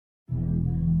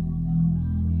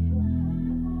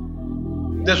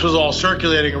this was all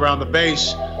circulating around the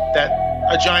base, that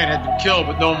a giant had been killed,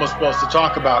 but no one was supposed to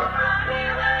talk about it.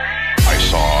 I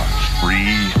saw 3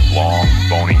 long,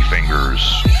 bony fingers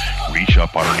reach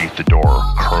up underneath the door,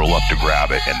 curl up to grab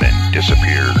it, and then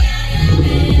disappear.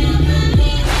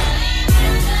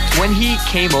 When he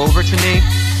came over to me,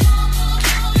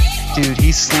 dude,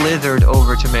 he slithered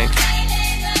over to me.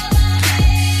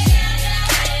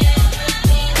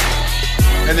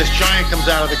 And this giant comes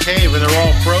out of the cave, and they're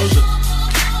all frozen.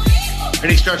 And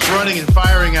he starts running and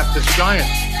firing at this giant.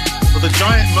 Well, the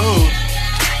giant moves.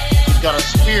 He's got a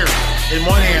spear in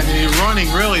one hand, and he's running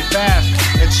really fast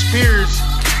and spears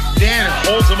Dan and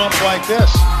holds him up like this.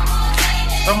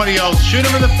 Somebody yells, shoot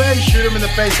him in the face, shoot him in the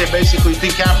face. They basically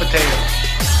decapitate him.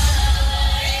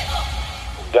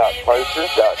 Got closer.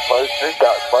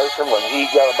 When he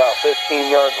got about 15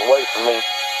 yards away from me,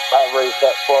 I raised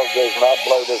that 12 gauge and I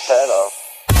blowed his head off.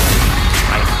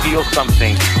 I feel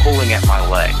something pulling at my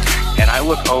leg, and I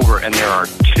look over, and there are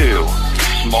 2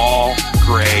 small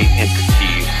gray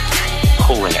entities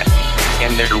pulling at me,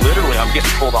 and they're literally, I'm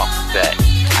getting pulled off the bed.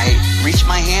 I reached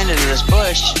my hand into this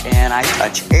bush, and I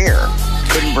touched air.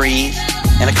 Couldn't breathe,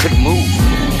 and I couldn't move,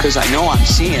 because I know I'm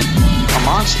seeing a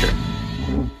monster.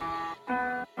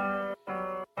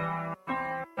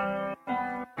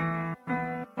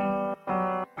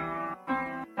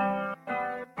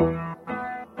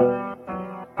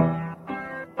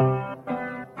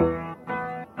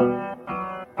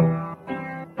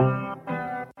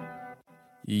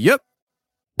 Yep.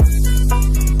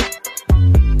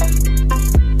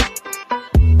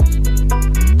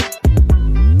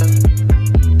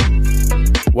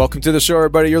 Welcome to the show,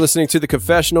 everybody. You're listening to The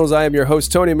Confessionals. I am your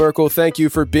host, Tony Merkel. Thank you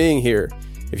for being here.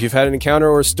 If you've had an encounter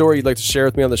or a story you'd like to share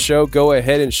with me on the show, go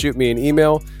ahead and shoot me an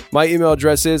email. My email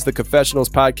address is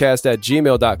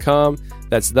theconfessionalspodcast@gmail.com.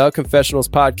 That's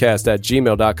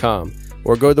theconfessionalspodcast@gmail.com.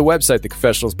 Or go to the website,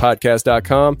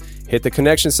 theconfessionalspodcast.com, hit the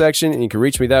connection section, and you can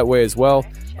reach me that way as well.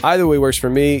 Either way works for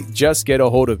me. Just get a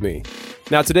hold of me.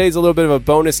 Now, today's a little bit of a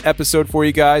bonus episode for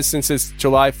you guys since it's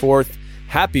July 4th.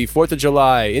 Happy 4th of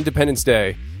July, Independence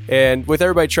Day. And with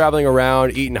everybody traveling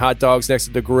around, eating hot dogs next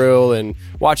to the grill and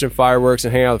watching fireworks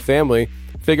and hanging out with family,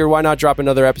 figure why not drop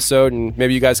another episode, and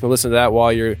maybe you guys can listen to that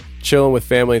while you're chilling with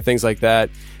family and things like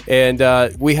that. And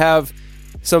we have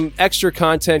some extra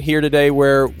content here today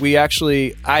where I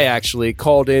actually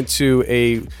called into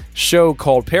a show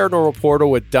called Paranormal Portal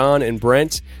with Don and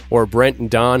Brent, or Brent and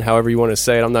Don, however you want to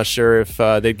say it. I'm not sure if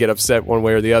they'd get upset one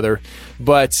way or the other.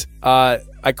 But I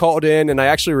called in and I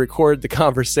actually recorded the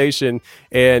conversation,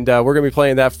 and we're going to be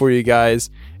playing that for you guys.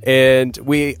 And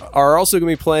we are also going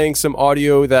to be playing some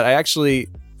audio that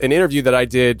an interview that I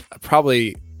did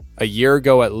probably a year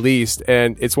ago at least.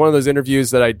 And it's one of those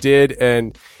interviews that I did,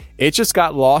 and it just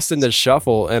got lost in the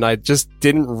shuffle, and I just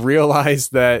didn't realize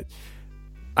that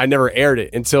I never aired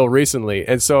it until recently.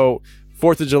 And so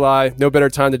 4th of July, no better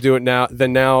time to do it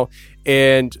than now.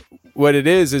 And what it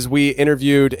is we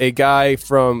interviewed a guy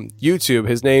from YouTube.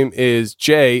 His name is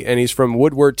Jay, and he's from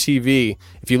Woodward TV.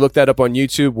 If you look that up on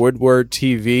YouTube, Woodward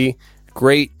TV,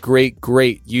 great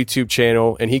YouTube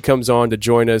channel. And he comes on to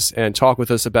join us and talk with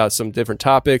us about some different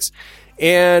topics.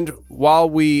 And while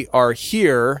we are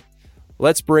here,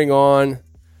 let's bring on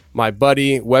my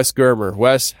buddy, Wes Germer.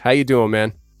 Wes, how you doing,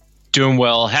 man? Doing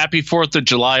well. Happy 4th of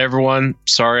July, everyone.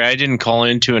 Sorry, I didn't call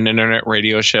into an internet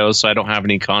radio show, so I don't have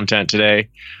any content today.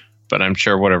 But I'm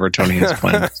sure whatever Tony has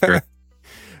planned is great.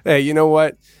 Hey, you know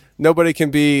what? Nobody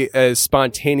can be as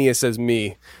spontaneous as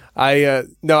me. I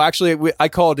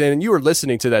called in, and you were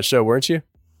listening to that show, weren't you?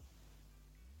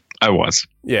 I was.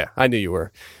 Yeah, I knew you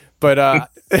were. But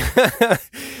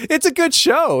it's a good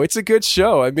show.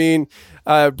 I mean,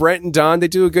 Brent and Don, they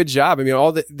do a good job. I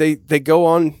mean, they go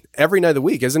on every night of the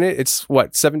week, isn't it? It's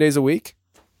what, 7 days a week?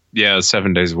 Yeah,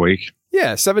 7 days a week.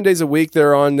 Yeah, 7 days a week.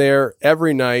 They're on there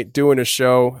every night doing a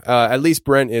show. At least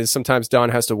Brent is. Sometimes Don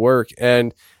has to work.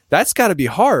 And that's got to be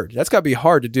hard. That's got to be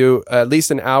hard to do at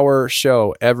least an hour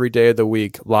show every day of the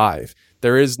week live.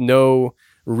 There is no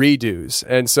redos.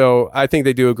 And so I think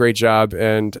they do a great job,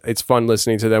 and it's fun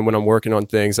listening to them when I'm working on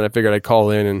things. And I figured I'd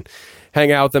call in and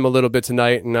hang out with them a little bit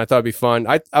tonight, and I thought it'd be fun.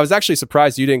 I was actually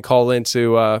surprised you didn't call in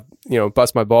to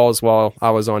bust my balls while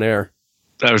I was on air.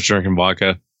 I was drinking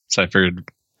vodka, so I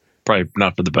figured probably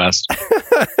not for the best.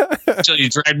 Until you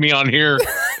dragged me on here.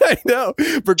 I know,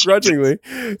 begrudgingly.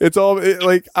 It's all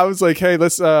like, I was like, hey,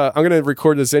 let's I'm gonna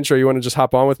record this intro, you want to just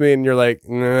hop on with me? And you're like,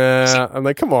 nah. I'm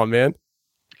like, come on, man.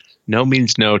 No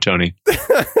means no, Tony.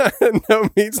 No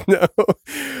means no.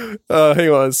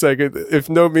 Hang on a second. If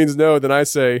no means no, then I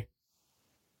say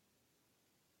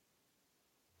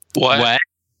what?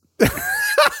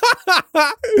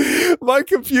 My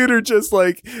computer just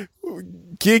like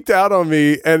geeked out on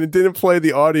me and it didn't play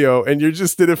the audio, and you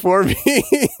just did it for me.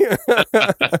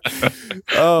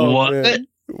 Oh, What? man.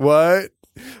 What?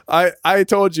 I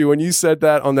told you when you said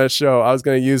that on that show, I was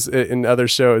going to use it in other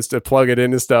shows to plug it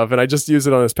into stuff. And I just used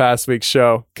it on this past week's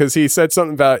show because he said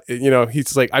something about,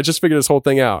 he's like, I just figured this whole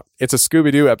thing out. It's a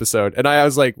Scooby-Doo episode. And I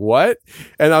was like, what?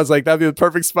 And I was like, that'd be the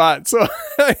perfect spot. So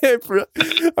I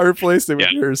replaced it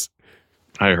with yours.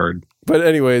 I heard. But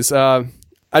anyways,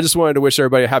 I just wanted to wish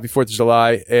everybody a happy 4th of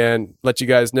July and let you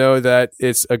guys know that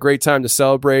it's a great time to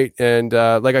celebrate. And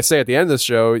like I say at the end of the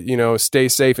show, stay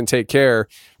safe and take care.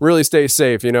 Really stay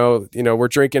safe. We're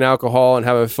drinking alcohol and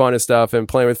having fun and stuff and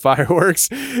playing with fireworks.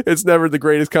 It's never the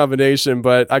greatest combination,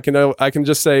 but I can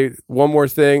just say one more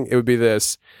thing. It would be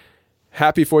this.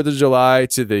 Happy 4th of July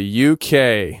to the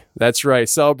UK. That's right.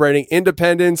 Celebrating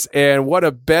independence. And what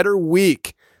a better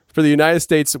week for the United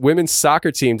States women's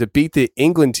soccer team to beat the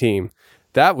England team.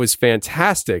 That was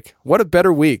fantastic. What a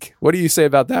better week. What do you say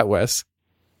about that, Wes?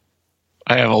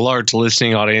 I have a large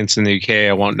listening audience in the UK.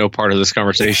 I want no part of this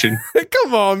conversation.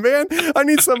 Come on, man. I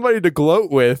need somebody to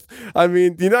gloat with. I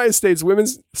mean, the United States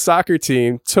women's soccer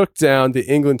team took down the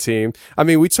England team. I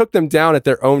mean, we took them down at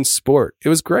their own sport. It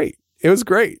was great. It was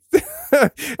great.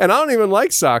 And I don't even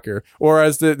like soccer, or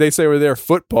as they say over there,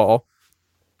 football.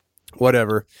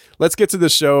 Whatever. Let's get to the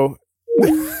show.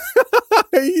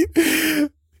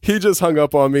 He just hung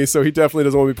up on me, so he definitely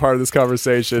doesn't want to be part of this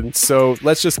conversation. So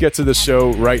let's just get to the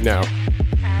show right now.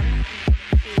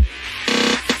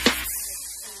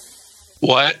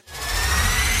 What?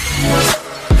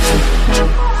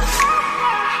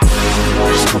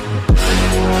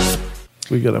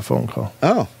 We got a phone call.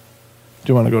 Oh.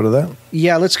 Do you want to go to that?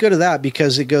 Yeah, let's go to that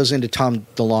because it goes into Tom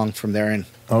DeLonge from there, and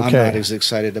okay. I'm not as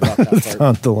excited about that part.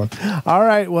 Tom DeLonge. All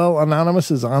right, well,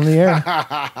 Anonymous is on the air.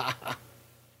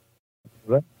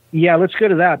 Yeah, let's go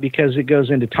to that because it goes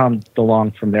into Tom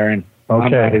DeLonge from there, and okay.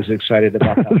 I'm not as excited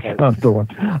about that part. Tom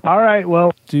DeLonge. All right,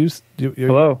 well,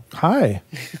 hello. Hi.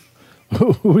 Who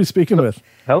are we speaking with?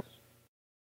 Hello.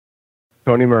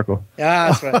 Tony Merkel.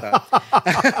 Yeah, that's what I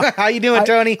thought. How you doing,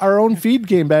 Tony? Our own feed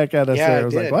came back at us there. I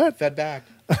was like, what? Fed back.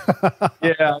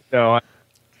 Yeah, no,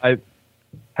 I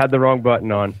had the wrong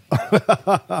button on.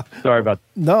 Sorry about that.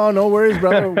 No worries,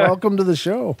 brother. Welcome to the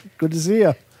show. Good to see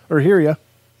you or hear you.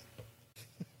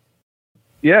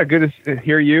 Yeah, good to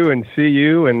hear you and see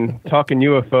you and talking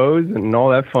UFOs and all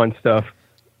that fun stuff.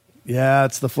 Yeah,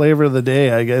 it's the flavor of the day,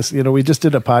 I guess. We just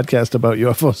did a podcast about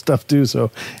UFO stuff too,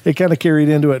 so it kind of carried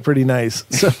into it pretty nice.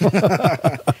 So,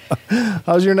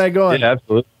 how's your night going? Yeah,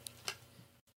 absolutely.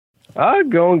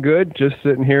 Going good. Just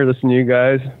sitting here listening to you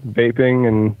guys, vaping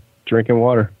and drinking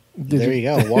water. There you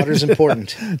go. Water's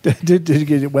important. Did you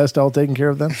get West all taken care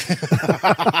of then?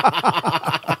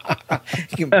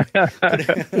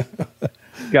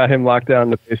 Got him locked down in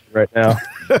the basement right now.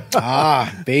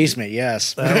 Basement,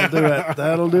 yes.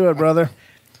 That'll do it, brother.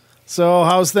 So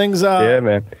how's things? Yeah,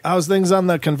 man. How's things on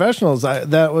the confessionals?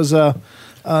 That was an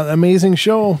amazing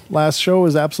show. Last show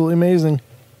was absolutely amazing.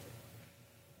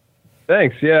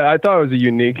 Thanks. Yeah, I thought it was a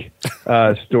unique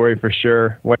story for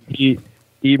sure. When he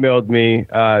emailed me,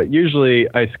 usually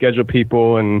I schedule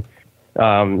people and,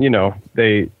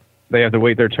 they have to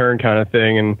wait their turn kind of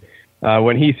thing. And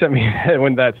when he sent me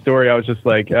that story, I was just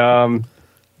like,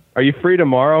 are you free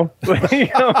tomorrow?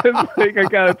 I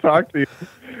gotta talk to you.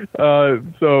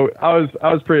 So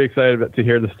I was pretty excited to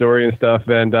hear the story and stuff.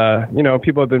 And,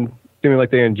 people have been seeming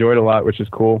like they enjoyed it a lot, which is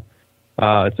cool.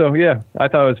 So yeah, I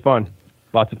thought it was fun.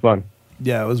 Lots of fun.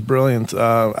 Yeah, it was brilliant.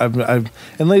 And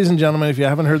ladies and gentlemen, if you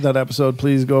haven't heard that episode,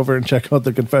 please go over and check out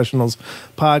the Confessionals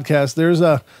podcast. There's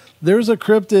a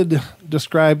cryptid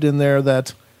described in there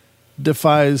that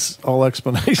defies all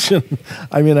explanation.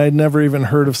 I mean, I'd never even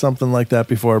heard of something like that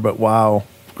before, but wow,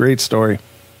 great story.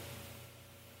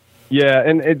 Yeah,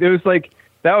 and it was like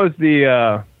that was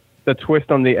the twist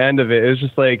on the end of it. It was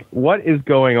just like, what is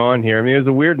going on here? I mean, it was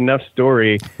a weird enough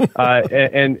story,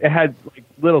 and it had like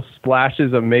little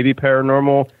splashes of maybe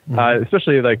paranormal,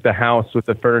 especially like the house with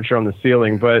the furniture on the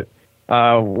ceiling. But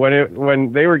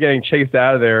when they were getting chased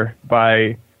out of there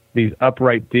by these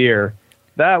upright deer,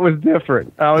 that was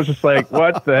different. I was just like,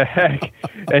 what the heck?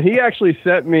 And he actually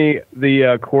sent me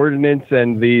the coordinates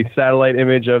and the satellite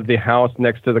image of the house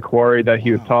next to the quarry that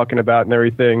he was talking about and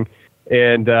everything.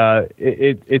 And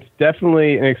it's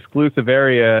definitely an exclusive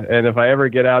area. And if I ever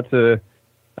get out to,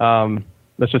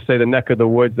 let's just say, the neck of the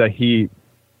woods that he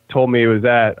told me it was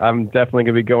at, I'm definitely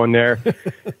going to be going there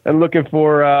and looking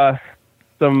for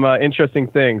some interesting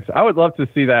things. I would love to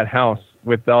see that house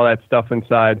with all that stuff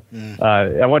inside.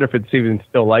 I wonder if it's even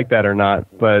still like that or not.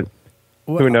 But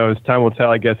who knows? Time will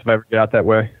tell, I guess, if I ever get out that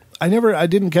way. I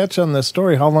didn't catch on this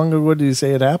story. How long ago did he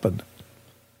say it happened?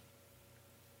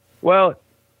 Well,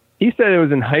 he said it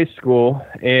was in high school,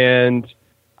 and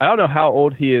I don't know how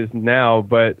old he is now,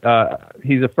 but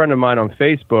he's a friend of mine on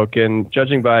Facebook, and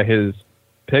judging by his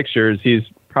pictures, he's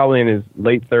probably in his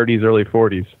late 30s, early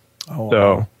 40s. Oh,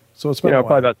 so, wow. So it's been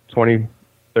probably about 20,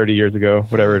 30 years ago,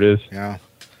 whatever it is. Yeah.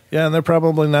 Yeah, and they're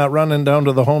probably not running down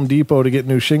to the Home Depot to get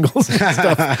new shingles and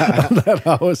stuff on that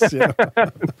house. Yeah,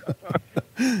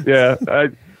 yeah.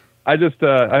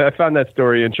 I found that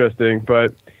story interesting,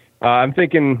 but I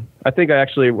think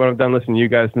actually, when I'm done listening to you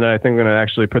guys tonight, I think I'm going to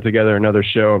actually put together another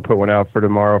show and put one out for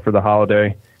tomorrow for the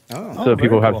holiday. So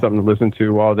people have something to listen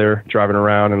to while they're driving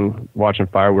around and watching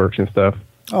fireworks and stuff.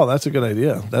 Oh, that's a good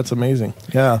idea. That's amazing.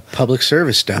 Yeah. Public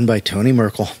service done by Tony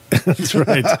Merkel. That's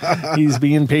right. He's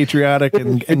being patriotic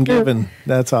and giving.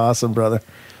 That's awesome, brother.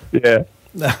 Yeah.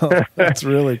 That's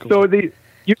really cool. So the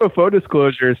UFO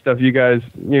disclosure stuff, you guys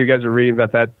are reading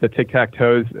about that, the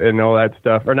tic-tac-toes and all that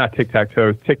stuff, or not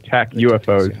tic-tac-toes, tic-tac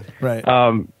UFOs. Right.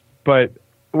 But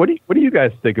what do you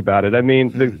guys think about it? I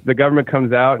mean, the government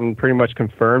comes out and pretty much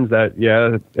confirms that,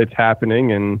 yeah, it's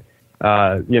happening, and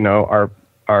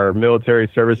our military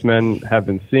servicemen have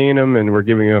been seeing them, and we're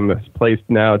giving them a place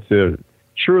now to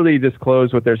truly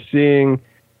disclose what they're seeing.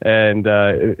 And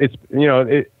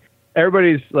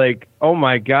everybody's like, "Oh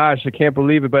my gosh, I can't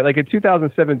believe it!" But like in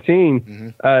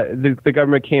 2017, the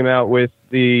government came out with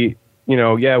we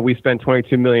spent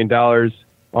 $22 million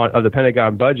of the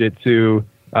Pentagon budget to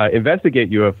investigate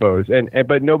UFOs,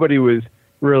 but nobody was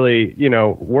really,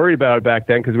 worried about it back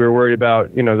then because we were worried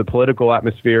about, the political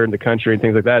atmosphere in the country and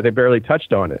things like that. They barely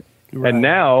touched on it. Right. And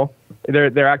now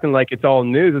they're acting like it's all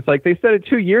news. It's like they said it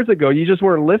 2 years ago. You just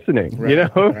weren't listening, Right. I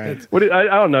don't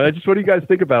know. What do you guys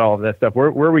think about all of that stuff? Where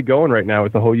are we going right now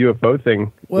with the whole UFO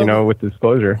thing, with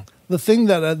disclosure? The thing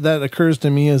that occurs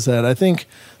to me is that I think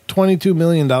 $22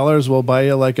 million will buy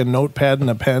you like a notepad and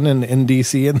a pen in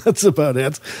DC, and that's about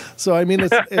it. So, I mean,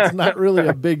 it's not really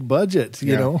a big budget,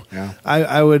 you know? Yeah.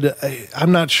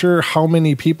 I'm not sure how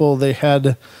many people they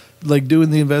had like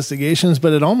doing the investigations,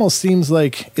 but it almost seems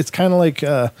like it's kind of like,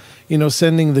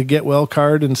 sending the get well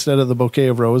card instead of the bouquet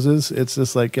of roses. It's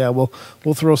just like, yeah, we'll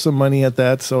throw some money at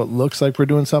that so it looks like we're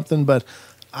doing something. But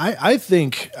I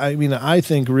think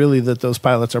really that those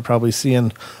pilots are probably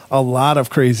seeing a lot of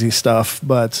crazy stuff,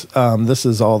 but this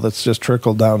is all that's just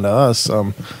trickled down to us.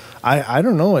 I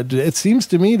don't know. It seems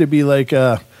to me to be like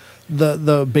the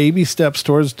baby steps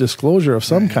towards disclosure of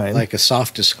some kind. Like a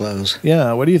soft disclose.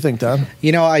 Yeah. What do you think, Don?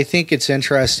 I think it's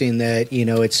interesting that,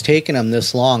 it's taken them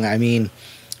this long. I mean,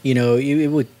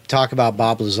 you would talk about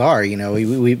Bob Lazar,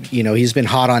 he's been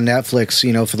hot on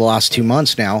Netflix, for the last 2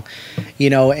 months now,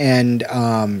 and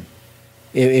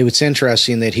it was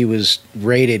interesting that he was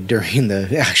raided during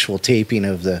the actual taping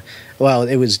of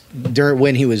it was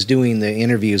when he was doing the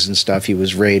interviews and stuff, he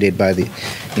was raided by the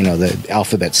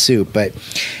alphabet soup. But,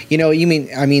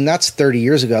 that's 30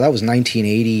 years ago. That was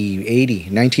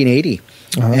 1980.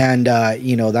 Uh-huh. And,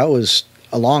 that was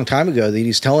a long time ago that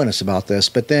he's telling us about this.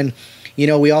 But then,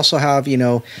 we also have,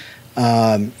 all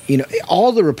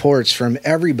the reports from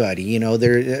everybody,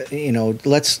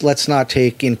 let's not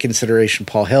take in consideration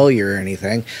Paul Hellyer or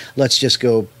anything. Let's just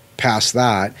go past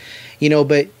that,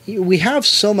 but we have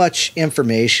so much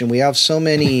information. We have so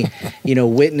many,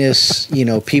 witness,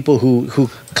 people who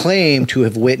claim to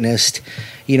have witnessed,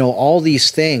 all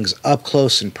these things up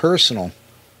close and personal.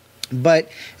 But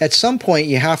at some point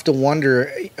you have to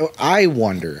wonder, I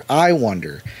wonder,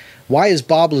 why is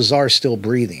Bob Lazar still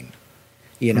breathing?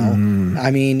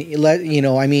 I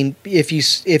mean, if you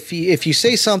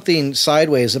say something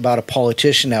sideways about a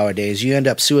politician nowadays, you end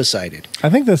up suicided. I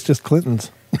think that's just Clinton's.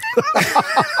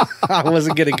 I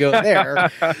wasn't going to go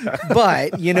there,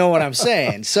 but you know what I'm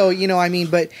saying. So,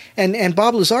 and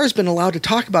Bob Lazar's been allowed to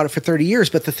talk about it for 30 years.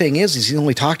 But the thing is he's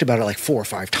only talked about it like 4 or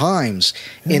 5 times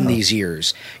in these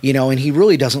years, and he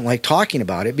really doesn't like talking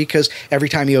about it because every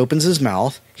time he opens his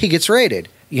mouth, he gets raided.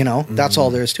 That's all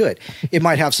there is to it. It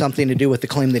might have something to do with the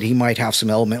claim that he might have some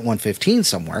element 115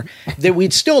 somewhere that we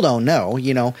still don't know,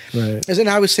 Right. And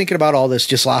I was thinking about all this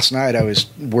just last night. I was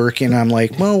working. I'm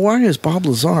like, well, why is Bob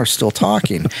Lazar still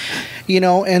talking?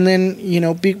 And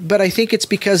then, but I think it's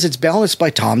because it's balanced by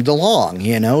Tom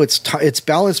DeLonge, it's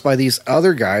balanced by these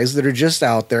other guys that are just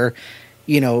out there,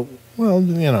 Well,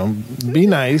 be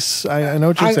nice. I know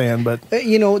what you're saying, but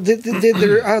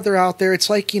they're out there. It's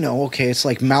like it's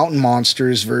like mountain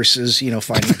monsters versus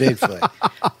fighting Bigfoot.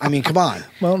 I mean, come on,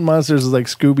 mountain monsters is like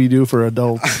Scooby Doo for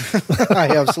adults.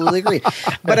 I absolutely agree,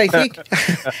 but I think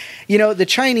The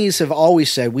Chinese have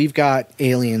always said we've got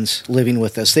aliens living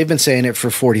with us. They've been saying it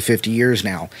for 40, 50 years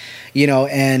now.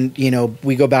 And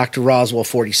we go back to Roswell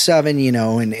 47,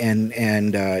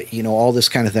 and all this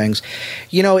kind of things.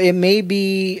 It may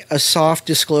be a soft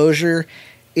disclosure.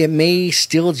 It may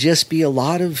still just be a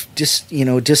lot of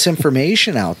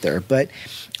disinformation out there, but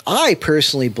I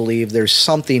personally believe there's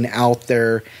something out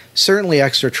there, certainly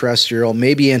extraterrestrial,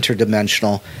 maybe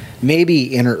interdimensional,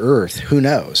 maybe inner Earth. Who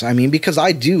knows? I mean, because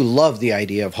I do love the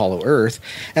idea of Hollow Earth,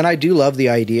 and I do love the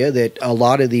idea that a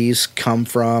lot of these come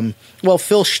from. Well,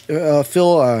 Phil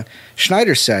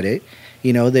Schneider said it.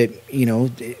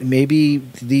 That maybe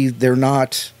they're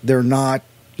not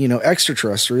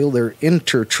extraterrestrial. They're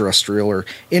interterrestrial or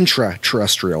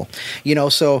intraterrestrial.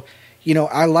 So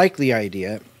I like the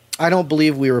idea. I don't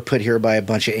believe we were put here by a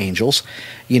bunch of angels,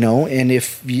 and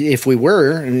if we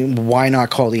were, why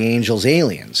not call the angels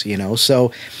aliens,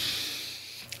 So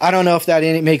I don't know if that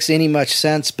makes any much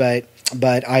sense, but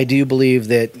I do believe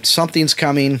that something's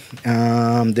coming.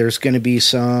 There's going to be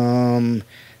some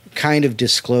kind of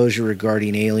disclosure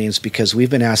regarding aliens because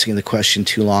we've been asking the question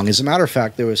too long. As a matter of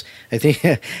fact, there was, I think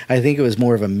it was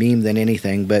more of a meme than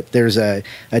anything, but there's a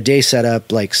day set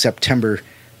up like September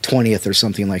 20th or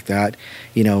something like that,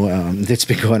 that's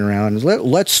been going around.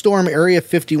 Let's storm Area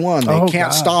 51. They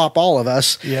can't stop all of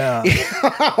us. Yeah.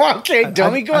 Okay,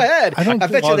 dummy, go ahead. I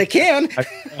bet you they can.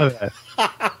 But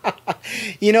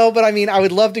I mean, I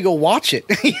would love to go watch it.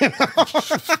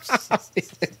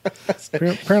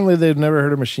 Apparently, they've never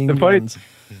heard of machine guns.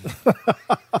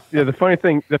 The funny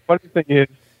thing is,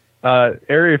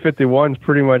 Area 51 is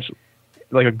pretty much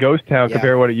like a ghost town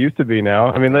compared to what it used to be now.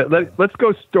 I mean, let's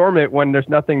go storm it when there's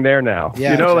nothing there now.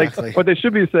 Yeah, exactly. Like what they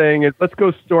should be saying is, let's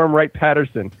go storm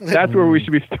Wright-Patterson. That's where we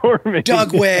should be storming.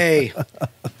 Dugway.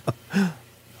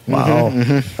 Wow,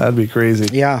 that'd be crazy.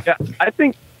 Yeah.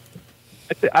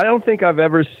 I don't think I've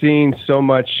ever seen so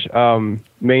much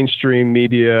mainstream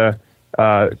media,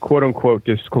 quote unquote,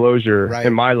 disclosure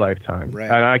in my lifetime.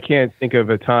 Right. And I can't think of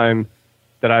a time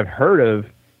that I've heard of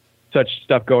such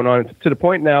stuff going on, to the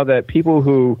point now that people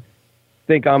who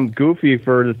think I'm goofy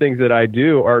for the things that I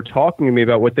do are talking to me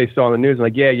about what they saw on the news. I'm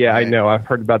like, yeah, I know. I've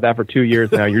heard about that for 2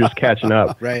 years now. You're just catching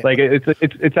up. Right. Like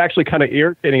it's actually kind of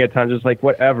irritating at times. Just like,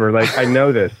 whatever. Like, I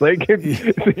know this. Like,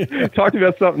 talk to me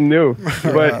about something new.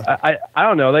 But I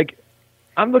don't know. Like,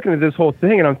 I'm looking at this whole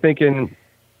thing and I'm thinking,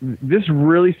 this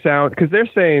really sounds, because they're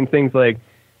saying things like,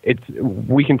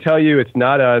 we can tell you it's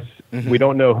not us. We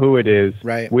don't know who it is.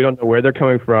 Right. We don't know where they're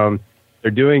coming from. They're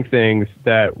doing things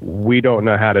that we don't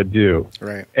know how to do.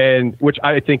 Right. And which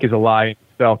I think is a lie in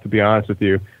itself, to be honest with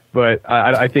you. But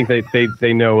I think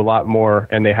they know a lot more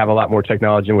and they have a lot more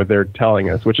technology in what they're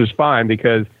telling us, which is fine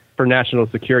because for national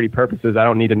security purposes, I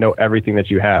don't need to know everything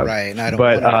that you have. Right. And I don't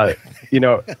but,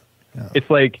 it's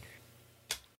like,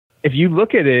 if you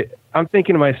look at it, I'm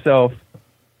thinking to myself,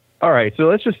 all right, so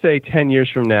let's just say 10 years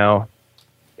from now,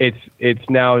 it's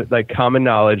now like common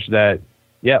knowledge that,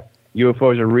 yep,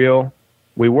 UFOs are real.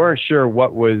 We weren't sure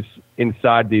what was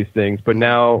inside these things, but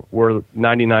now we're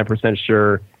 99%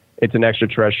 sure it's an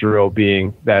extraterrestrial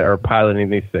being that are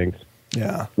piloting these things.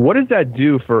 Yeah. What does that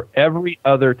do for every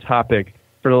other topic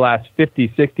for the last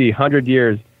 50, 60, 100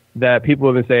 years that people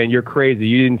have been saying, you're crazy,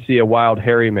 you didn't see a wild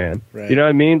hairy man? Right. You know what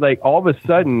I mean? Like, all of a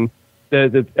sudden,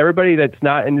 everybody that's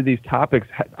not into these topics,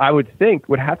 I would think,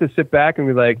 would have to sit back and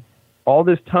be like, all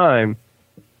this time,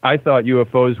 I thought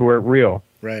UFOs weren't real.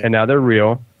 Right. And now they're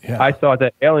real. Yeah. I thought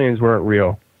that aliens weren't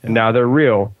real. And now they're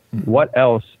real. What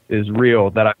else is real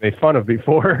that I made fun of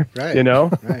before? Right.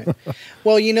 Right.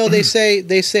 Well, they say,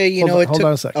 hold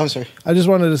on a second. Oh, sorry. I just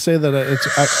wanted to say that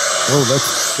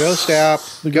that's Ghost app.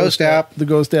 The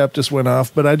Ghost app just went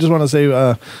off, but I just want to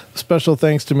say special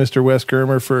thanks to Mr. Wes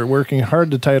Germer for working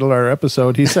hard to title our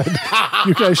episode. He said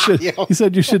you guys should. He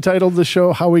said you should title the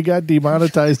show "How We Got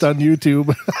Demonetized on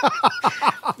YouTube."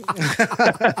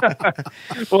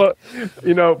 Well,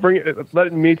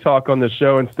 letting me talk on the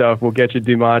show and stuff will get you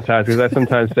demonetized because I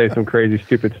sometimes say some crazy,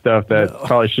 stupid stuff that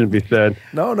probably shouldn't be said.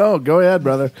 No, go ahead,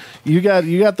 brother. You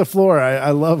got the floor.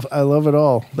 I love it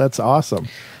all. That's awesome.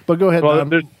 But go ahead. Well,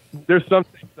 there's some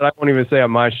things that I won't even say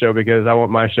on my show because I want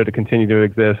my show to continue to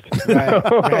exist.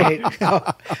 Right.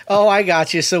 Oh, I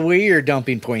got you. So we're your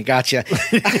dumping point. Gotcha.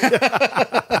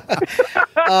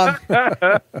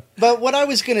 But what I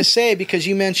was going to say, because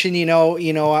you mentioned,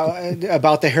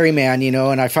 about the hairy man,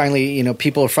 and I finally,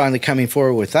 people are finally coming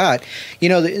forward with that.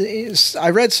 I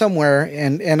read somewhere,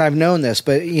 and I've known this,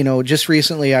 but, just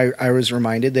recently I was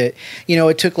reminded that,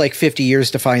 it took like 50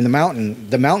 years to find the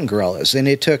mountain gorillas, and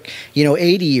it took,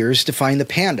 80 years to find the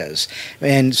pandas.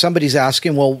 And somebody's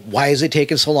asking, well, why is it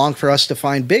taking so long for us to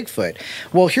find Bigfoot?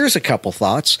 Well, here's a couple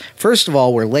thoughts. First of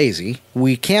all, we're lazy.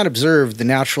 We can't observe the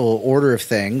natural order of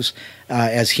things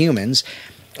as humans.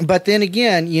 But then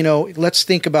again, let's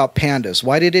think about pandas.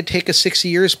 Why did it take us 60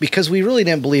 years? Because we really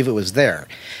didn't believe it was there.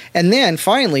 And then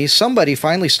somebody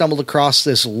finally stumbled across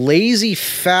this lazy,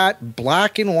 fat,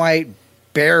 black and white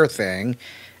bear thing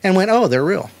and went, oh, they're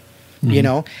real.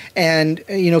 And,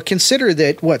 consider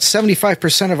that,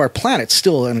 75% of our planet's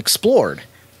still unexplored.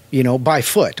 By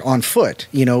on foot,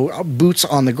 boots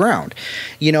on the ground,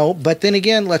 but then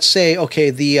again, let's say, okay,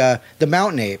 the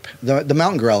mountain ape, the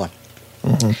mountain gorilla,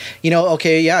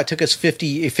 it took us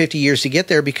 50 years to get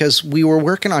there because we were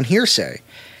working on hearsay,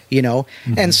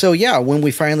 and so, when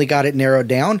we finally got it narrowed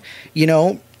down,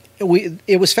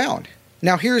 it was found.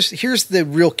 Now, here's the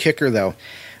real kicker though.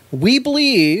 We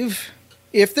believe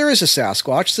if there is a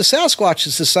Sasquatch, the Sasquatch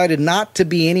has decided not to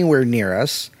be anywhere near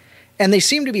us. And they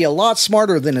seem to be a lot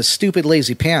smarter than a stupid,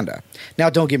 lazy panda. Now,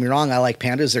 don't get me wrong. I like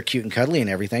pandas. They're cute and cuddly and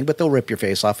everything, but they'll rip your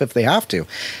face off if they have to.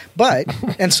 But,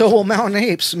 and so will mountain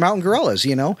apes, mountain gorillas,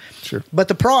 Sure. But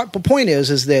the point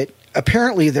is that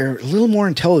apparently they're a little more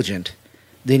intelligent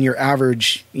than your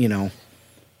average, Than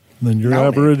your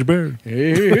average bear.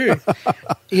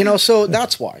 So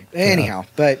that's why. Anyhow,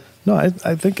 but... No,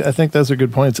 I think those are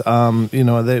good points.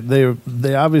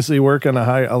 They obviously work on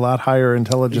a lot higher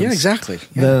intelligence. Yeah, exactly.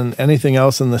 Than anything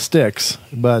else in the sticks.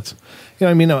 But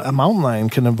a mountain lion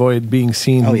can avoid being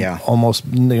seen. Almost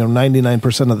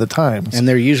 99% of the time. And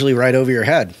they're usually right over your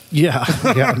head. Yeah,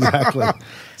 exactly.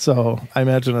 So I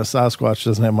imagine a Sasquatch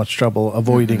doesn't have much trouble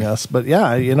avoiding us. But yeah,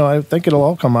 I think it'll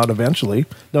all come out eventually.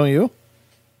 Don't you?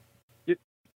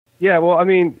 Yeah. Well, I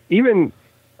mean, even.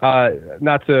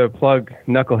 Not to plug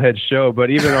Knucklehead's show,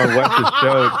 but even on Wes's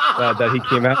show that he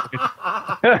came out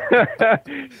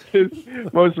with,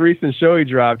 his most recent show he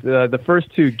dropped, the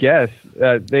first two guests,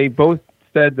 they both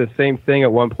said the same thing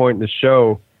at one point in the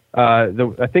show.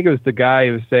 I think it was the guy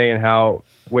who was saying how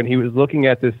when he was looking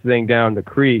at this thing down the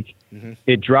creek,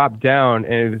 it dropped down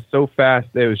and it was so fast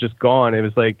that it was just gone. It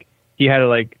was like he had to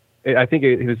I think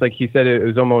it was like he said it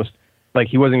was almost like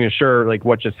he wasn't even sure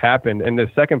what just happened. And the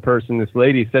second person, this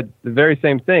lady, said the very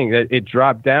same thing, that it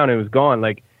dropped down, it was gone,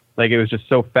 like it was just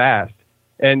so fast.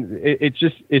 And it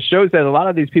shows that a lot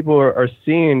of these people are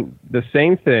seeing the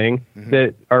same thing,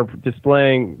 that are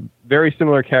displaying very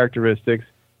similar characteristics,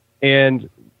 and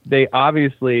they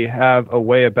obviously have a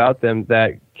way about them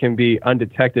that can be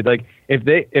undetected. Like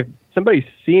if somebody's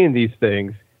seeing these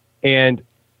things, and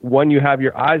when you have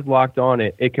your eyes locked on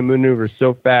it, it can maneuver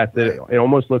so fast that it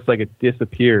almost looks like it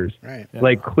disappears. Right. Yeah.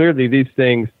 Like clearly these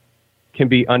things can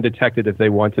be undetected if they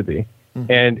want to be.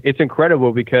 And it's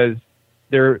incredible because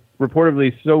they're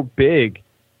reportedly so big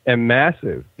and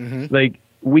massive. Like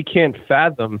we can't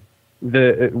fathom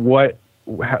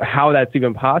how that's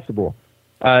even possible.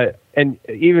 And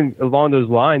even along those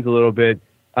lines a little bit,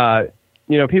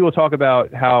 people talk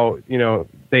about how,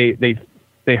 they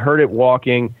heard it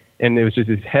walking, and it was just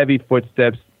these heavy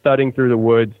footsteps thudding through the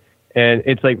woods. And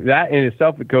it's like that in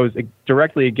itself, it goes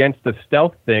directly against the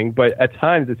stealth thing. But at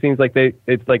times it seems like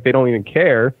it's like they don't even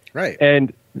care. Right.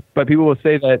 But people will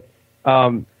say that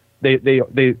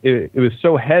it was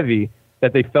so heavy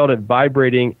that they felt it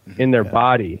vibrating in their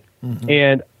body.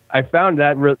 And I find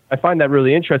that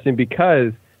really interesting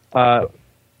because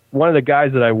one of the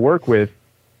guys that I work with,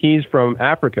 he's from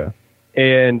Africa,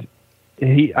 and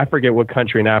I forget what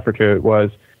country in Africa it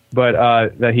was, but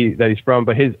that he's from.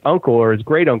 But his uncle or his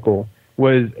great uncle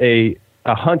was a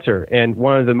hunter and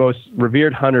one of the most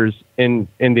revered hunters in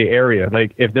the area.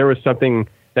 Like if there was something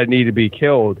that needed to be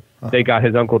killed, they got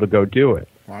his uncle to go do it.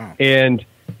 Wow. And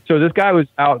so this guy was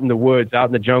out in the woods, out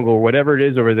in the jungle, whatever it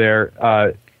is over there,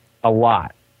 a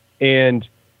lot. And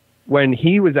when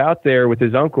he was out there with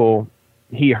his uncle,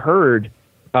 he heard,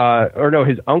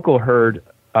 his uncle heard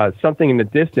something in the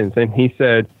distance, and he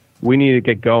said, "We need to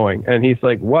get going." And he's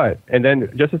like, "What?" And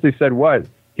then just as he said what,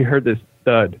 he heard this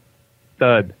thud,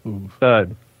 thud,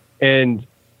 thud. And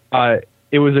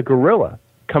it was a gorilla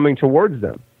coming towards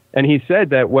them. And he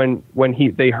said that when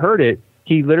they heard it,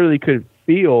 he literally could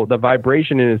feel the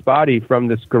vibration in his body from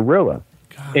this gorilla.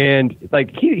 God. And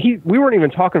like we weren't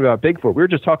even talking about Bigfoot. We were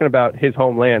just talking about his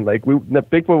homeland. Like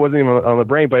Bigfoot wasn't even on the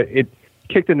brain, but it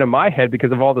kicked into my head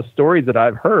because of all the stories that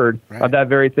I've heard of that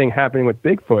very thing happening with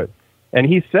Bigfoot. And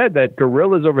he said that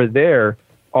gorillas over there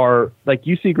are like,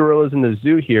 you see gorillas in the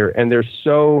zoo here, and they're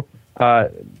so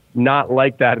not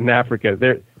like that in Africa.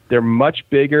 They're much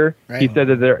bigger. Right. He said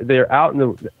that they're out in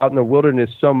the wilderness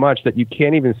so much that you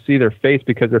can't even see their face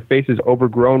because their face is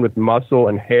overgrown with muscle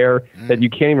and hair that you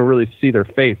can't even really see their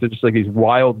face. They're just like these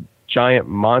wild, giant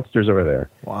monsters over there.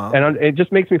 Wow. And it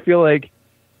just makes me feel like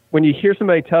when you hear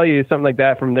somebody tell you something like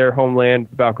that from their homeland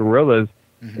about gorillas,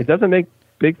 it doesn't make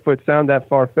Bigfoot sound that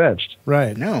far-fetched.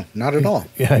 Right. No, not at all.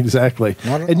 Yeah, exactly.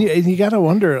 Not at And you got to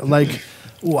wonder, like,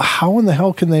 how in the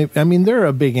hell can they? I mean, they're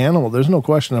a big animal. There's no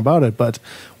question about it. But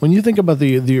when you think about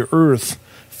the Earth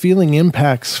feeling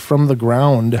impacts from the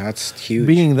ground, that's huge.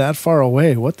 Being that far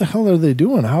away, what the hell are they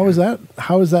doing? How is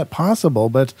that possible?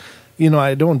 But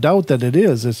I don't doubt that it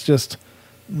is. It's just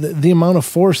the amount of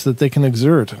force that they can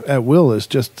exert at will is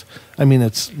just. I mean,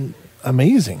 it's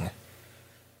amazing.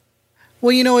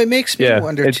 Well, it makes me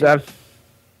wonder.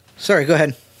 Sorry, go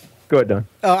ahead. Go ahead, Don.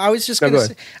 I was just going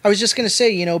to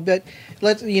say,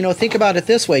 but think about it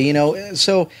this way,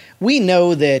 so we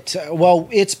know that,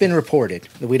 it's been reported.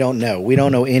 We don't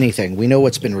know anything. We know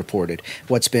what's been reported,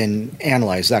 what's been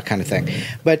analyzed, that kind of thing.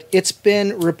 But it's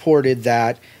been reported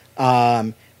that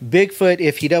Bigfoot,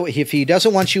 if he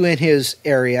doesn't want you in his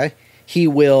area, he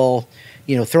will,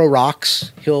 throw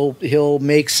rocks. He'll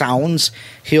make sounds.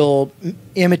 He'll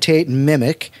imitate and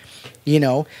mimic,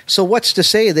 So what's to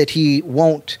say that he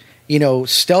won't,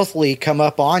 stealthily come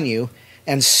up on you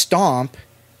and stomp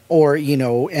or,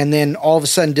 and then all of a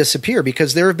sudden disappear,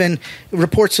 because there have been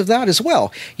reports of that as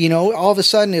well. All of a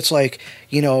sudden it's like,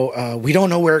 we don't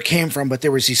know where it came from, but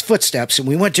there was these footsteps and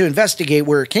we went to investigate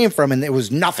where it came from and there was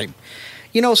nothing,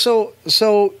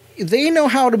 so they know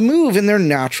how to move in their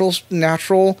natural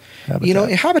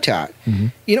habitat.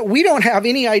 Mm-hmm. We don't have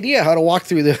any idea how to walk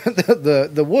through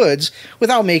the woods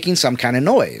without making some kind of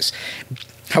noise.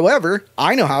 However,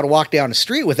 I know how to walk down the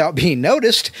street without being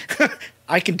noticed.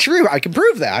 I can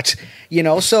prove that,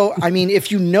 So, I mean,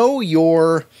 if you know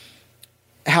your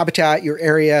habitat, your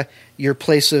area, your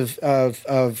place of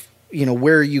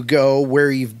where you go, where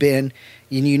you've been,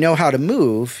 and you know how to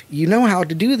move, you know how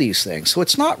to do these things. So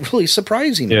it's not really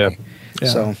surprising to me. Yeah.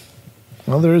 So,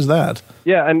 well, there is that.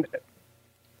 Yeah, and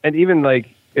even like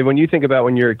when you think about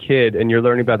when you're a kid and you're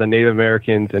learning about the Native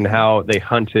Americans and how they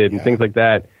hunted and things like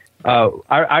that.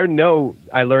 I know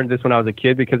I learned this when I was a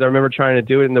kid because I remember trying to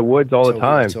do it in the woods all the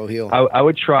time. I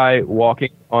would try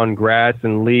walking on grass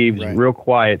and leaves real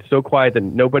quiet, so quiet that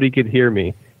nobody could hear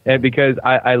me. And because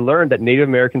I learned that Native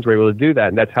Americans were able to do that,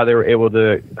 and that's how they were able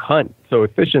to hunt so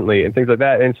efficiently and things like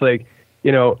that. And it's like,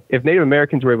 if Native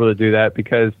Americans were able to do that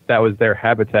because that was their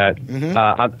habitat,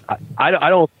 I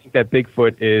don't think that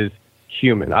Bigfoot is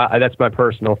human. That's my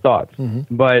personal thoughts.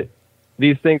 Mm-hmm. But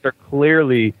these things are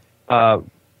clearly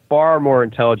far more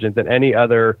intelligent than any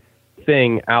other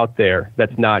thing out there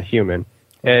that's not human.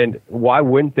 And why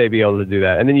wouldn't they be able to do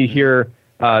that? And then you hear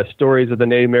stories of the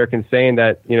Native Americans saying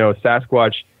that,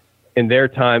 Sasquatch in their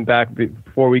time back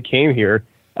before we came here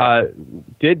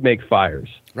did make fires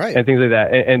and things like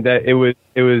that. And that it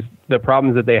was the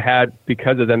problems that they had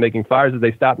because of them making fires, that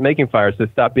they stopped making fires, they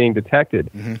stopped being detected.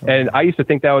 Mm-hmm. And I used to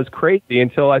think that was crazy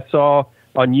until I saw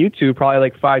on YouTube probably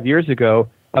like 5 years ago,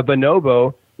 a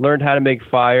bonobo learned how to make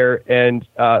fire and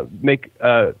make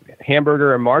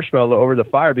hamburger and marshmallow over the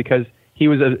fire because he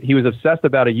was obsessed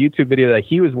about a YouTube video that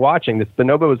he was watching. This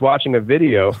bonobo was watching a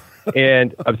video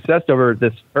and obsessed over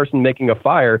this person making a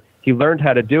fire. He learned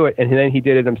how to do it, and then he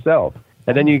did it himself.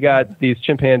 And then you got these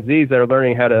chimpanzees that are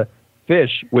learning how to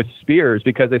fish with spears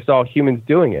because they saw humans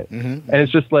doing it. Mm-hmm. And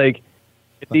it's just like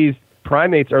these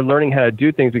primates are learning how to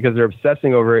do things because they're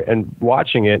obsessing over it and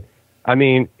watching it. I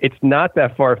mean, it's not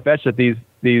that far-fetched that these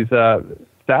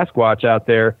Sasquatch out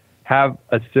there have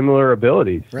a similar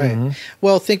abilities. Right. Mm-hmm.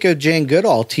 Well, think of Jane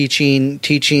Goodall teaching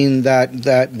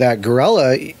that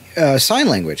gorilla sign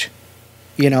language.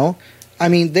 I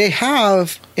mean, they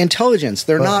have intelligence.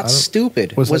 They're not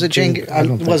stupid. Was it Jane?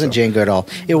 It wasn't Jane Goodall.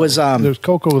 It was. There's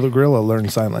Coco the gorilla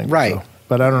learned sign language. Right. So,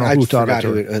 but I don't know who taught it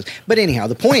to her. But anyhow,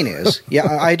 the point is,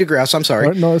 I digress. I'm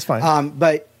sorry. No, it's fine.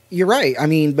 But you're right. I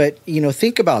mean, but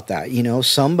think about that.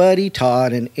 Somebody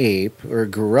taught an ape or a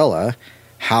gorilla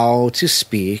how to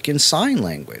speak in sign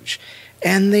language,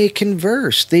 and they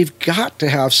converse. They've got to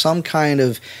have some kind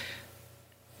of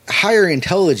higher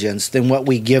intelligence than what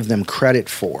we give them credit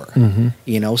for.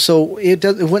 Mm-hmm. So it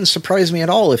wouldn't surprise me at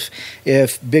all if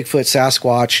Bigfoot,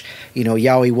 Sasquatch,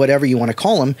 Yowie, whatever you want to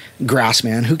call him,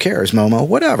 Grassman, who cares, Momo,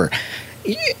 whatever,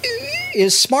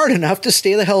 is smart enough to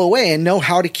stay the hell away and know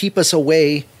how to keep us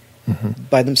away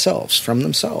from themselves.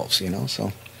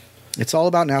 So it's all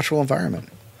about natural environment.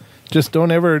 Just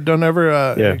don't ever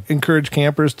encourage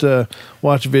campers to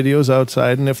watch videos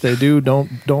outside, and if they do, don't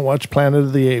watch Planet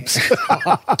of the Apes.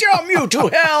 Damn you to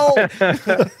hell!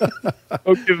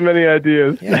 Don't give them any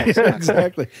ideas. Yeah,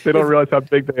 exactly. They don't realize how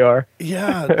big they are.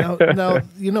 Yeah. Now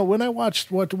when I watched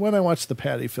the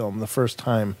Patty film the first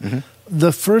time,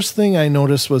 the first thing I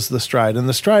noticed was the stride, and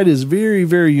the stride is very,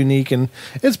 very unique, and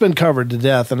it's been covered to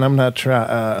death. And I'm not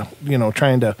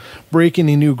trying to break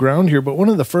any new ground here, but one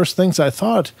of the first things I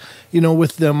thought,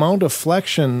 with the amount of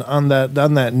flexion on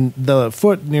the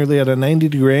foot nearly at a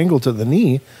 90-degree angle to the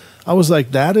knee, I was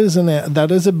like, that is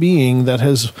a being that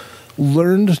has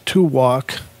learned to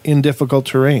walk in difficult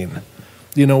terrain.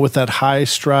 With that high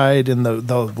stride and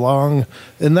the long,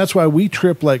 and that's why we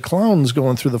trip like clowns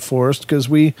going through the forest, because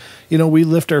we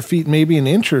lift our feet maybe an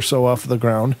inch or so off the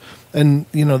ground, and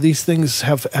these things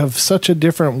have such a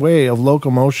different way of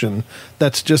locomotion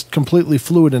that's just completely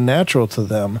fluid and natural to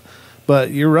them.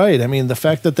 But you're right. I mean, the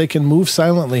fact that they can move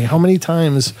silently. How many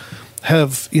times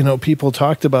have people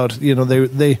talked about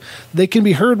they can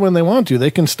be heard when they want to.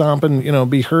 They can stomp and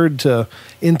be heard to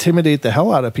intimidate the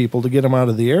hell out of people to get them out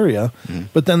of the area,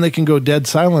 but then they can go dead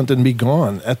silent and be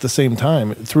gone at the same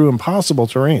time through impossible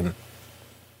terrain.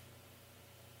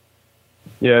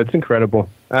 Yeah, it's incredible.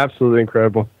 Absolutely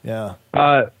incredible. Yeah.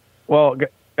 Well,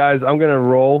 guys, I'm gonna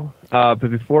roll. But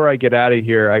before I get out of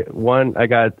here, I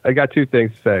got two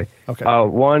things to say. Okay.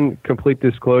 One, complete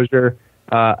disclosure.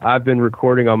 I've been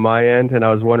recording on my end, and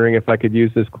I was wondering if I could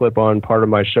use this clip on part of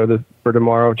my show for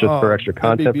tomorrow, just for extra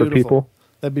content for people.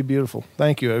 That'd be beautiful.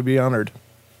 Thank you. I'd be honored.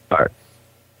 All right.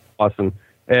 Awesome.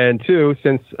 And two,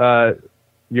 since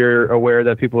you're aware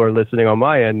that people are listening on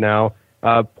my end now,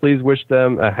 please wish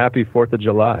them a happy 4th of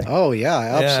July. Oh, yeah,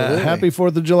 absolutely. Yeah, happy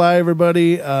 4th of July,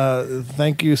 everybody.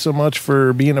 Thank you so much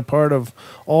for being a part of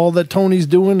all that Tony's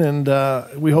doing, and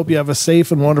we hope you have a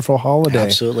safe and wonderful holiday.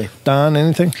 Absolutely. Don,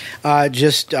 anything?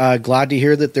 Just glad to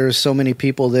hear that there's so many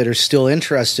people that are still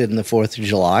interested in the 4th of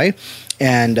July.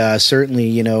 And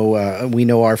certainly, we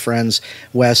know our friends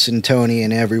Wes and Tony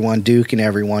and everyone, Duke and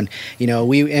everyone.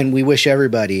 We wish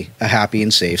everybody a happy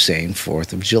and safe, sane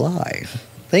 4th of July.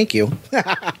 Thank you.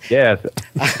 Yes.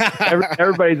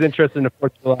 Everybody's interested in the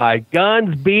 4th of July.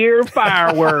 Guns, beer,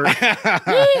 fireworks.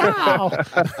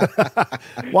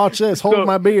 Watch this. Hold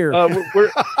my beer.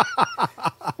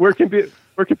 Where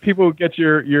can people get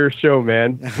your show,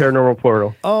 man? Paranormal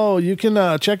Portal. Oh, you can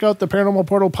check out the Paranormal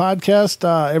Portal podcast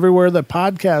everywhere that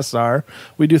podcasts are.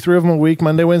 We do 3 of them a week,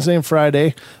 Monday, Wednesday, and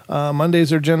Friday.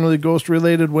 Mondays are generally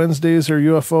ghost-related. Wednesdays are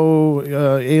UFO,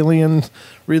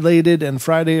 alien-related, and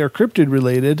Friday are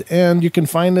cryptid-related. And you can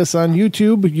find us on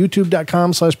YouTube,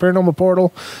 youtube.com/Paranormal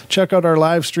Portal. Check out our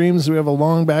live streams. We have a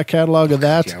long back catalog of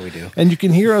that. Yeah, we do. And you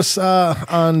can hear us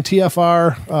on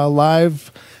TFR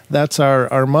live. That's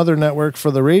our mother network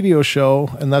for the radio show,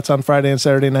 and that's on Friday and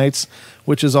Saturday nights,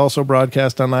 which is also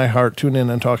broadcast on iHeart, TuneIn,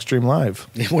 and TalkStream Live.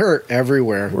 We're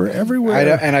everywhere. We're everywhere.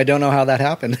 I don't know how that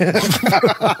happened.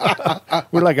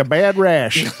 We're like a bad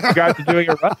rash. You guys are doing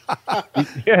it right.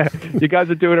 Yeah, you guys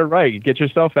are doing it right. Get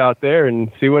yourself out there and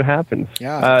see what happens.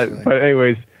 Yeah. But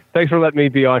anyways, thanks for letting me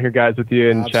be on here, guys, with you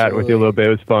and chat with you a little bit. It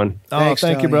was fun. Thanks,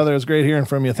 thank Tony. you, brother. It was great hearing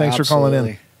from you. Thanks for calling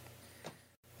in.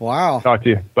 Wow. Talk to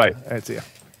you. Bye. All right, see ya.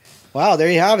 Wow,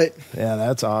 there you have it. Yeah,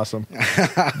 that's awesome.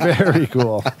 Very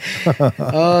cool.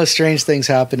 Oh, strange things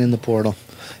happen in the portal.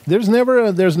 There's never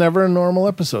a normal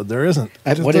episode. There isn't.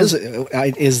 What is it?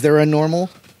 Is there a normal?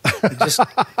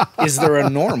 Is there a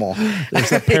normal?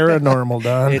 It's a paranormal,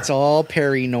 Don. It's all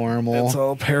perinormal. It's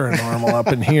all paranormal up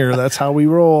in here. That's how we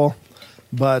roll.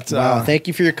 But wow, thank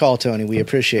you for your call, Tony. We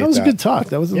appreciate that. That was a good talk.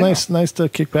 That was nice to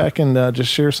kick back and just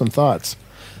share some thoughts.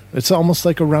 It's almost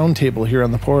like a round table here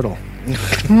on the portal.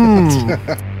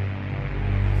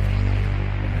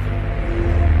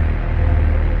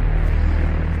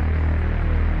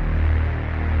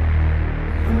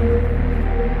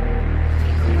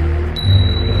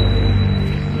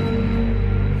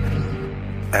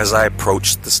 As I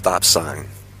approached the stop sign,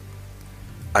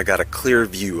 I got a clear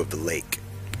view of the lake.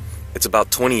 It's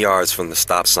about 20 yards from the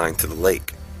stop sign to the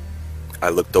lake. I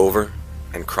looked over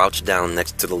and crouched down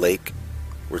next to the lake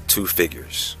were 2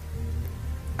 figures.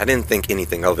 I didn't think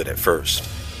anything of it at first,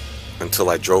 until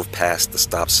I drove past the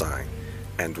stop sign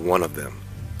and one of them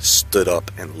stood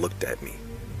up and looked at me.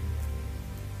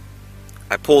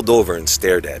 I pulled over and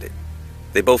stared at it.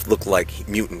 They both looked like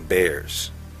mutant bears,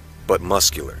 but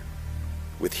muscular,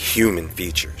 with human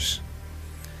features.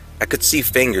 I could see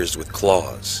fingers with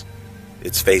claws.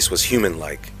 Its face was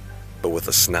human-like, but with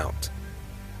a snout.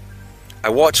 I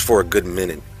watched for a good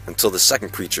minute until the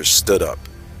second creature stood up,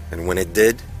 and when it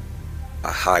did, I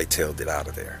hightailed it out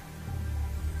of there.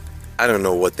 I don't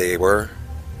know what they were.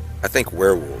 I think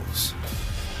werewolves.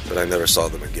 But I never saw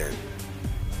them again.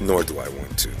 Nor do I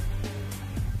want to.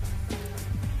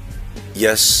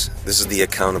 Yes, this is the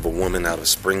account of a woman out of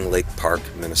Spring Lake Park,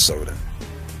 Minnesota.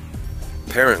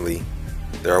 Apparently,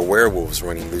 there are werewolves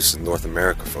running loose in North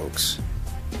America, folks.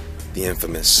 The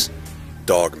infamous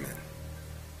dogmen.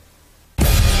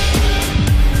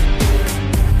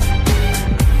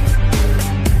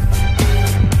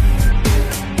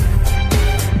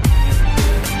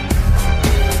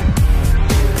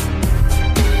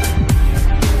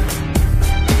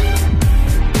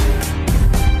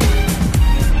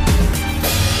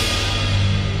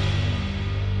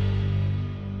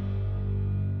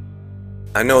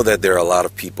 I know that there are a lot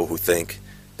of people who think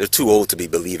they're too old to be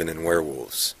believing in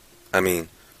werewolves. I mean,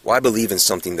 why believe in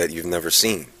something that you've never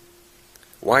seen?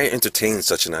 Why entertain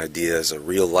such an idea as a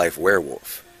real-life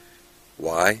werewolf?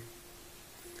 Why?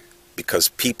 Because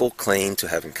people claim to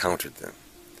have encountered them.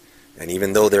 And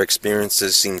even though their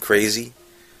experiences seem crazy,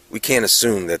 we can't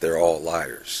assume that they're all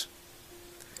liars.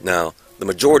 Now, the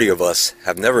majority of us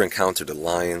have never encountered a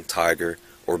lion, tiger,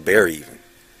 or bear even,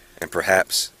 and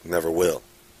perhaps never will.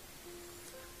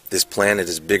 This planet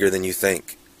is bigger than you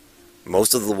think.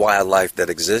 Most of the wildlife that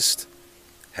exists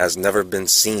has never been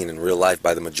seen in real life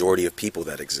by the majority of people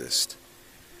that exist.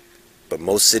 But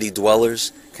most city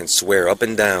dwellers can swear up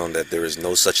and down that there is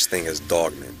no such thing as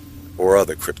dogmen or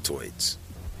other cryptoids.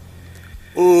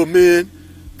 Oh man,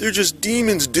 they're just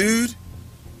demons, dude.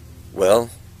 Well,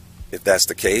 if that's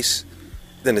the case,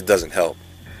 then it doesn't help.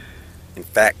 In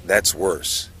fact, that's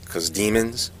worse, because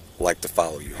demons like to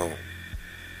follow you home.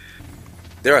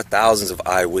 There are thousands of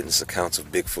eyewitness accounts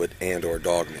of Bigfoot and or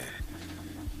dogmen.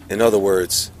 In other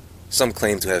words, some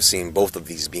claim to have seen both of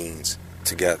these beings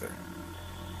together.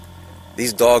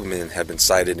 These dogmen have been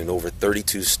sighted in over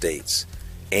 32 states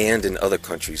and in other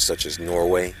countries such as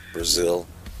Norway, Brazil,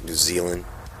 New Zealand,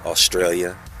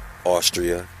 Australia,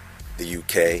 Austria, the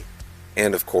UK,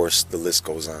 and of course the list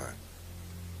goes on.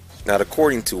 Now,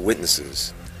 according to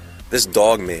witnesses, this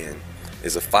dogman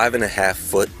is a 5.5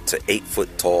 foot to 8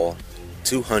 foot tall,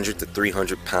 200 to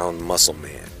 300 pound muscle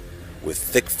man with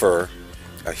thick fur,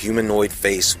 a humanoid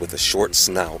face with a short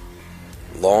snout,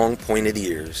 long pointed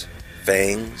ears,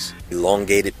 fangs,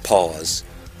 elongated paws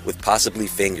with possibly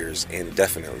fingers and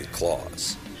definitely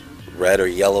claws, red or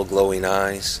yellow glowing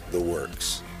eyes, the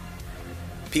works.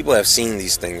 People have seen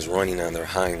these things running on their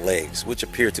hind legs, which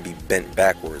appear to be bent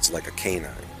backwards like a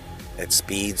canine, at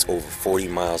speeds over 40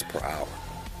 miles per hour.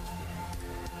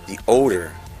 The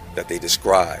odor that they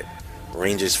describe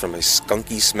ranges from a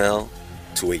skunky smell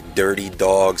to a dirty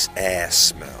dog's ass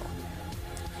smell.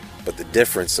 But the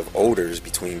difference of odors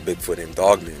between Bigfoot and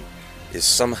dogmen is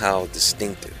somehow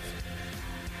distinctive.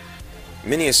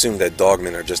 Many assume that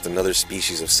dogmen are just another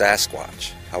species of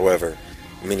Sasquatch. However,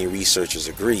 many researchers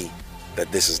agree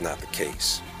that this is not the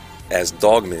case, as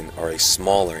dogmen are a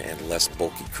smaller and less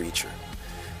bulky creature.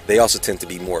 They also tend to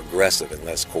be more aggressive and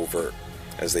less covert,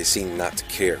 as they seem not to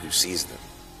care who sees them.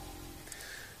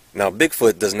 Now,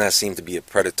 Bigfoot does not seem to be a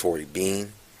predatory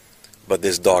being, but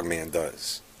this dogman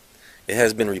does. It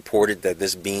has been reported that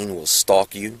this being will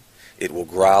stalk you, it will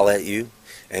growl at you,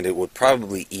 and it will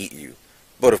probably eat you.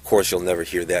 But of course, you'll never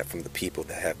hear that from the people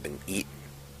that have been eaten.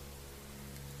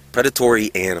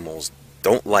 Predatory animals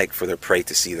don't like for their prey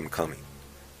to see them coming.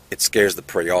 It scares the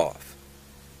prey off.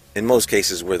 In most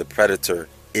cases where the predator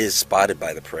is spotted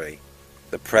by the prey,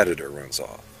 the predator runs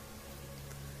off.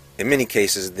 In many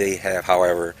cases, they have,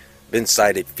 however, been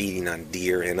sighted feeding on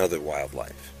deer and other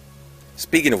wildlife.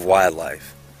 Speaking of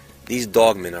wildlife, these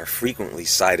dogmen are frequently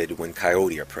sighted when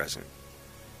coyote are present,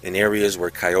 in areas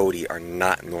where coyote are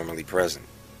not normally present,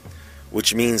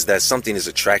 which means that something is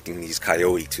attracting these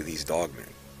coyote to these dogmen.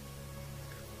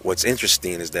 What's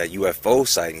interesting is that UFO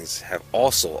sightings have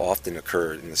also often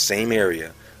occurred in the same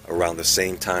area around the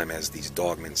same time as these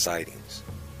dogmen sightings.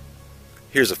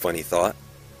 Here's a funny thought.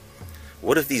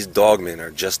 What if these dogmen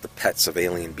are just the pets of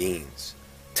alien beings,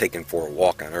 taken for a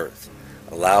walk on Earth,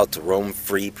 allowed to roam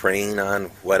free, preying on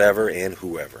whatever and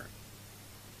whoever?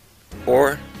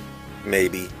 Or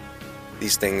maybe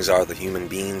these things are the human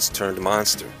beings turned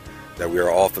monster that we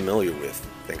are all familiar with,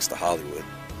 thanks to Hollywood.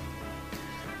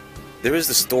 There is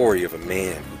the story of a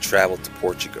man who traveled to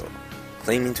Portugal,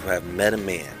 claiming to have met a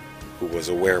man who was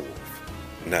a werewolf.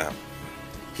 Now,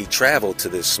 he traveled to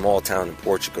this small town in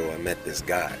Portugal and met this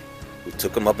guy, who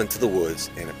took him up into the woods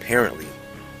and apparently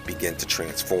began to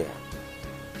transform.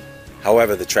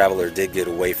 However, the traveler did get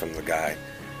away from the guy,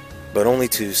 but only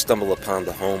to stumble upon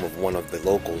the home of one of the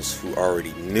locals who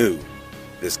already knew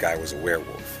this guy was a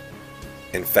werewolf.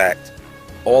 In fact,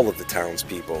 all of the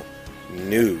townspeople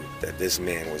knew that this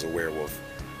man was a werewolf,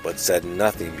 but said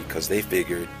nothing because they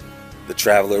figured the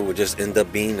traveler would just end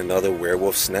up being another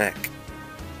werewolf snack.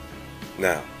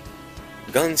 Now,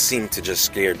 guns seem to just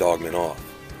scare dogmen off.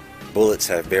 Bullets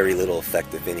have very little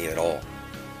effect, if any at all.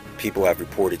 People have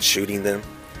reported shooting them,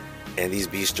 and these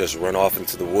beasts just run off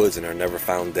into the woods and are never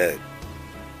found dead.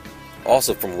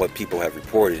 Also, from what people have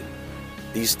reported,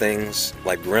 these things,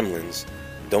 like gremlins,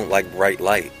 don't like bright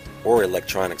light, or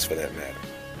electronics for that matter.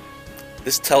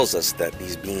 This tells us that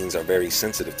these beings are very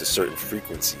sensitive to certain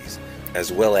frequencies,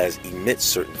 as well as emit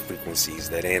certain frequencies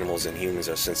that animals and humans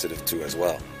are sensitive to as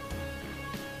well.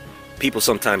 People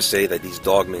sometimes say that these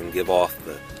dogmen give off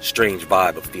the strange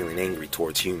vibe of feeling angry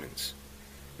towards humans.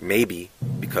 Maybe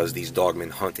because these dogmen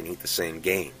hunt and eat the same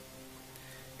game,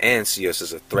 and see us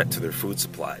as a threat to their food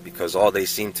supply, because all they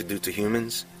seem to do to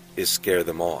humans is scare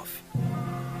them off.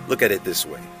 Look at it this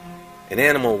way. An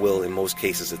animal will in most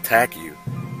cases attack you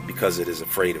because it is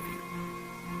afraid of you.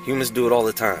 Humans do it all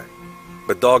the time,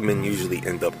 but dogmen usually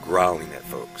end up growling at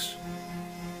folks.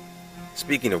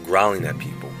 Speaking of growling at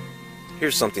people,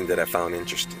 here's something that I found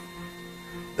interesting.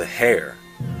 The hair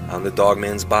on the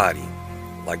dogman's body,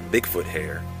 like Bigfoot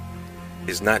hair,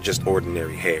 is not just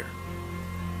ordinary hair,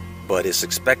 but it's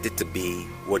expected to be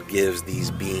what gives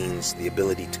these beings the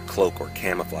ability to cloak or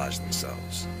camouflage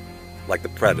themselves, like the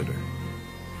predator.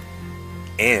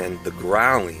 And the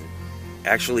growling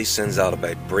actually sends out a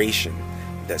vibration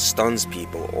that stuns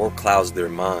people or clouds their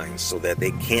minds so that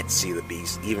they can't see the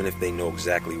beast even if they know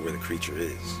exactly where the creature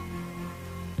is.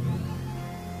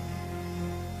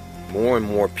 More and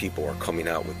more people are coming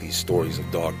out with these stories of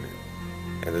dogmen,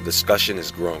 and the discussion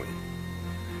is growing.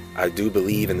 I do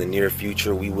believe in the near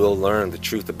future we will learn the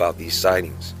truth about these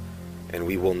sightings, and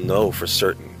we will know for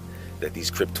certain that these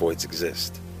cryptoids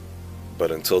exist.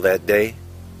 But until that day,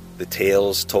 the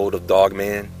tales told of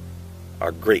Dogman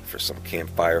are great for some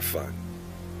campfire fun.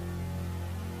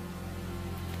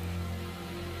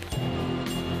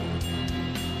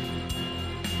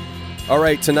 All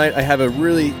right, tonight I have a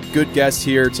really good guest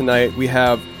here tonight. We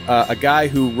have a guy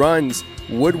who runs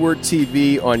Woodward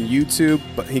TV on YouTube,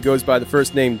 but he goes by the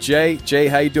first name Jay. Jay,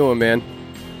 how you doing, man?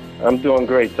 I'm doing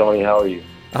great, Tony. How are you?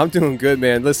 I'm doing good,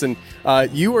 man. Listen,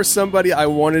 you are somebody I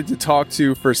wanted to talk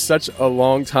to for such a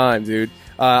long time, dude.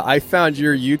 I found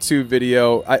your YouTube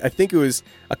video, I think it was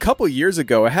a couple years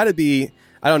ago. It had to be,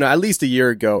 I don't know, at least a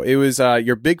year ago. It was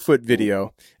your Bigfoot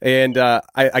video. And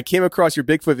I came across your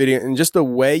Bigfoot video, and just the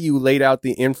way you laid out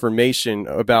the information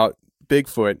about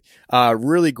Bigfoot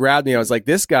really grabbed me. I was like,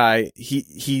 this guy,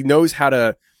 he knows how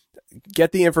to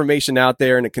get the information out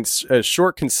there in a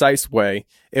short, concise way.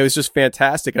 It was just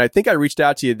fantastic. And I think I reached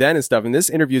out to you then and stuff. And this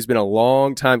interview has been a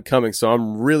long time coming. So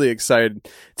I'm really excited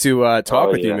to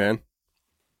talk with you, man.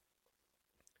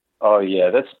 Oh, yeah.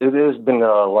 It has been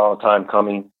a long time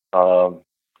coming.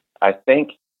 I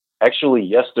think actually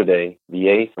yesterday, the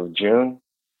 8th of June,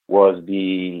 was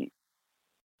the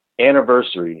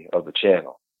anniversary of the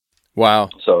channel. Wow.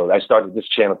 So I started this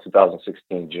channel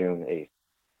 2016, June 8th.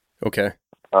 Okay.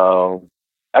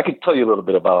 I could tell you a little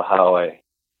bit about how I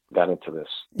got into this.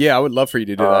 Yeah, I would love for you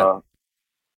to do that.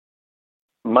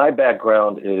 My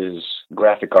background is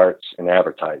graphic arts and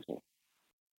advertising.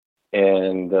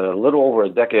 And a little over a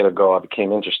decade ago, I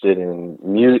became interested in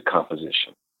music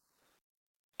composition.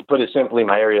 To put it simply,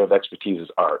 my area of expertise is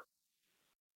art.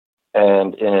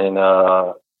 And in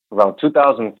around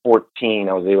 2014,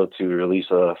 I was able to release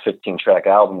a 15-track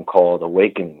album called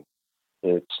Awakening.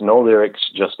 It's no lyrics,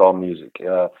 just all music.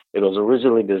 It was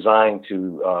originally designed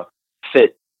to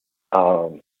fit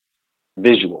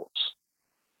visuals,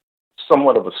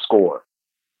 somewhat of a score.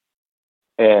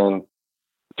 And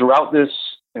throughout this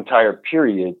entire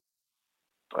period,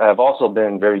 I've also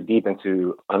been very deep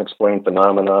into unexplained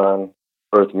phenomenon,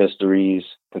 earth mysteries,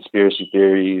 conspiracy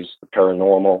theories, the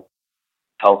paranormal,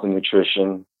 health and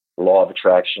nutrition, law of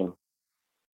attraction.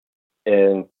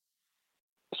 And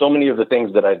so many of the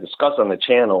things that I discuss on the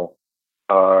channel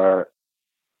are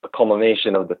a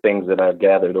culmination of the things that I've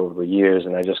gathered over the years,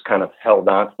 and I just kind of held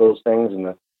on to those things in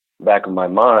the back of my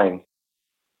mind.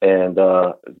 And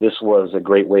this was a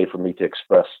great way for me to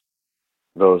express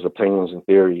those opinions and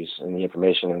theories and the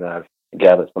information that I've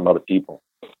gathered from other people.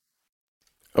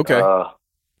 Okay.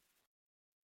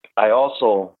 I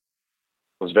also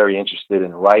was very interested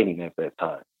in writing at that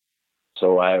time.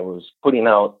 So I was putting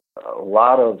out a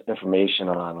lot of information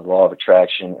on the law of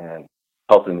attraction and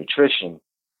health and nutrition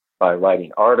by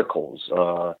writing articles.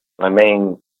 My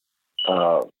main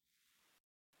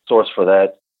source for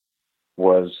that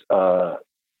was,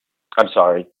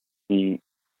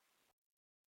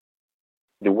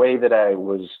 the way that I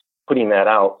was putting that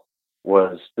out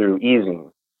was through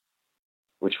easing.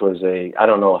 which was I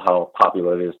don't know how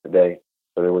popular it is today,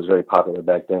 but it was very popular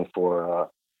back then for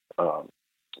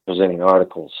presenting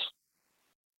articles.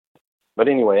 But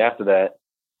anyway, after that,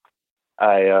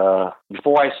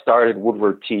 before I started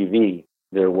Woodward TV,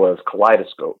 there was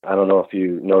Kaleidoscope. I don't know if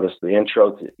you noticed the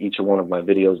intro to each one of my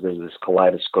videos. There's this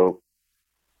Kaleidoscope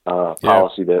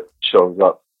policy that shows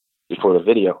up before the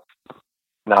video.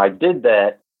 Now, I did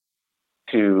that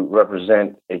to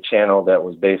represent a channel that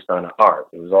was based on art.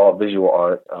 It was all visual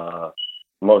art,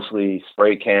 mostly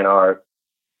spray can art.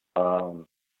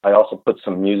 I also put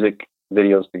some music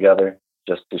videos together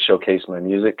just to showcase my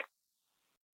music.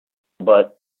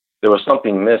 But there was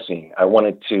something missing. I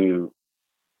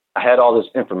had all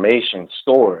this information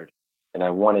stored, and I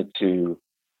wanted to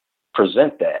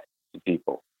present that to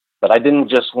people. But I didn't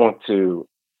just want to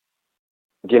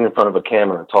get in front of a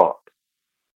camera and talk.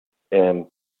 And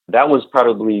that was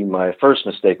probably my first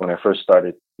mistake when I first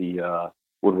started the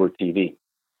Woodward TV.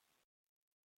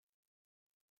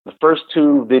 The first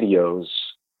 2 videos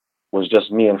was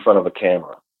just me in front of a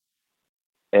camera.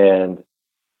 And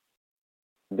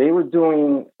they were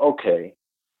doing okay,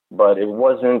 but it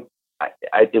wasn't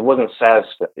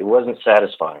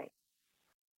satisfying.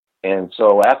 And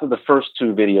so after the first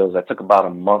 2 videos, I took about a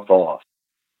month off.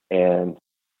 And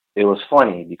it was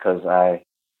funny because I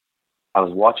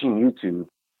was watching YouTube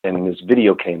and this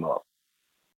video came up.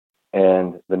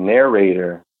 And the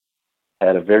narrator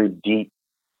had a very deep,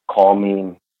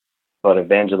 calming, but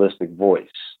evangelistic voice.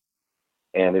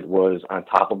 And it was on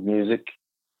top of music,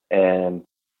 and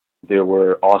there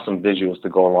were awesome visuals to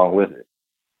go along with it.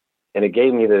 And it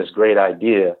gave me this great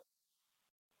idea.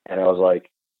 And I was like,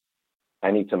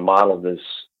 I need to model this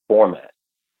format,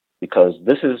 because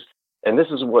this is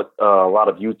what a lot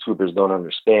of YouTubers don't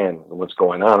understand what's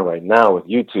going on right now with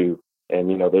YouTube. And,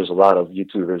 there's a lot of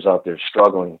YouTubers out there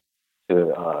struggling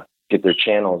to get their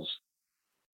channels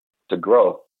to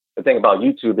grow. The thing about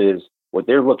YouTube is what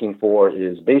they're looking for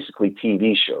is basically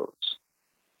TV shows.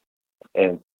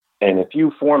 And if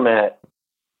you format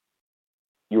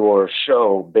your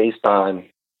show based on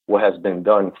what has been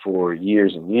done for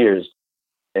years and years,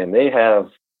 and they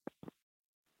have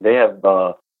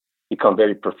become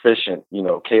very proficient,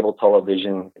 cable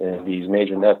television and these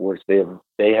major networks, they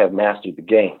have mastered the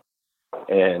game.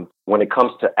 And when it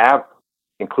comes to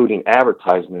including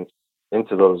advertisements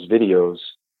into those videos,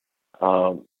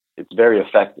 it's very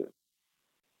effective.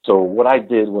 So what I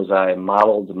did was I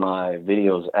modeled my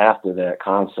videos after that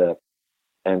concept.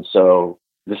 And so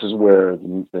this is where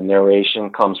the narration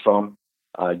comes from.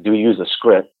 I do use a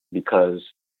script because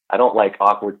I don't like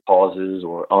awkward pauses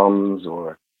or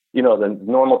or, the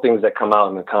normal things that come out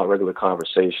in the regular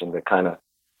conversation that kind of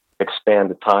expand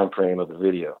the time frame of the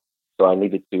video. So I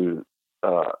needed to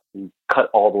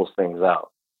cut all those things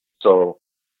out. So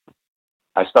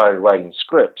I started writing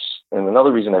scripts. And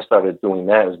another reason I started doing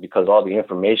that is because all the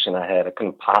information I had, I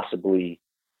couldn't possibly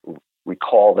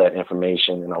recall that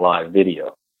information in a live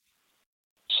video.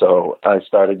 So I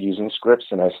started using scripts,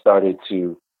 and I started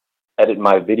to edit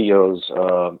my videos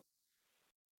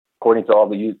according to all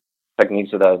the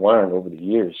techniques that I've learned over the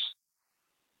years.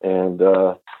 And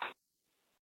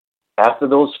after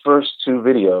those first 2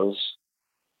 videos,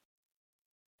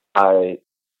 I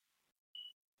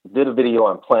did a video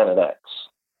on Planet X,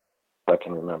 if I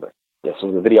can remember. Yes, it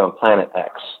was a video on Planet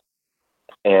X.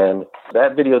 And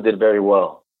that video did very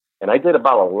well. And I did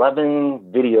about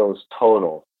 11 videos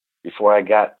total before I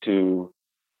got to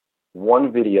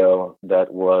one video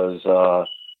that was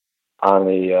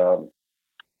on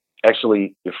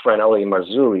actually, your friend Ellie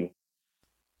Marzulli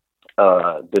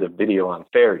did a video on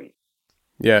fairies.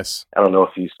 Yes. I don't know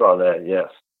if you saw that, yes.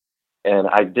 And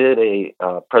I did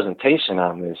a presentation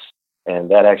on this, and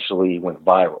that actually went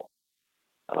viral.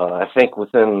 I think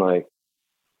within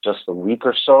just a week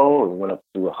or so, it went up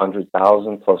to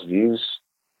 100,000 plus views.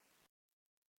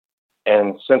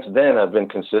 And since then, I've been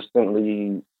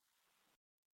consistently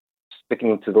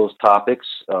sticking to those topics,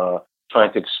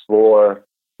 trying to explore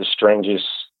the strangest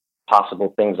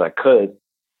possible things I could,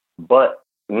 but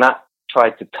not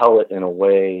try to tell it in a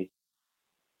way.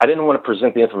 I didn't want to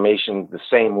present the information the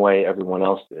same way everyone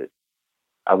else did.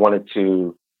 I wanted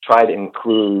to try to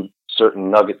include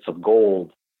certain nuggets of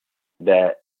gold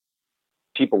that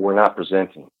people were not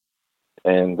presenting.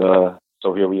 And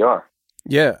so here we are.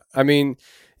 Yeah. I mean,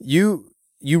 you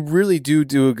really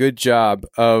do a good job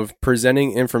of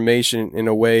presenting information in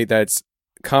a way that's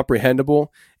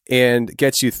comprehensible and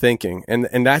gets you thinking.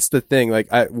 And that's the thing.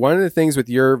 One of the things with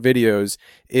your videos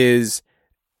is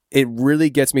it really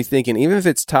gets me thinking, even if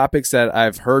it's topics that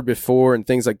I've heard before and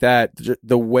things like that,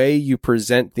 the way you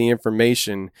present the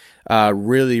information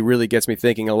really, really gets me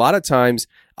thinking. A lot of times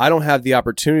I don't have the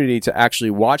opportunity to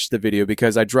actually watch the video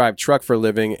because I drive truck for a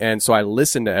living. And so I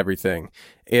listen to everything.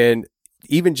 And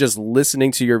even just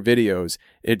listening to your videos,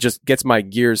 it just gets my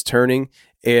gears turning.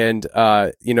 And,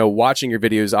 watching your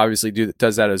videos obviously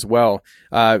does that as well.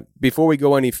 Before we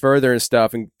go any further and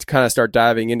stuff and kind of start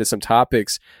diving into some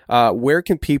topics, where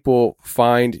can people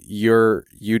find your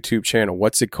YouTube channel?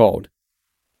 What's it called?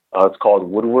 It's called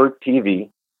Woodward TV.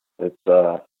 It's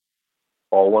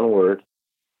all one word.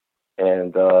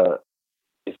 And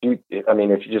if you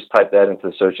just type that into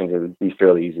the search engine, it would be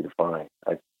fairly easy to find.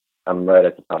 I'm right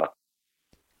at the top.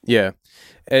 Yeah.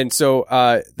 And so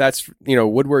that's,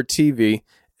 Woodward TV.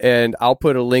 And I'll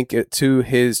put a link to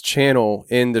his channel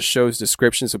in the show's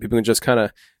description so people can just kind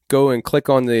of go and click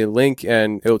on the link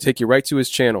and it'll take you right to his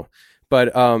channel.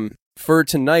 But for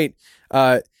tonight,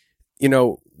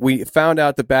 we found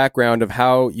out the background of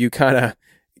how you kind of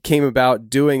came about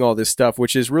doing all this stuff,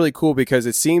 which is really cool because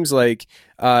it seems like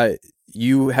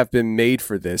you have been made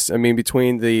for this. I mean,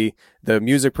 between the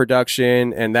music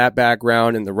production and that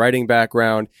background and the writing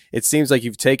background, it seems like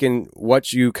you've taken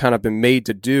what you kind of been made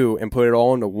to do and put it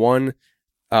all into one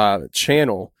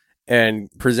channel and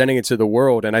presenting it to the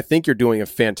world. And I think you're doing a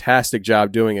fantastic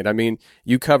job doing it. I mean,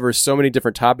 you cover so many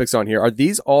different topics on here. Are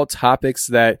these all topics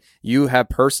that you have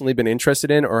personally been interested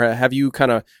in, or have you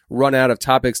kind of run out of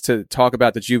topics to talk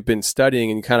about that you've been studying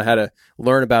and you kind of had to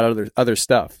learn about other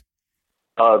stuff?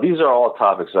 These are all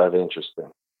topics I have interest in.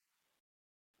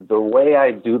 The way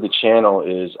I do the channel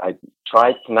is I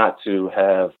try not to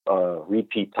have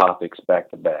repeat topics back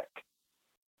to back.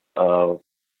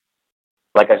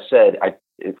 Like I said, I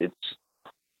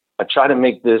try to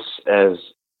make this as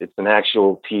it's an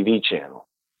actual TV channel.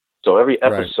 So every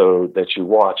episode that you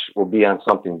watch will be on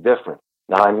something different.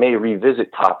 Now, I may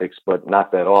revisit topics, but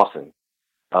not that often.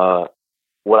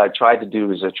 What I tried to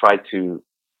do is I tried to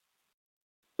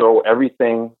throw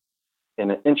everything in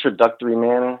an introductory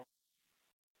manner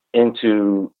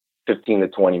into 15 to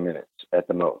 20 minutes at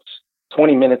the most.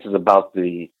 20 minutes is about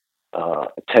the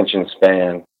attention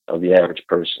span of the average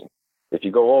person. If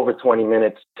you go over 20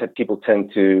 minutes, people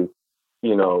tend to,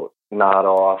 nod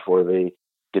off or they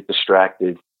get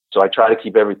distracted. So I try to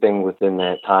keep everything within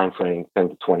that time frame, 10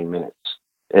 to 20 minutes.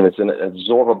 And it's an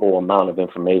absorbable amount of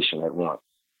information at once.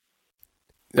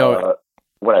 No.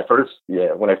 When I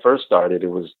first started,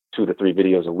 it was 2 to 3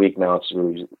 videos a week. Now it's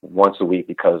really once a week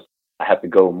because I have to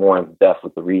go more in depth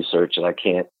with the research, and I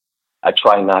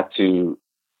try not to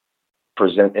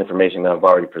present information that I've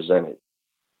already presented.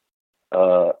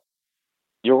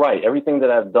 You're right. Everything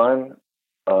that I've done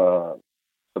for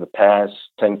the past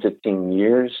 10, 15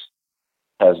 years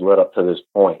has led up to this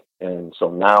point. And so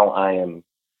now I am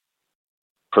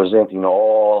presenting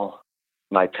all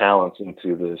my talents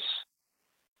into this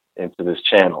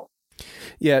channel.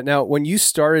 Yeah. Now, when you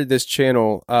started this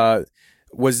channel,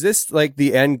 was this like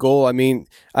the end goal? I mean,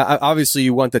 obviously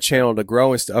you want the channel to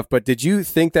grow and stuff, but did you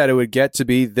think that it would get to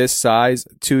be this size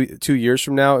 2 years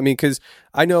from now? I mean, because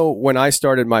I know when I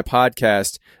started my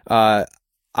podcast, I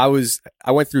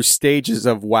went through stages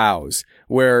of wows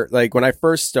where, like, when I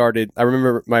first started, I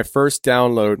remember my first day of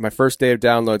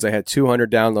downloads, I had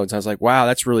 200 downloads. I was like, wow,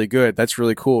 that's really good. That's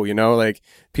really cool. Like,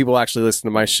 people actually listen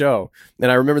to my show. And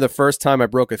I remember the first time I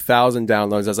broke 1,000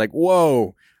 downloads, I was like,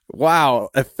 whoa, wow,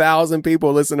 1,000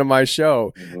 people listen to my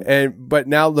show. Mm-hmm. But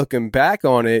now looking back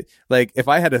on it, like, if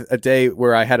I had a day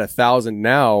where I had 1,000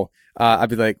 now, I'd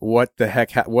be like, what the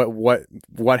heck?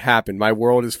 What happened? My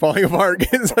world is falling apart.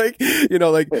 It's like,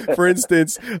 for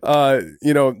instance,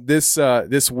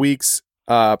 this week's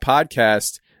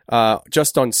podcast,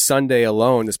 just on Sunday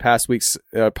alone, this past week's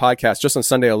podcast, just on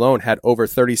Sunday alone, had over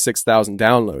 36,000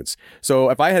 downloads. So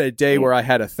if I had a day where I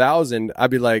had 1,000, I'd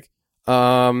be like,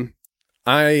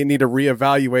 I need to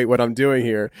reevaluate what I'm doing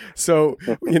here. So,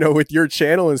 with your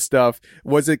channel and stuff,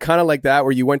 was it kind of like that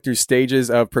where you went through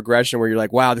stages of progression where you're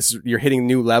like, wow, you're hitting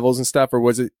new levels and stuff? Or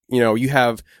was it, you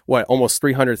have almost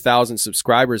 300,000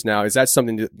 subscribers now? Is that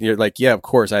something that you're like, yeah, of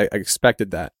course, I expected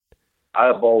that?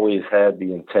 I've always had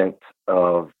the intent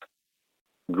of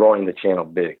growing the channel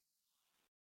big.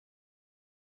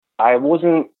 In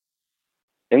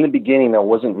the beginning, I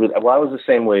wasn't really, I was the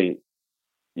same way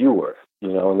you were.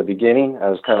 In the beginning, I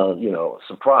was kind of,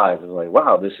 surprised. I was like,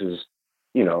 wow, this is,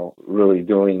 really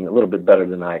doing a little bit better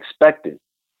than I expected.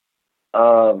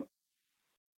 But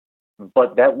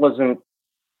that wasn't,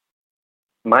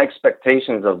 my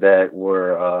expectations of that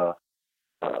were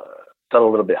set a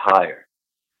little bit higher.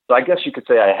 So I guess you could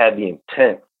say I had the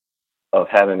intent of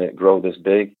having it grow this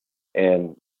big.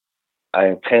 And I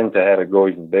intend to have it go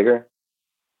even bigger.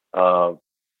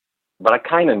 But I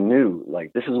kind of knew,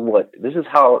 like, this is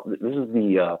how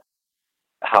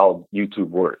YouTube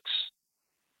works.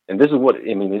 And this is what,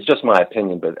 I mean, it's just my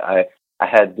opinion, but I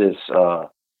had this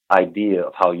idea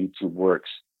of how YouTube works,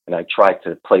 and I tried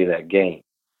to play that game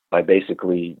by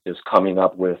basically just coming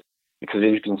up with, because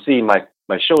as you can see, my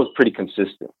show is pretty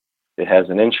consistent. It has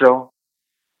an intro,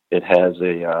 it has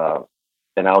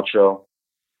an outro,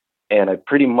 and I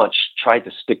pretty much tried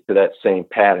to stick to that same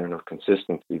pattern of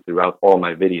consistency throughout all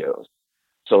my videos,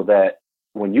 so that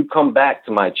when you come back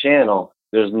to my channel,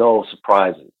 there's no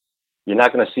surprises. You're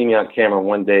not going to see me on camera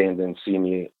one day and then see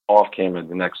me off camera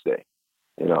the next day.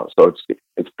 You know, so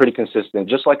it's pretty consistent,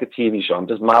 just like a TV show. I'm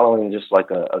just modeling just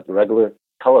like a regular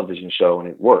television show, and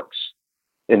it works.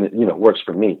 And it, you know, works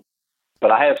for me.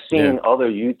 But I have seen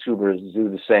other YouTubers do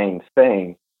the same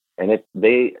thing, and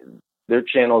their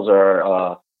channels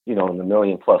are in the 1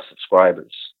 million+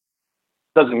 subscribers.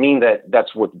 Doesn't mean that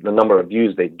that's what the number of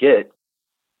views they get,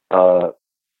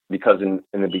 because in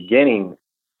the beginning,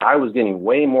 I was getting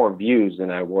way more views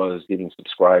than I was getting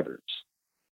subscribers.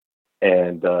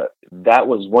 And that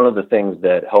was one of the things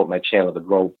that helped my channel to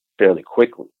grow fairly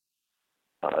quickly.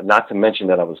 Not to mention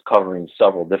that I was covering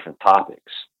several different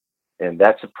topics. And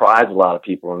that surprised a lot of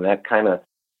people, and that kind of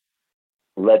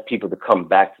led people to come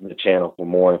back to the channel for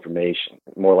more information,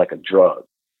 more like a drug.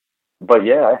 But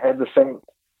yeah, I had the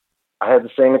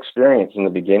same experience in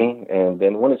the beginning, and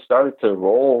then when it started to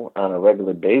roll on a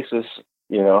regular basis,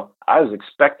 I was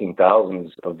expecting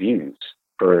thousands of views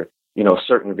for,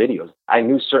 certain videos. I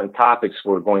knew certain topics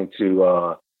were going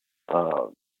to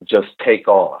just take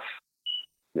off.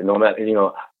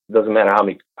 Doesn't matter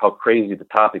how crazy the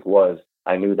topic was,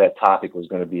 I knew that topic was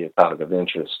going to be a topic of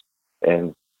interest.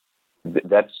 And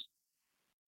that's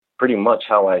pretty much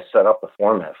how I set up the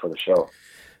format for the show.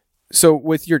 So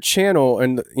with your channel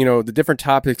and, the different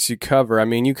topics you cover, I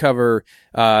mean, you cover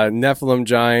Nephilim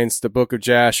giants, the Book of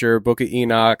Jasher, Book of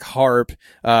Enoch, HARP,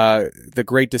 the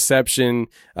Great Deception,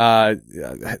 diets.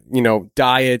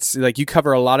 Like, you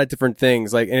cover a lot of different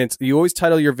things. Like, and you always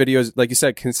title your videos, like you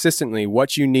said, consistently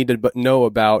what you need to know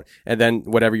about, and then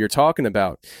whatever you're talking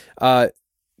about.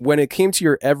 When it came to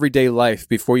your everyday life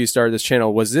before you started this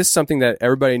channel, was this something that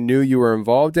everybody knew you were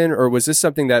involved in, or was this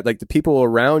something that, like, the people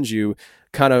around you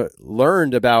kind of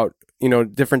learned about,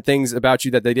 different things about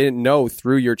you that they didn't know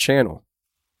through your channel?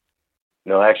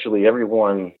 No, actually,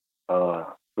 everyone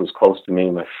who's close to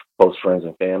me, my close friends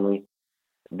and family,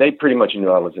 they pretty much knew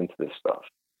I was into this stuff.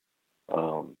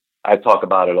 I talk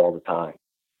about it all the time,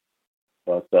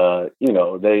 but they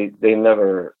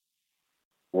never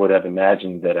would have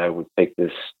imagined that I would take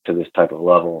this to this type of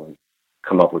level and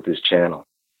come up with this channel.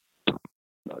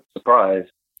 But surprise.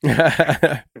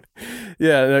 Yeah,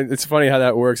 it's funny how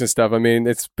that works and stuff. I mean,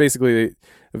 it's basically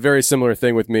a very similar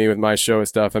thing with me with my show and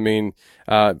stuff. I mean,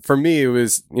 for me, it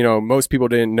was, most people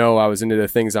didn't know I was into the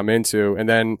things I'm into. And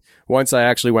then once I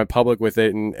actually went public with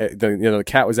it and the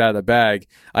cat was out of the bag,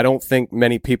 I don't think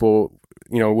many people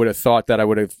would have thought that I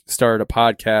would have started a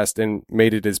podcast and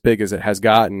made it as big as it has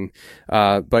gotten.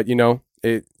 But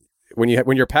when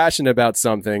you're passionate about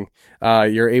something,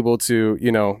 you're able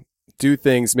to, do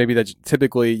things maybe that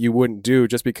typically you wouldn't do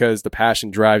just because the passion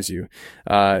drives you.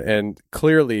 And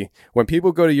clearly, when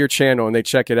people go to your channel and they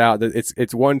check it out,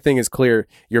 it's one thing is clear: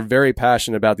 you're very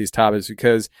passionate about these topics,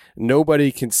 because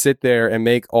nobody can sit there and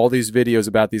make all these videos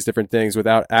about these different things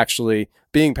without actually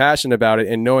being passionate about it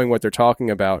and knowing what they're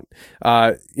talking about.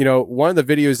 One of the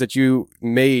videos that you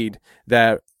made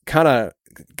that kind of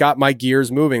got my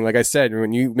gears moving, like I said,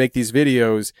 when you make these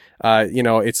videos,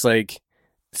 it's like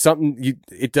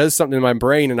it does something in my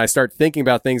brain, and I start thinking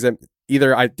about things that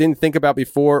either I didn't think about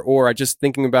before, or I just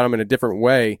thinking about them in a different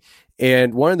way.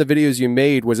 And one of the videos you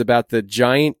made was about the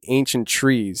giant ancient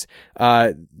trees.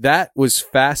 That was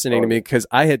fascinating to me, because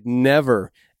I had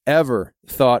never, ever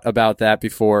thought about that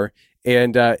before.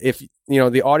 And if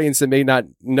the audience that may not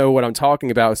know what I'm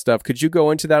talking about stuff, could you go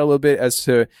into that a little bit as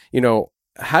to,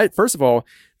 how, first of all,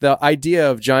 the idea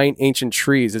of giant ancient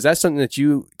trees, is that something that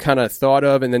you kind of thought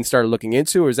of and then started looking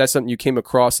into, or is that something you came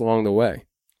across along the way?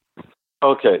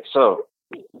 Okay, so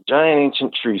giant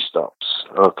ancient tree stumps.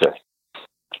 Okay.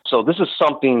 So this is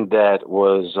something that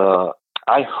was,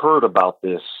 I heard about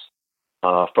this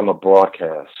from a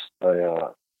broadcast,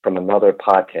 from another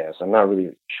podcast. I'm not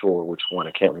really sure which one.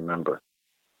 I can't remember.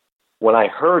 When I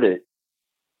heard it,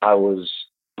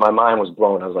 my mind was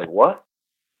blown. I was like, what?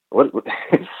 What?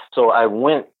 So I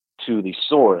went to the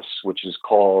source, which is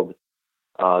called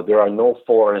There Are No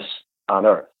Forests on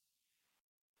Earth.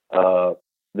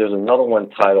 There's another one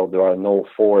titled There Are No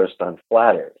Forests on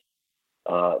Flat Earth.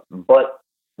 But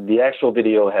the actual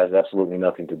video has absolutely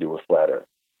nothing to do with flat Earth.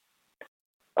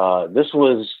 This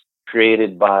was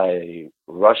created by a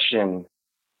Russian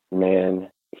man.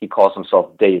 He calls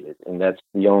himself David, and that's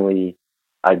the only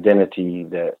identity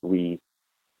that we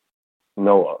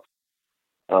know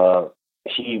of.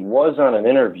 He was on an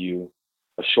interview,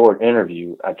 a short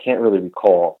interview. I can't really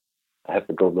recall. I have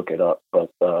to go look it up, but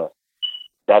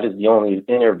that is the only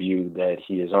interview that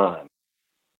he is on.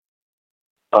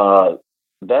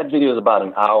 That video is about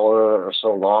an hour or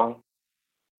so long,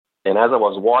 and as I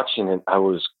was watching it, I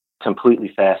was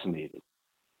completely fascinated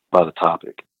by the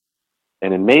topic,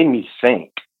 and it made me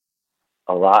think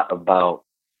a lot about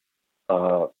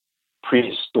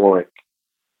prehistoric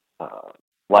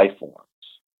life forms,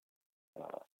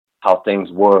 how things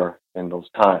were in those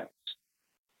times.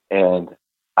 And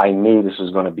I knew this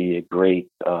was going to be a great,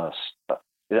 I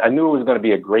knew it was going to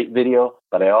be a great video,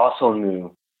 but I also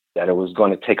knew that it was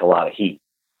going to take a lot of heat.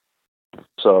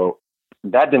 So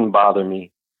that didn't bother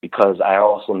me because I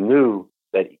also knew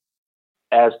that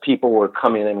as people were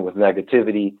coming in with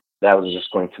negativity, that was just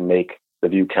going to make the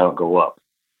view count go up.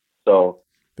 So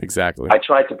exactly, I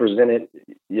tried to present it.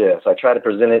 Yes, I tried to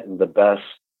present it in the best,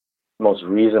 most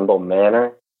reasonable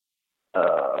manner.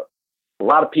 A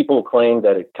lot of people claim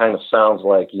that it kind of sounds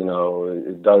like,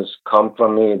 it does come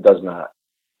from me. It does not.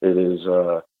 It is.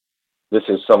 This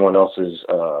is someone else's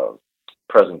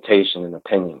presentation and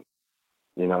opinion.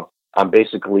 I'm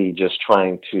basically just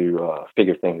trying to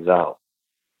figure things out.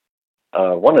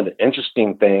 One of the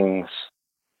interesting things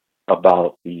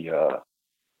about the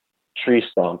tree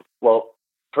stump, well,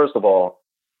 first of all,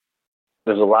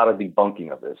 there's a lot of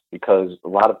debunking of this because a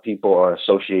lot of people are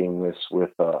associating this with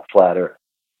flat Earth.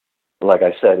 Like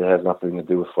I said, it has nothing to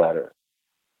do with flat Earth.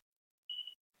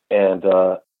 And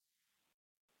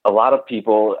a lot of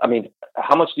people, I mean,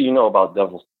 how much do you know about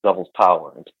Devil's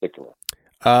Tower in particular?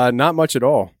 Not much at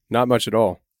all. Not much at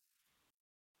all.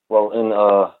 Well, in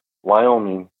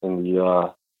Wyoming, in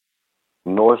the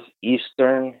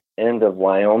northeastern end of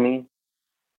Wyoming,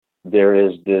 there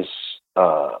is this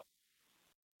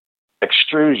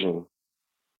extrusion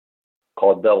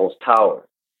called Devil's Tower.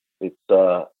 It's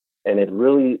and it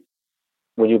really,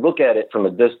 when you look at it from a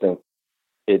distance,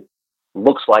 it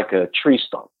looks like a tree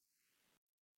stump.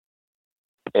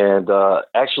 And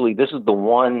actually, this is the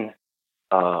one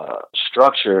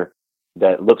structure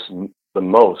that looks the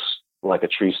most like a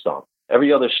tree stump.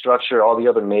 Every other structure, all the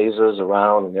other mesas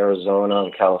around in Arizona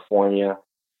and California,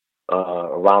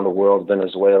 around the world,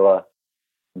 Venezuela,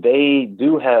 they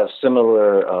do have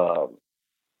similar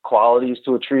qualities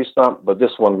to a tree stump, but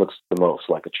this one looks the most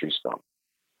like a tree stump.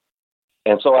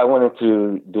 And so I wanted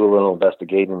to do a little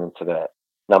investigating into that.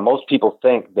 Now, most people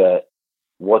think that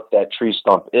what that tree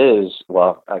stump is,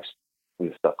 well, actually,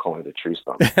 we stop calling it a tree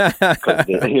stump because,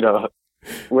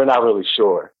 we're not really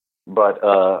sure. But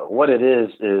what it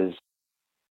is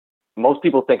most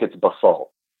people think it's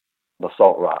basalt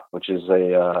rock, which is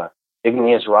a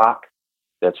igneous rock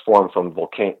that's formed from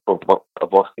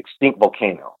extinct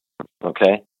volcano.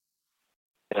 Okay.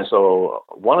 And so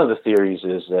one of the theories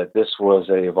is that this was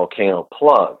a volcano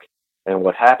plug. And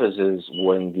what happens is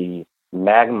when the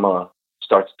magma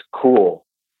starts to cool,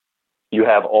 you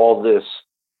have all this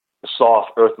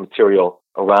soft earth material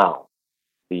around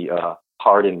the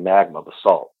hardened magma,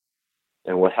 basalt.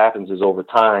 And what happens is over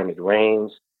time, it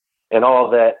rains and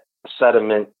all that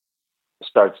sediment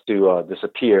starts to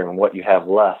disappear. And what you have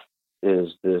left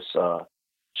is this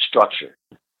structure,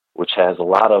 which has a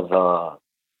lot of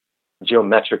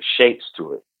geometric shapes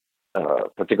to it,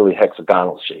 particularly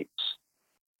hexagonal shapes.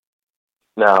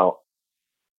 Now,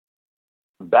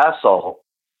 basalt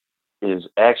is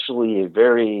actually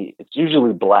it's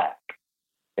usually black,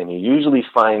 and you usually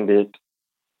find it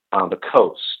on the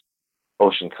coast,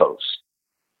 ocean coast.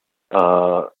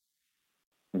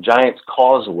 Giant's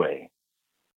Causeway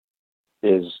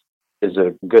is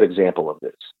a good example of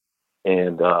this.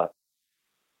 And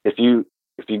if you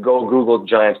go Google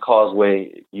Giant's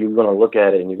Causeway, you're going to look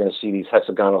at it and you're going to see these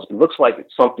hexagonals. It looks like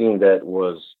it's something that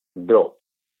was built.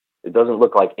 It doesn't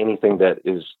look like anything that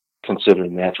is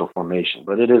considered natural formation,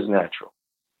 but it is natural.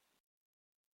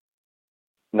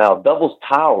 Now, Devil's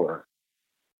Tower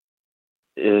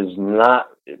is not,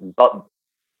 but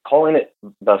calling it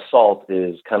basalt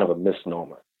is kind of a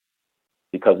misnomer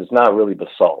because it's not really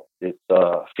basalt. It's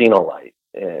phenolite.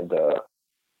 And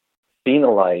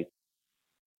phenolite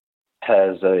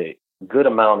has a good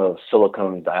amount of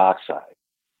silicon dioxide.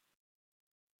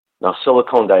 Now,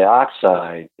 silicon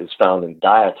dioxide is found in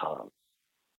diatoms,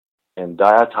 and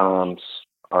diatoms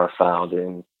are found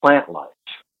in plant life.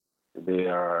 They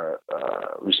are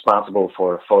responsible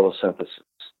for photosynthesis.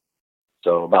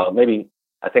 So about maybe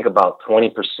I think about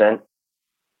 20%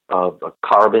 of the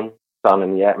carbon found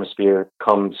in the atmosphere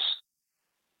comes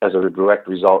as a direct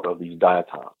result of these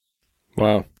diatoms.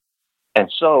 Wow.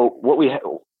 And so what we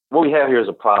have here is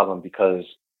a problem, because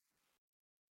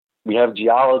we have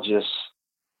geologists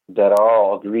that are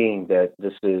all agreeing that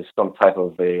this is some type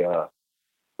of a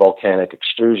volcanic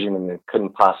extrusion, and it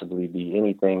couldn't possibly be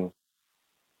anything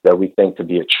that we think to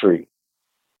be a tree.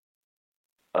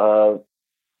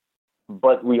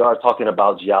 But we are talking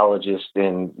about geologists,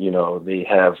 and, they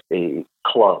have a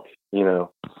club, and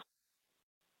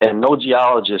no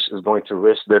geologist is going to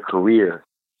risk their career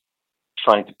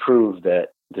trying to prove that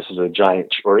this is a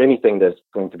giant, or anything that's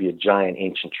going to be a giant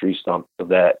ancient tree stump of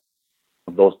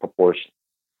those proportions.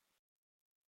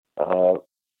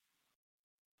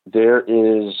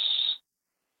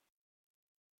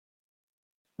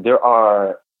 There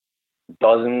are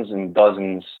dozens and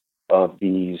dozens of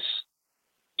these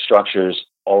structures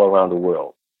all around the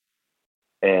world,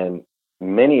 and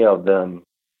many of them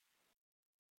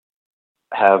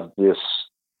have this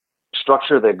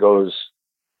structure that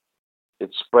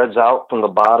it spreads out from the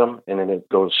bottom, and then it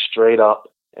goes straight up,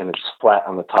 and it's flat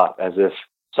on the top, as if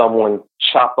someone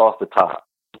chopped off the top.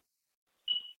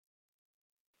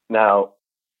 Now,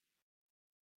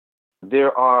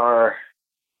 I'm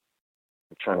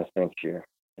trying to think here,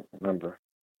 I can't remember.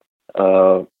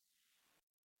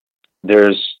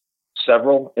 There's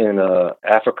several in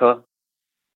Africa,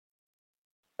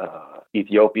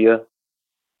 Ethiopia.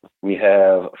 We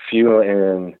have a few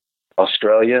in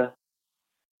Australia.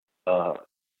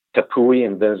 Tepuy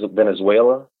in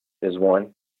Venezuela is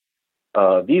one.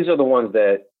 These are the ones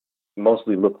that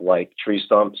mostly look like tree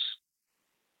stumps.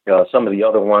 Some of the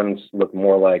other ones look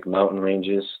more like mountain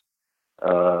ranges.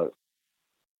 The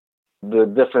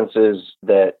difference is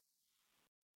that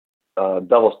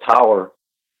Devil's Tower,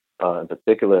 in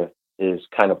particular, is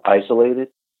kind of isolated.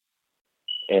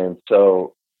 And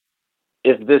so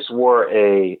if this were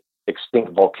a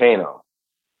extinct volcano,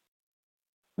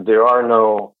 there are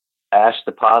no ash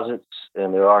deposits,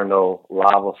 and there are no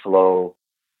lava flow.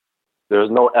 There's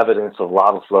no evidence of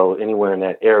lava flow anywhere in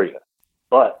that area.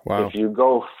 But if you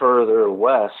go further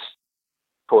west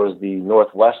towards the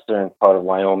northwestern part of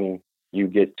Wyoming, you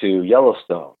get to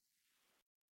Yellowstone.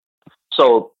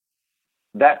 So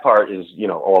that part is,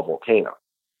 all volcano.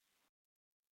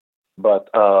 But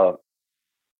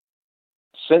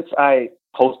since I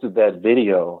posted that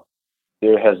video,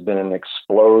 there has been an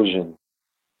explosion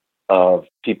of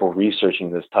people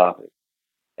researching this topic.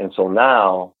 And so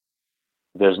now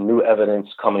there's new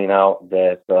evidence coming out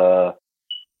that,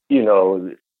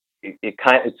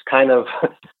 it's kind of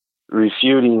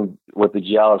refuting what the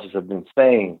geologists have been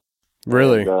saying.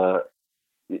 Really? And,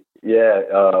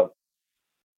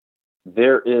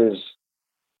 there is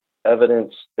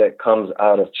evidence that comes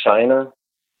out of China.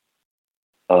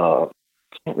 I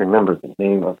can't remember the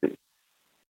name of it.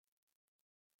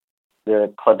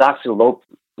 The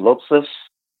Cladoxylopsis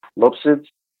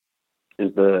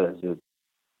is the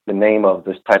name of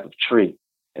this type of tree,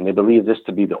 and they believe this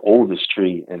to be the oldest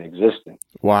tree in existence.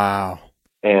 Wow.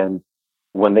 And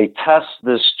when they test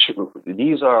this,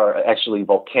 these are actually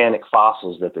volcanic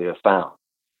fossils that they have found.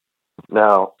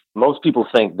 Now, most people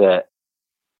think that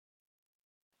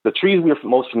the trees we're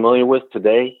most familiar with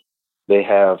today, they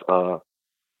have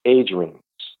age rings,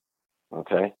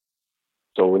 okay?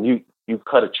 So when you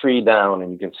cut a tree down,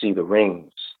 and you can see the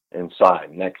rings inside,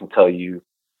 and that can tell you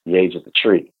the age of the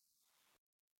tree.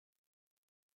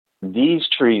 These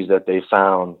trees that they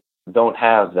found don't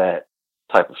have that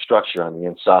type of structure on the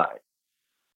inside.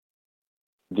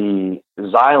 The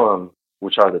xylem,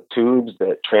 which are the tubes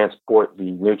that transport the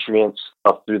nutrients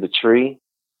up through the tree,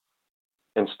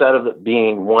 instead of it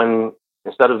being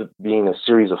a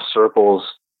series of circles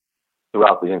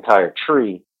throughout the entire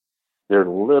tree, they're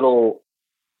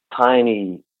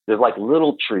like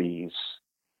little trees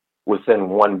within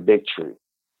one big tree.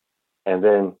 And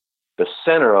then the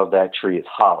center of that tree is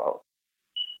hollow.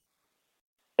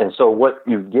 And so what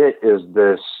you get is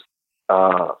this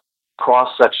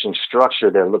cross-section structure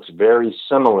that looks very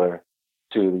similar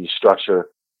to the structure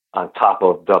on top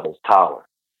of Devil's Tower.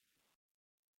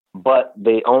 But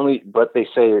they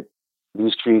say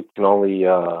these trees can only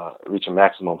reach a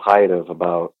maximum height of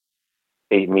about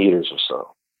 8 meters or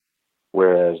so.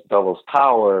 Whereas Devil's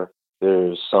Tower,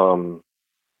 there's some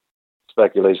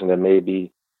speculation that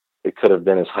maybe it could have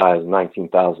been as high as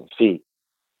 19,000 feet,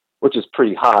 which is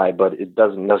pretty high, but it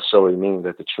doesn't necessarily mean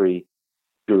that the tree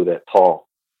grew that tall,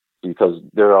 because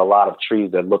there are a lot of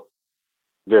trees that look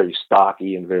very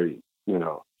stocky and very,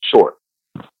 short.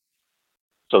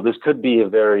 So this could be a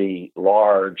very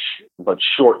large but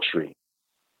short tree.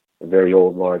 a very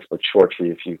old, large, but short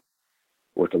tree if you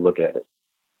were to look at it.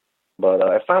 But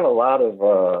I found a lot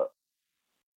of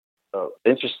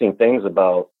interesting things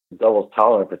about Devil's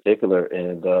Tower in particular,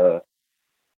 and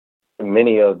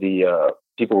many of the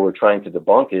people who were trying to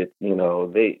debunk it,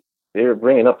 they were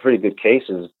bringing up pretty good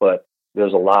cases, but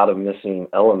there's a lot of missing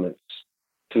elements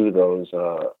to those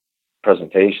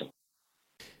presentations.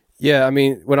 Yeah, I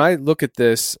mean, when I look at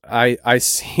this, I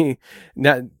see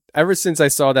now. Ever since I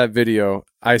saw that video,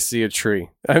 I see a tree.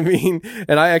 I mean,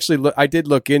 and I did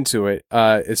look into it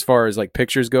as far as like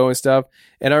pictures go and stuff.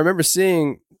 And I remember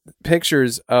seeing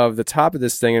pictures of the top of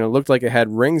this thing, and it looked like it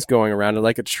had rings going around it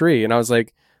like a tree. And I was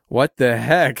like, what the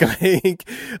heck?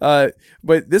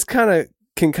 But this can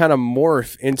kind of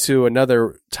morph into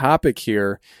another topic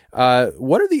here.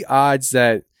 What are the odds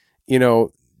that,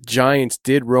 giants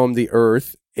did roam the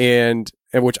earth, and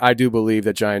which I do believe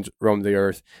that giants roamed the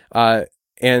earth,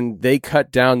 and they cut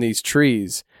down these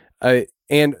trees.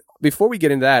 And before we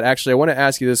get into that, actually, I want to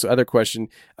ask you this other question.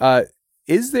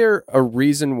 Is there a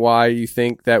reason why you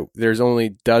think that there's only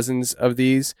dozens of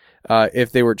these?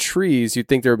 If they were trees, you'd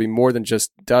think there would be more than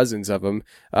just dozens of them,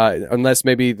 unless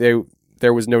maybe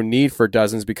there was no need for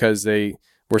dozens because they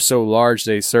were so large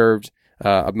they served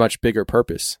a much bigger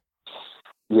purpose.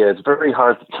 Yeah, it's very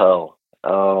hard to tell.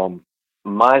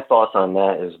 My thoughts on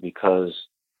that is because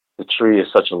the tree is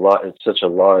such a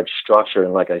large structure,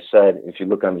 and like I said, if you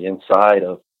look on the inside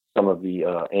of some of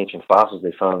the ancient fossils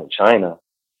they found in China,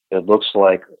 it looks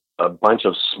like a bunch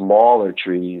of smaller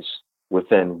trees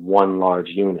within one large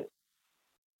unit.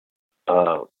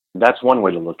 That's one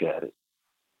way to look at it.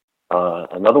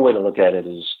 Another way to look at it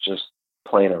is just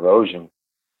plain erosion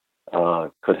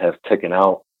could have taken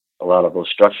out a lot of those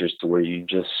structures to where you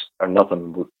just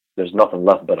there's nothing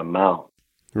left but a mound.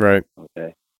 Right.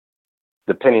 Okay.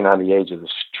 Depending on the age of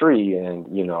this tree and,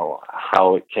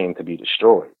 how it came to be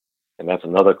destroyed. And that's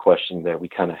another question that we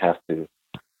kind of have to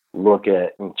look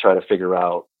at and try to figure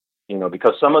out,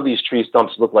 because some of these tree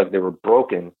stumps look like they were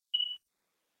broken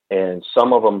and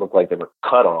some of them look like they were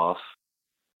cut off.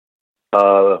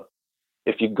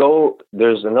 If you go,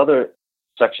 there's another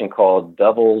section called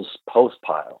Devil's Post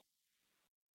Pile.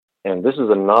 And this is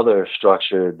another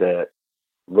structure that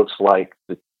looks like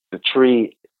the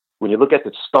tree. When you look at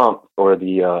the stump or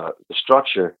the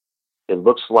structure, it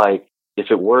looks like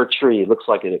if it were a tree, it looks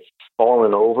like it had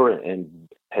fallen over and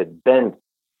had bent.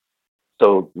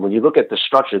 So when you look at the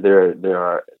structure,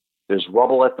 there's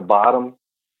rubble at the bottom.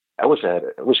 I wish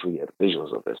we had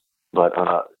visuals of this, but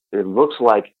it looks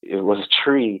like it was a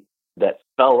tree that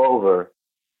fell over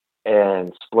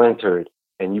and splintered,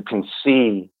 and you can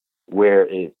see where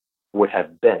it would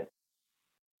have been.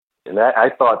 And I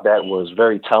thought that was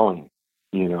very telling,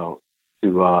 to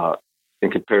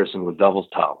in comparison with Devil's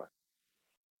Tower.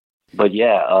 But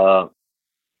yeah, how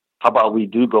about we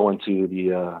do go into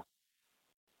the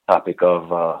topic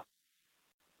of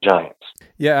giants?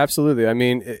 Yeah, absolutely. I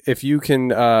mean, if you can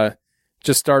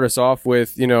just start us off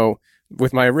with,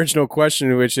 with my original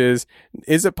question, which is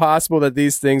it possible that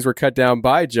these things were cut down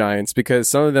by giants? Because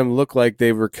some of them look like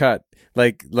they were cut,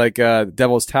 like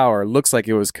Devil's Tower looks like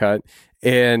it was cut.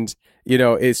 And,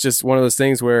 it's just one of those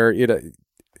things where,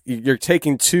 you're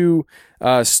taking two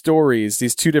stories,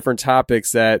 these two different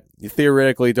topics that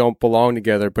theoretically don't belong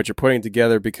together, but you're putting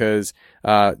together because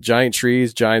giant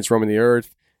trees, giants roaming the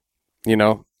earth,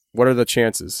 what are the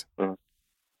chances?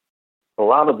 A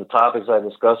lot of the topics I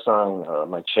discuss on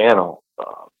my channel,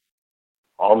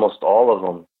 almost all of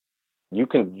them, you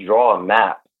can draw a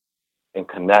map and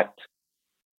connect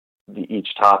each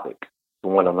topic to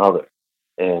one another,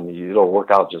 and it'll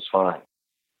work out just fine.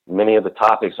 Many of the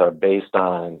topics are based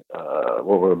on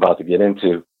what we're about to get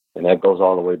into, and that goes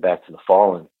all the way back to the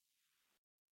fallen.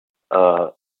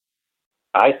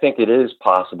 I think it is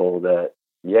possible that,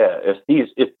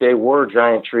 if they were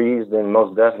giant trees, then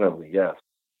most definitely, yes.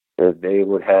 They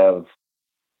would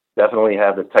definitely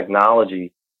have the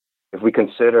technology. If we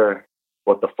consider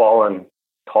what the fallen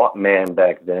taught man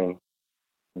back then,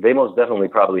 they most definitely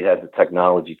probably had the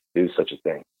technology to do such a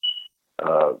thing.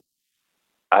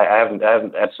 I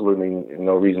have absolutely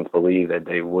no reason to believe that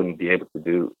they wouldn't be able to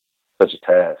do such a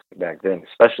task back then,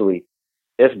 especially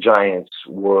if giants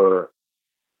were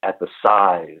at the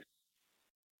size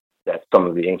that some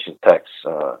of the ancient texts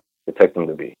depict them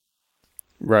to be.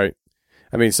 Right.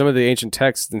 I mean, some of the ancient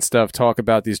texts and stuff talk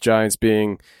about these giants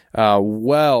being,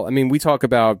 we talk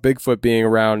about Bigfoot being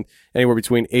around anywhere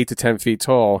between 8 to 10 feet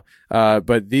tall.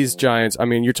 But these giants,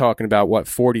 you're talking about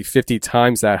 40, 50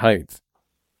 times that height.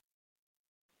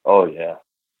 Oh, yeah.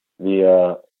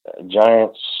 The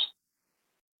giants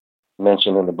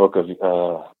mentioned in the book of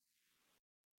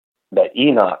that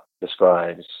Enoch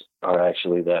describes are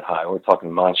actually that high. We're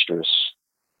talking monstrous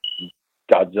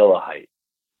Godzilla height.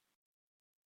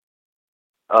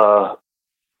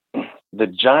 The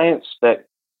giants that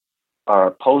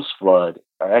are post-flood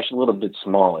are actually a little bit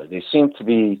smaller. They seem to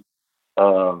be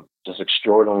just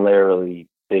extraordinarily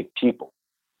big people.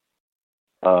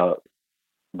 But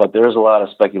there's a lot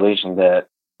of speculation that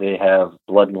they have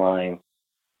bloodlines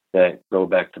that go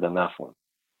back to the Nephilim.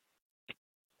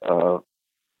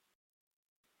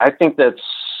 I think that's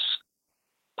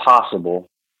possible,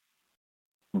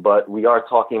 but we are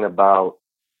talking about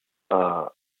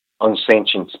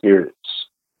unsanctioned spirits,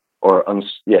 or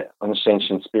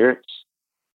unsanctioned spirits.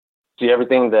 See,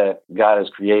 everything that God has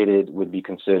created would be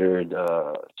considered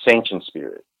sanctioned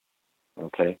spirit.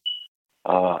 Okay,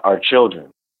 our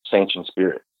children, sanctioned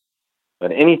spirit,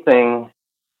 but anything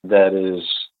that is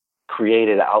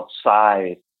created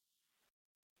outside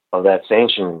of that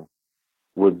sanction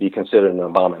would be considered an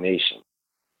abomination.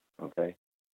 Okay,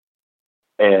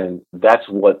 and that's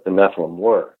what the Nephilim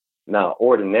were. Now,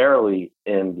 ordinarily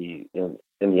in the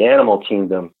animal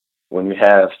kingdom, when you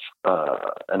have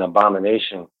an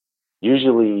abomination,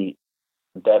 usually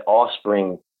that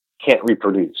offspring can't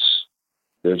reproduce.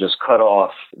 They're just cut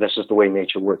off. That's just the way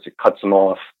nature works. It cuts them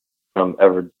off from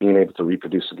ever being able to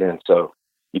reproduce again. So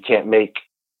you can't make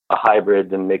a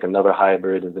hybrid, then make another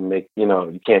hybrid, and then make,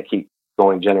 you can't keep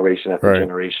going generation after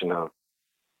generation of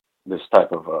this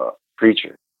type of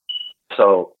creature.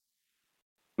 So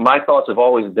my thoughts have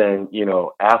always been,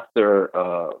 after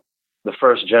the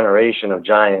first generation of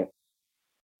giants,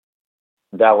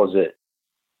 that was it.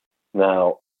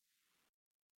 Now,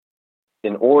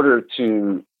 in order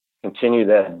to continue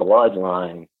that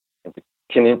bloodline and to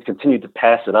continue to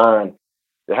pass it on,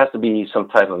 there has to be some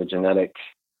type of a genetic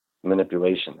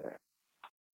manipulation there.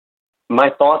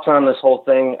 My thoughts on this whole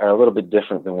thing are a little bit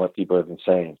different than what people have been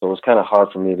saying. So it's kind of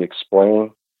hard for me to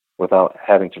explain without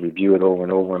having to review it over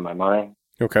and over in my mind.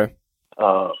 Okay.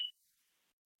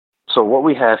 So what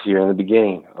we have here in the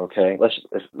beginning, okay,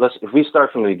 if we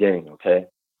start from the beginning, okay,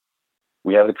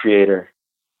 we have the Creator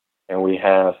and we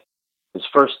have his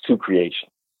first two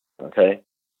creations, okay?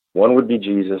 One would be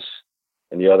Jesus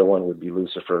and the other one would be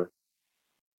Lucifer.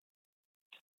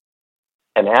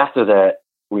 And after that,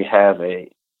 we have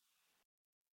a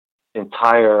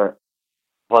entire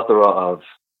plethora of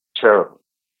cherubim.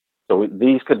 So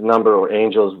these could number, or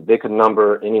angels, they could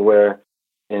number anywhere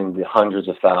in the hundreds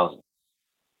of thousands.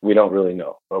 We don't really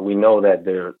know, but we know that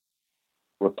there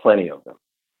were plenty of them.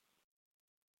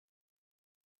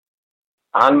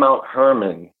 On Mount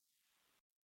Hermon,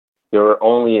 there were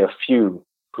only a few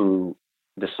who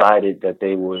decided that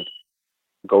they would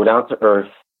go down to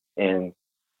earth and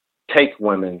take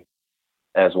women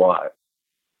as wives.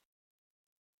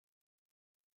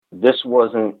 There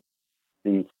was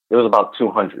about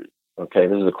 200, okay?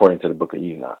 This is according to the book of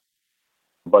Enoch.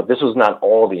 But this was not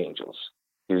all the angels.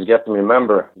 Because you have to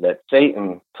remember that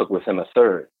Satan took with him a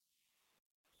third.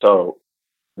 So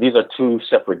these are two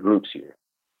separate groups here.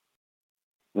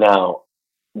 Now,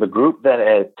 the group that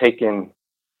had taken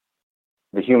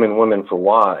the human women for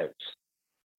wives,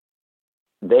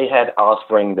 they had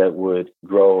offspring that would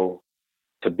grow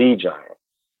to be giants.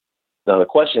 Now, the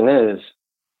question is,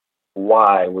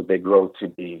 why would they grow to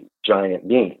be giant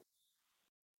beings?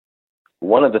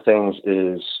 One of the things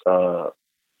is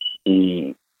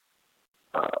the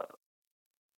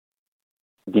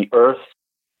earth,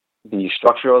 the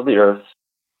structure of the earth,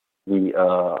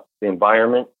 the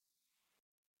environment,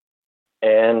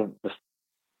 and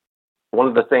one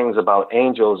of the things about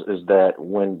angels is that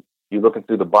when you're looking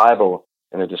through the Bible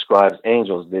and it describes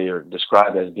angels, they are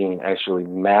described as being actually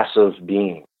massive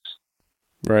beings.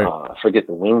 Right. I forget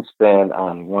the wingspan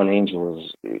on one angel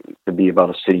could be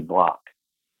about a city block.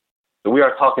 So we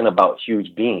are talking about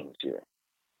huge beings here.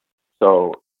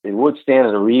 So it would stand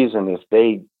as a reason if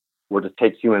they were to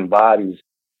take human bodies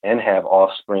and have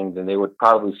offspring, then they would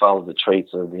probably follow the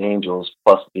traits of the angels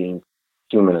plus being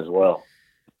human as well.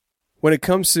 When it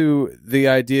comes to the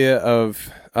idea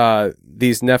of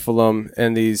these Nephilim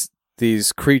and these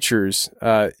creatures,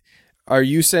 are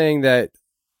you saying that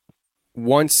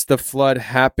once the flood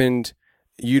happened,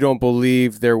 you don't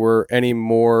believe there were any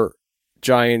more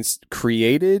giants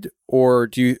created, or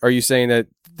are you saying that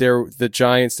the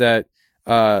giants that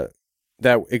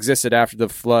existed after the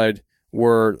flood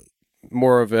were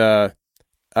more of a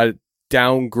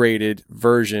downgraded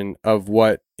version of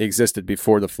what existed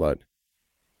before the flood?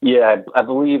 Yeah, I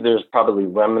believe there's probably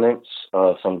remnants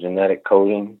of some genetic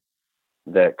coding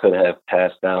that could have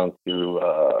passed down through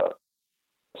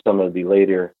some of the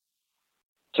later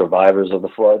survivors of the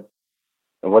flood.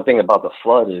 And one thing about the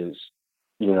flood is,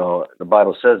 the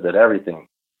Bible says that everything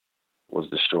was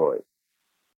destroyed.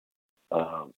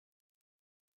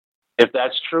 If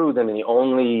that's true, then the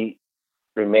only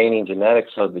remaining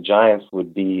genetics of the giants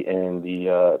would be in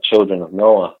the children of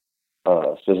Noah,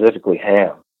 specifically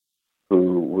Ham,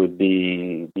 who would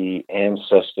be the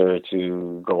ancestor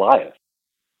to Goliath.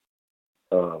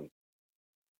 The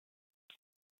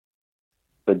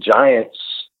giants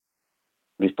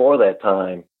before that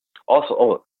time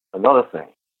also, another thing,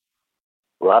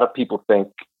 a lot of people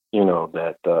think,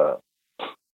 that a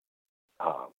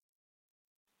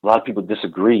lot of people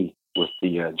disagree with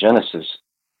the Genesis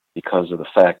because of the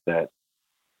fact that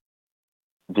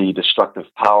the destructive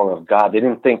power of God, they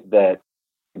didn't think that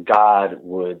God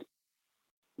would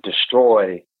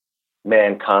destroy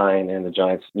mankind and the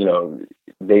giants.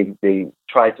 They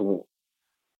tried to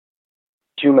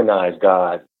humanize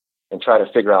God and try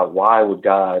to figure out why would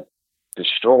God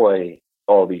destroy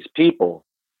all these people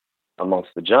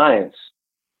amongst the giants.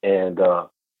 And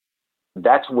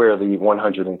that's where the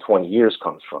 120 years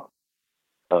comes from.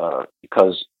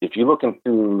 Because if you look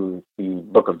into the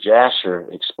book of Jasher,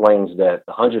 it explains that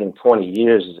 120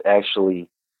 years is actually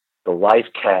the life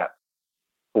cap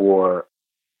for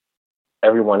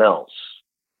everyone else.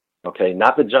 Okay,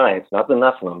 not the giants, not the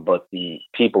Nephilim, but the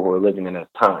people who are living in that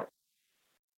time.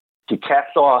 He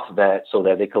capped off that so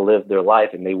that they could live their life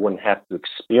and they wouldn't have to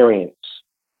experience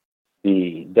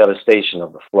the devastation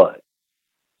of the flood.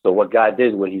 So what God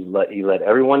did was he let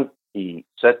everyone, he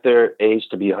set their age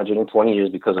to be 120 years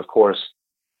because, of course,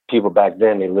 people back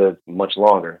then, they lived much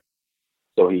longer.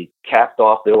 So he capped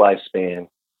off their lifespan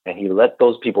and he let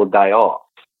those people die off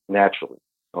naturally.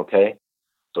 Okay?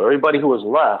 So everybody who was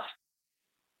left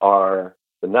are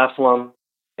the Nephilim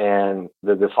and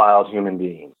the defiled human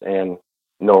beings and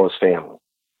Noah's family.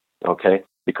 Okay?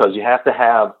 Because you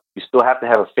still have to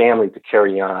have a family to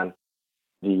carry on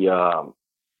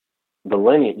the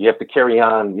lineage. You have to carry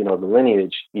on, the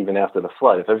lineage even after the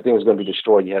flood. If everything is going to be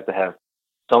destroyed, you have to have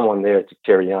someone there to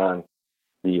carry on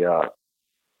the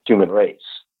human race.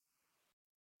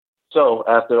 So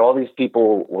after all these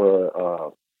people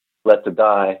were let to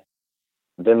die,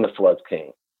 then the floods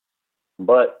came.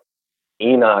 But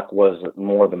Enoch was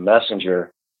more the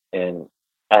messenger, and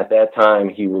at that time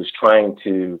he was trying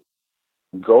to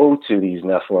go to these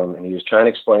Nephilim, and he was trying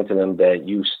to explain to them that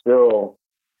you still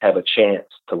have a chance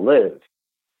to live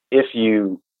if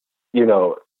you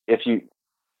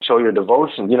show your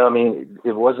devotion.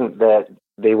 It wasn't that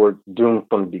they were doomed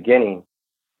from the beginning.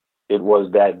 It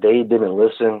was that they didn't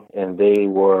listen and they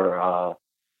were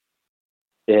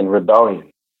in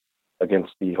rebellion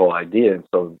against the whole idea. And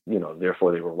so,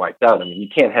 therefore they were wiped out. You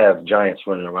can't have giants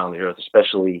running around the earth,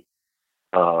 especially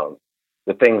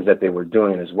the things that they were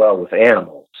doing as well with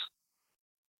animals.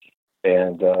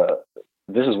 And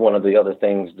this is one of the other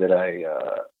things that I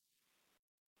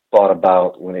thought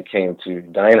about when it came to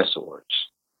dinosaurs.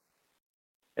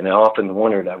 And I often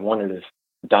wondered if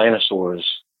dinosaurs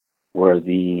were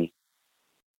the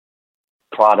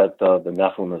product of the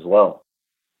Nephilim as well.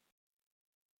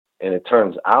 And it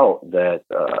turns out that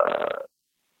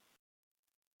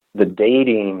the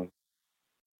dating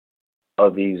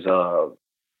of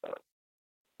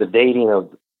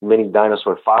many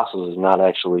dinosaur fossils is not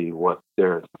actually what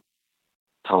they're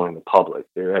telling the public.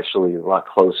 They're actually a lot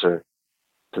closer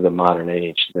to the modern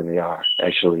age than they are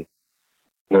actually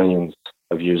millions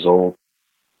of years old.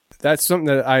 That's something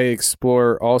that I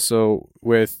explore also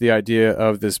with the idea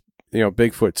of this,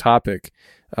 Bigfoot topic.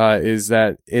 Is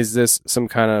this some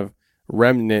kind of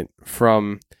remnant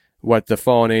from what the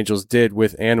fallen angels did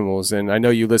with animals? And I know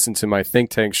you listened to my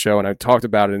think tank show, and I talked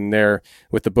about it in there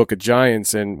with the Book of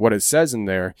Giants and what it says in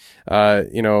there.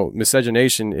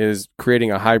 Miscegenation is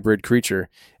creating a hybrid creature,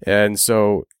 and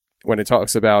so when it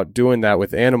talks about doing that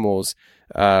with animals,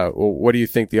 what do you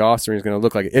think the offspring is going to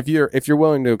look like? If you're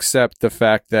willing to accept the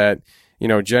fact that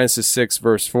Genesis 6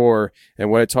 verse 4 and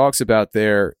what it talks about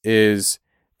there is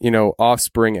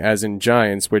offspring as in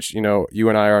giants, which you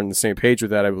and I are on the same page with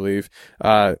that, I believe.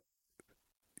 Some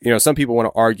people want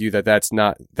to argue that that's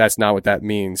not what that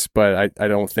means, but I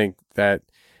don't think that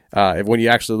when you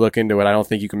actually look into it, I don't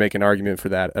think you can make an argument for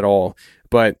that at all.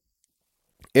 But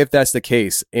if that's the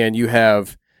case, and you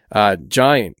have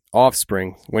giant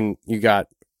offspring, when you got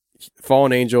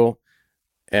fallen angel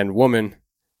and woman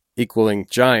equaling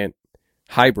giant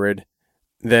hybrid,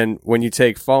 then when you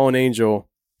take fallen angel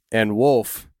and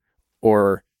wolf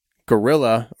or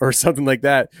gorilla or something like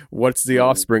that, what's the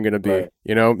offspring going to be? Right.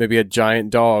 Maybe a giant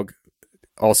dog,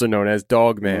 also known as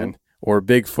dog man, or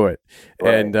Bigfoot.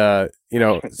 Right. And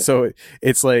so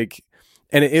it's like,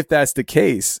 and if that's the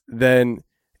case, then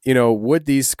would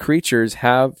these creatures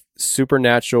have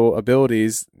supernatural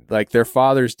abilities like their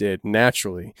fathers did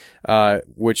naturally,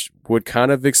 which would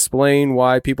kind of explain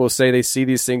why people say they see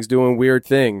these things doing weird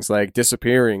things like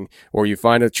disappearing, or you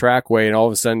find a trackway and all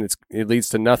of a sudden it leads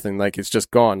to nothing. Like it's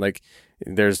just gone. Like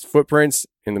there's footprints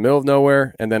in the middle of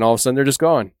nowhere and then all of a sudden they're just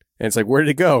gone. And it's like, where did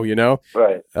it go? You know?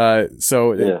 Right.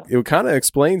 So it would kind of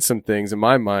explain some things in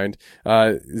my mind.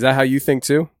 Is that how you think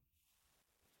too?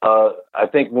 I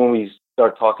think when we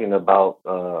start talking about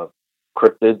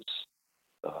cryptids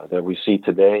that we see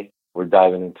today, we're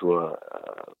diving into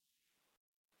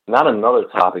not another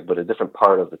topic, but a different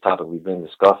part of the topic we've been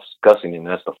discussing, and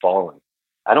that's the fallen.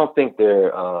 I don't think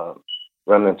they're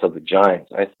remnants of the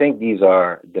giants. I think these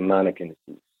are demonic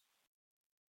entities.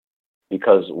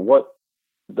 Because well,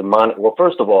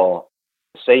 first of all,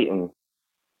 Satan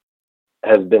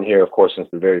has been here, of course, since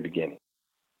the very beginning.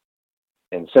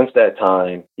 And since that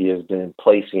time, he has been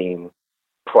placing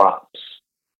props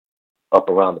up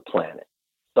around the planet.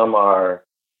 Some are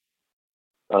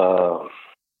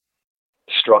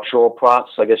structural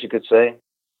props, I guess you could say.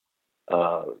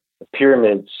 The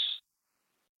pyramids,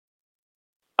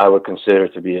 I would consider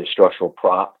to be a structural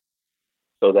prop,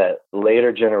 so that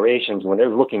later generations, when they're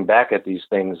looking back at these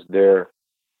things, they're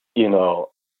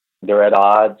at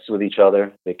odds with each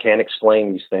other. They can't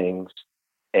explain these things,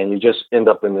 and you just end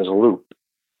up in this loop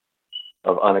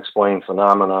of unexplained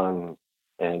phenomenon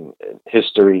and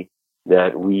history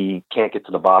that we can't get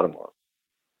to the bottom of.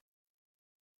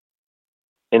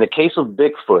 In the case of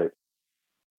Bigfoot,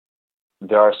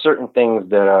 there are certain things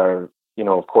that are,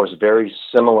 of course, very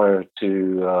similar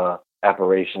to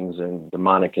apparitions and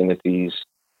demonic entities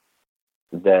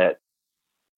that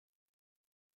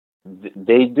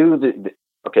they do.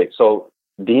 Okay, so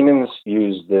demons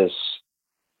use this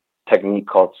technique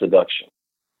called seduction.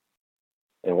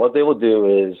 And what they will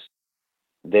do is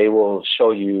they will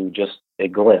show you just a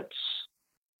glimpse,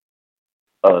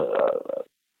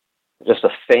 just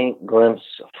a faint glimpse,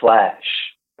 a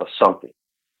flash of something.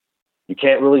 You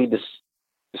can't really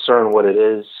discern what it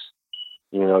is.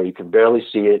 You can barely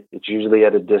see it. It's usually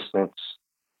at a distance.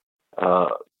 You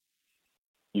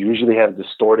usually have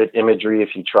distorted imagery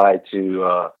if you try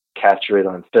to capture it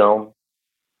on film.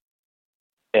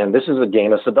 And this is a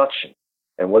game of seduction.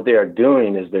 And what they are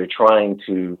doing is they're trying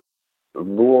to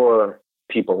lure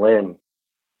people in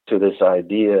to this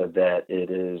idea that it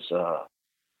is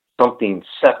something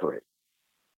separate.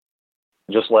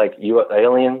 Just like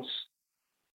aliens,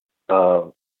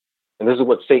 and this is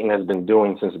what Satan has been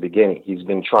doing since the beginning. He's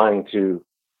been trying to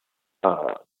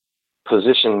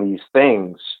position these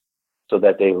things so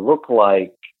that they look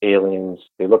like aliens,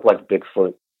 they look like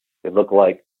Bigfoot, they look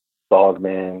like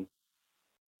Dogman,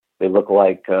 they look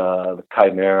like the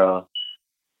Chimera,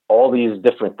 all these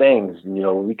different things.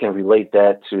 We can relate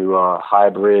that to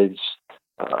hybrids,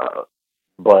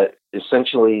 but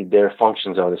essentially their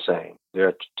functions are the same.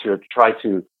 They're to try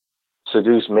to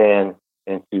seduce man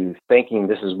into thinking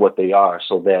this is what they are,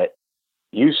 so that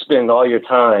you spend all your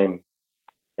time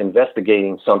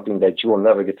investigating something that you will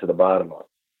never get to the bottom of.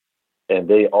 And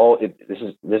this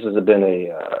has been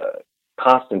a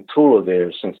constant tool of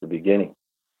theirs since the beginning,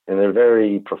 and they're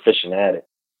very proficient at it.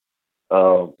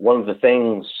 One of the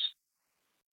things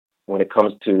when it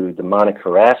comes to demonic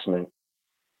harassment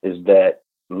is that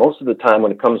most of the time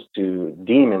when it comes to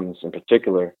demons in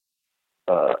particular,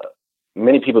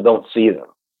 many people don't see them.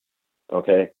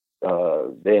 Okay,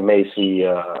 they may see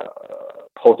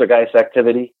poltergeist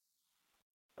activity,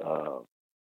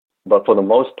 but for the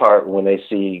most part, when they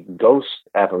see ghost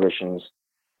apparitions,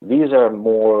 these are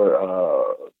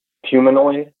more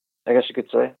humanoid, I guess you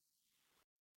could say.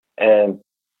 And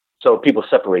so people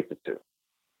separate the two.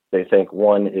 They think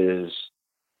one is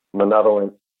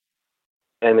malevolent,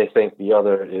 and they think the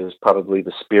other is probably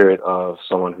the spirit of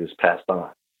someone who's passed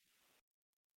on.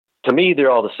 To me,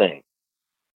 they're all the same.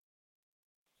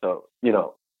 So,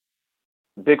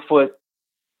 Bigfoot,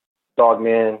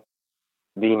 Dogman,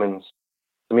 demons,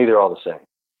 to me, they're all the same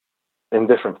in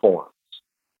different forms.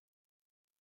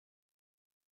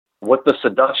 What the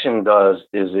seduction does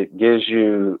is it gives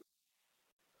you,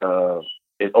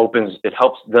 it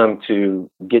helps them to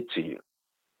get to you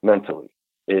mentally.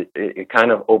 It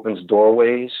kind of opens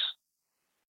doorways,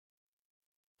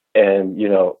 and,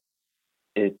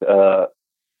 it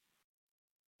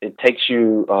takes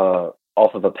you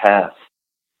off of a path,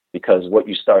 because what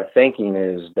you start thinking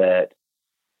is that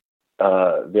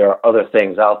there are other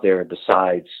things out there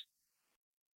besides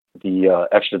the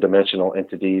extra-dimensional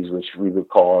entities, which we would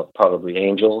call probably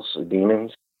angels or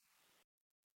demons.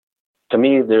 To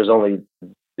me, there's only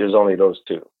those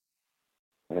two.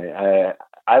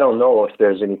 I don't know if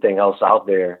there's anything else out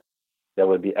there that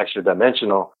would be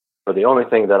extra-dimensional, But the only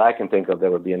thing that I can think of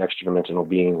that would be an extra-dimensional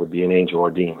being would be an angel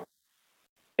or demon.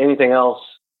 Anything else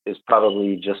is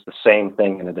probably just the same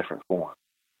thing in a different form.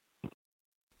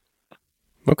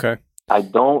 Okay. I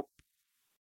don't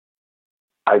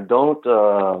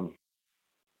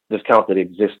discount the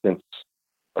existence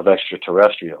of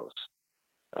extraterrestrials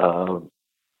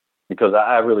because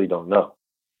I really don't know.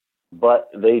 But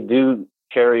they do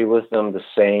carry with them the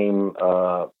same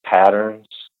patterns.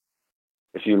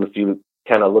 If you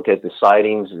kind of look at the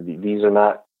sightings, these are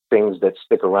not things that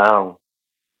stick around,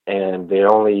 and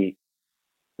they're only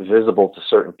visible to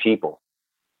certain people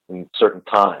in certain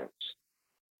times.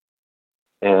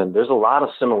 And there's a lot of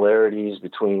similarities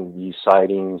between these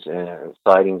sightings and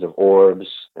sightings of orbs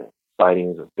and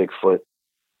sightings of Bigfoot.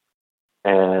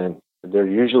 And they're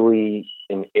usually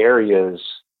in areas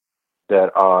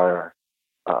that are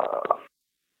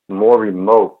more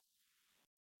remote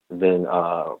than,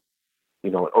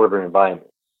 an urban environment.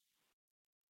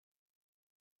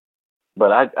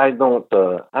 But I don't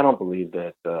believe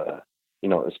that,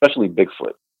 especially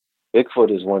Bigfoot.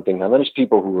 Bigfoot is one thing. Now, there's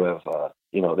people who have,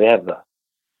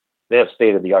 they have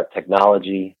state-of-the-art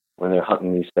technology when they're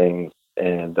hunting these things,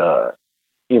 and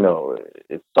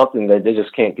it's something that they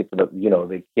just can't get to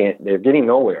they're getting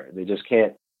nowhere. They just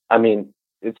can't. I mean,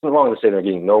 it's no longer to say they're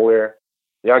getting nowhere.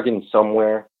 They are getting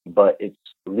somewhere, but it's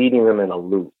leading them in a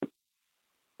loop.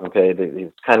 Okay,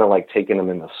 it's kind of like taking them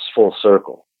in a full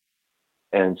circle,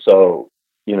 and so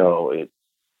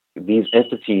these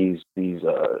entities,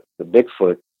 the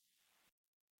Bigfoot,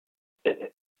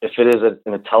 if it is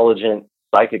an intelligent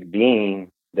psychic being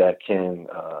that can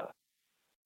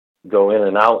go in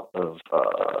and out of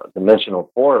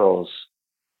dimensional portals,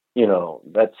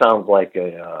 that sounds like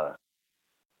an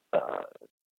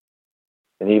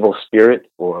evil spirit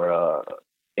or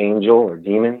angel or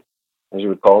demon, as you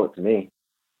would call it to me.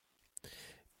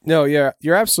 No, yeah,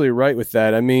 you're absolutely right with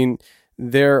that. I mean,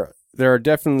 there are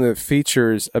definitely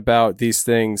features about these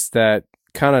things that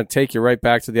kind of take you right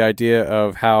back to the idea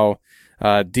of how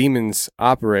demons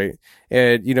operate.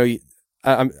 And,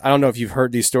 I don't know if you've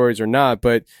heard these stories or not,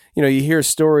 but, you hear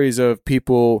stories of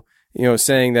people,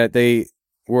 saying that they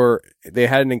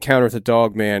had an encounter with a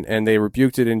dog man and they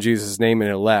rebuked it in Jesus' name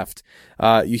and it left.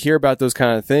 You hear about those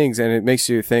kind of things and it makes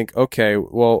you think, okay,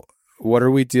 well, what are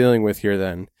we dealing with here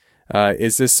then?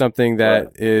 Is this something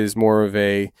that is more of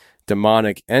a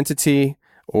demonic entity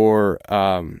or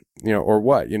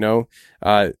what,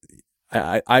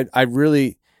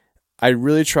 I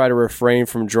really try to refrain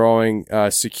from drawing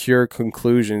secure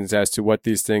conclusions as to what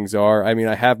these things are. I mean,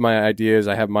 I have my ideas,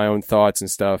 I have my own thoughts and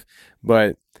stuff,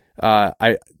 but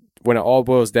when it all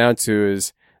boils down to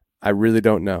is, I really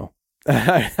don't know.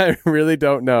 I really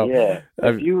don't know. Yeah.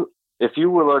 If you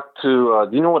were like to,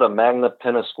 do you know what a magna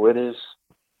penna squid is?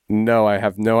 No, I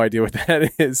have no idea what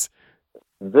that is.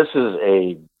 This is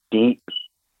a deep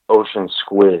ocean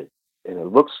squid, and it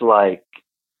looks like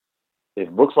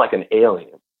an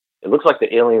alien. It looks like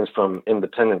the aliens from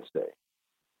Independence Day.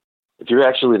 If you're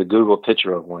actually to Google a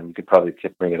picture of one, you could probably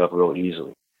bring it up real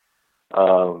easily.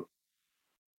 And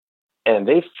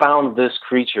they found this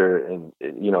creature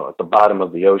at the bottom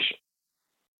of the ocean.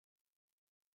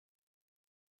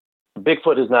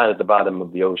 Bigfoot is not at the bottom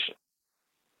of the ocean.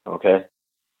 Okay?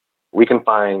 We can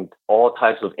find all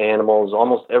types of animals.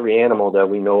 Almost every animal that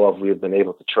we know of, we have been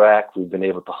able to track. We've been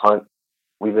able to hunt.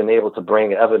 We've been able to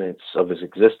bring evidence of his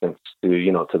existence to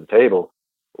the table.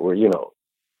 Or,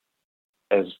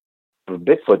 as for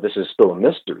Bigfoot, this is still a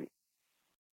mystery.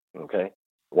 Okay?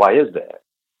 Why is that?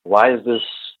 Why is this?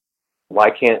 Why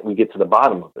can't we get to the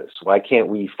bottom of this? Why can't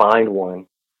we find one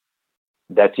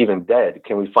that's even dead?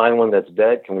 Can we find one that's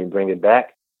dead? Can we bring it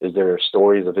back? Is there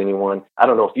stories of anyone? I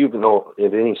don't know if you know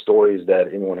of any stories that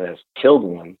anyone has killed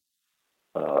one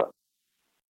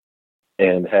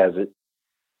and has it.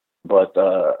 But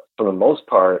for the most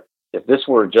part, if this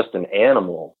were just an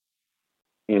animal,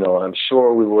 I'm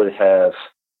sure we would have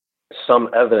some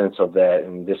evidence of that,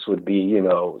 and this would be,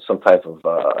 some type of,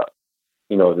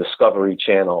 Discovery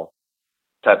Channel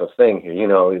type of thing here.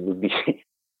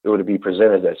 It would be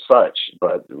presented as such,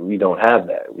 but we don't have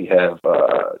that. We have,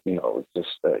 just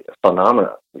a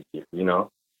phenomena,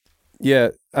 Yeah,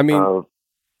 I mean,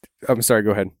 I'm sorry.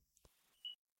 Go ahead.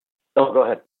 No, go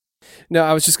ahead. No,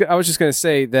 I was just going to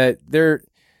say that there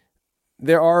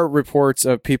are reports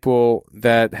of people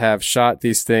that have shot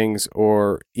these things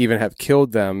or even have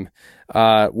killed them,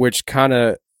 which kind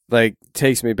of like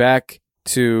takes me back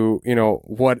to,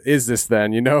 what is this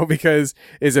then, because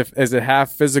is it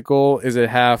half physical? Is it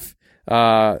half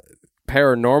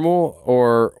paranormal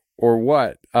or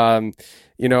what?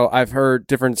 I've heard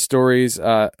different stories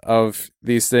of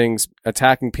these things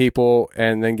attacking people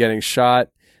and then getting shot.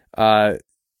 I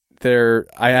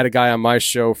had a guy on my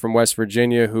show from West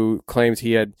Virginia who claimed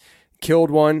he had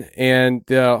killed one, and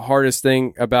the hardest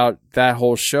thing about that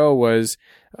whole show was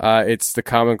it's the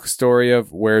common story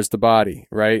of where's the body,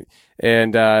 right?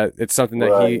 And it's something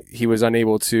that he was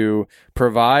unable to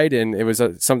provide, and it was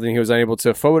something he was unable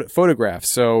to photograph.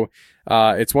 So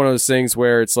it's one of those things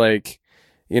where it's like,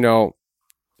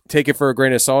 take it for a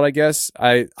grain of salt, I guess.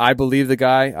 I believe the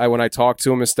guy. When I talked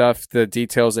to him and stuff, the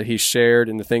details that he shared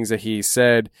and the things that he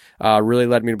said really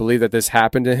led me to believe that this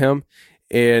happened to him.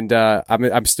 And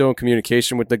I'm still in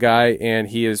communication with the guy, and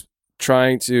he is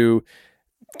trying to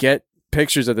get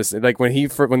pictures of this. Like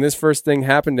when this first thing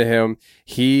happened to him,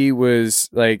 he was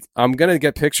like, I'm gonna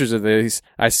get pictures of these.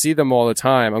 I see them all the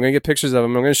time. I'm gonna get pictures of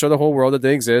them. I'm gonna show the whole world that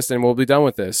they exist, and we'll be done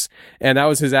with this. And that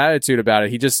was his attitude about it.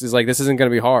 He just is like, this isn't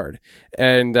gonna be hard.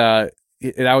 And that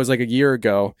was like a year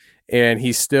ago, and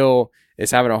he still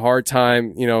is having a hard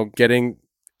time, getting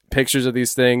pictures of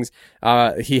these things.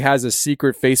 He has a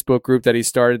secret Facebook group that he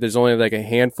started. There's only like a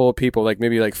handful of people, like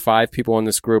maybe like 5 people in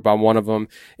this group. I'm one of them.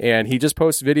 And he just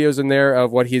posts videos in there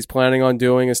of what he's planning on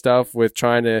doing and stuff with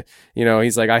trying to,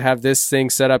 he's like, I have this thing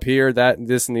set up here, that,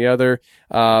 this, and the other.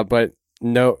 But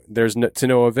no, there's to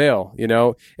no avail,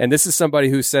 and this is somebody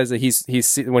who says that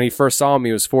he's when he first saw him,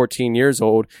 he was 14 years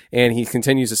old, and he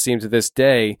continues to see him to this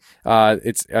day.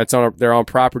 They're on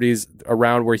properties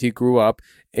around where he grew up.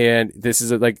 And this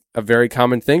is a very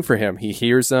common thing for him. He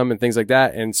hears them and things like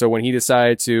that. And so when he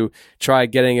decided to try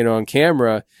getting it on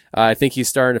camera, I think he's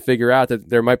starting to figure out that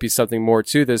there might be something more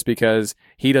to this, because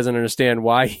he doesn't understand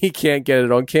why he can't get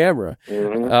it on camera.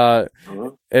 Mm-hmm.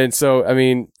 And so, I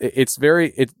mean, it's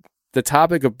the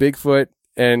topic of Bigfoot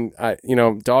and,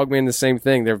 Dogman, the same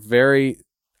thing. They're very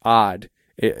odd.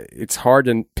 It's hard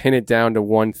to pin it down to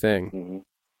one thing. Mm-hmm.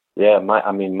 Yeah, my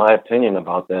opinion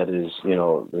about that is,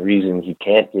 the reason he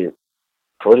can't get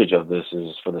footage of this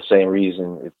is for the same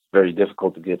reason it's very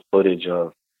difficult to get footage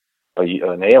of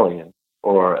an alien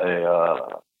or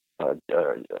an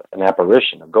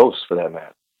apparition, a ghost for that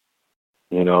matter.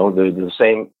 They're the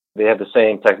same. They have the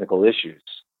same technical issues.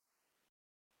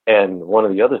 And one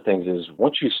of the other things is,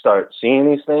 once you start seeing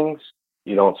these things,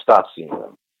 you don't stop seeing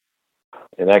them.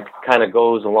 And that kind of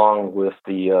goes along with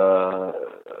the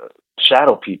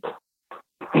shadow people.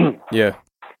 Yeah.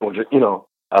 Which,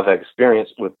 I've had experience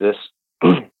with this,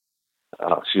 with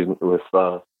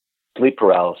sleep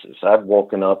paralysis. I've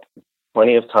woken up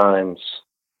plenty of times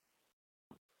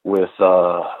with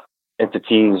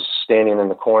entities standing in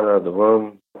the corner of the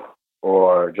room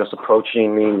or just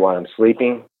approaching me while I'm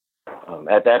sleeping.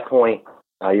 At that point,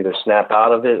 I either snap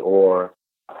out of it or,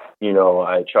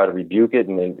 I try to rebuke it,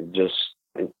 and then it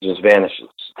just vanishes,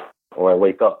 or I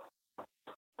wake up.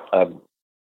 I've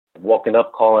woken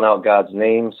up calling out God's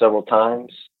name several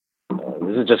times.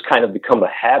 This has just kind of become a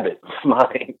habit of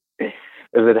mine. As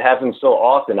it happens so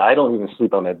often, I don't even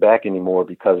sleep on my back anymore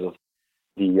because of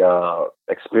the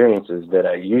experiences that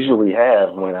I usually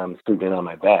have when I'm sleeping on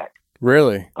my back.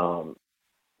 Really?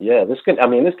 Yeah, this can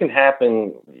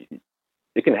happen.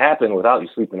 It can happen without you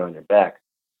sleeping on your back.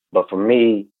 But for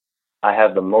me, I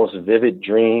have the most vivid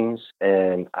dreams,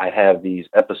 and I have these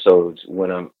episodes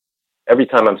every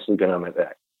time I'm sleeping on my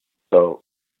back. So,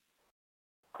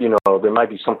 there might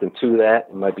be something to that.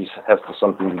 It might have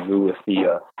something to do with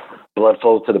the blood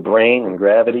flow to the brain and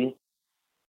gravity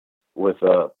with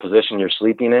the position you're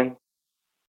sleeping in.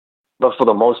 But for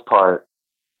the most part,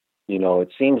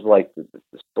 it seems like the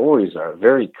stories are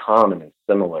very common and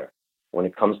similar when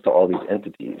it comes to all these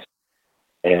entities.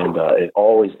 And it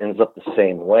always ends up the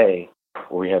same way,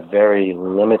 where we have very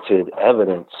limited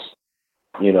evidence,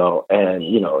 and,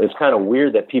 it's kind of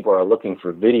weird that people are looking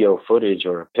for video footage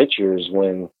or pictures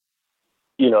when,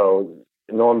 no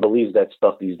one believes that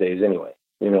stuff these days anyway.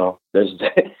 There's,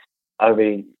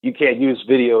 you can't use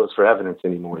videos for evidence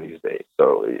anymore these days.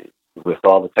 So with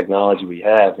all the technology we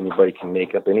have, anybody can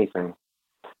make up anything.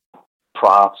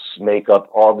 Props, makeup,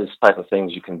 all this type of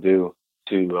things you can do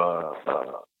to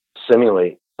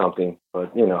simulate something.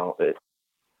 But, to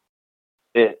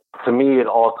me, it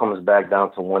all comes back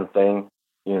down to one thing.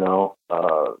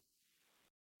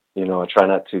 I try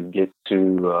not to get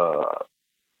too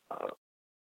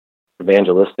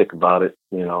evangelistic about it.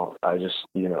 I just,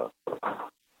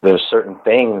 there's certain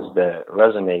things that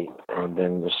resonate, and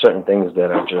then there's certain things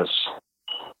that are just,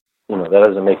 that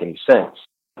doesn't make any sense.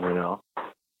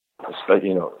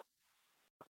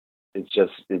 It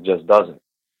just doesn't.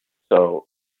 So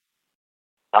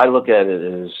I look at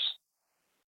it as,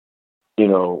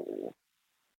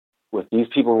 with these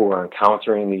people who are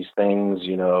encountering these things,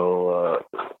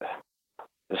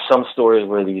 there's some stories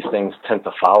where these things tend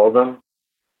to follow them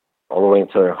all the way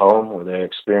into their home, where they're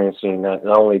experiencing, not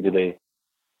only do they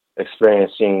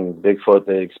experience seeing Bigfoot,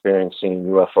 they experience seeing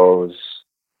UFOs,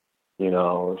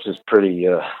 which is pretty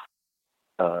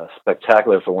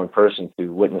spectacular for one person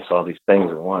to witness all these things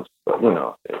at once. But,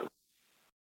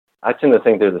 I tend to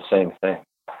think they're the same thing.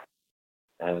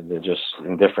 And they're just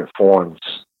in different forms.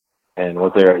 And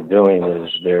what they're doing is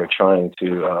they're trying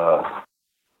to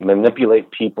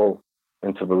manipulate people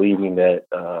into believing that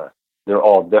they're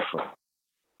all different,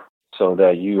 so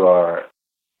that you are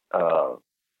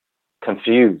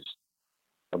confused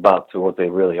about to what they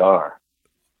really are.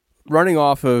 Running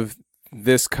off of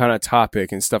this kind of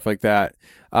topic and stuff like that,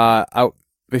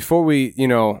 before we,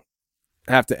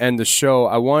 have to end the show,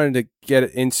 I wanted to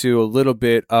get into a little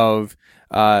bit of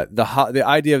the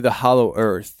idea of the hollow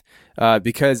earth,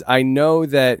 because I know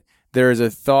that there is a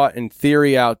thought and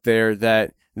theory out there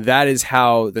that is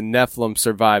how the Nephilim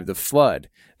survived the flood,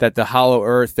 that the hollow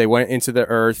earth, they went into the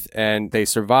earth and they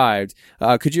survived.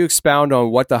 Could you expound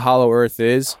on what the hollow earth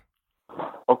is?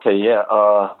 Okay, yeah.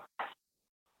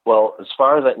 Well, as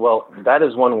far as that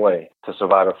is one way to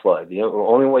survive a flood. The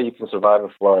only way you can survive a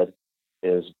flood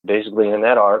is basically in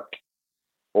that ark,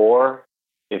 or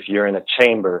if you're in a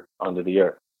chamber under the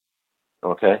earth.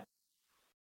 Okay?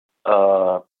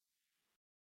 I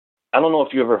don't know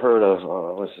if you ever heard of,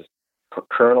 what's this,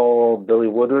 Colonel Billy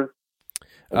Woodward?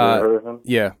 Have you ever heard of him?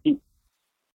 Yeah. He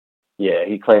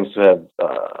claims to have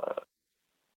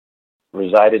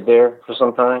resided there for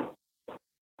some time.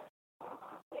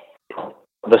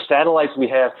 The satellites we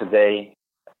have today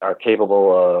are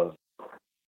capable of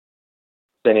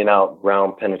sending out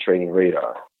ground-penetrating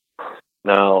radar.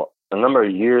 Now, a number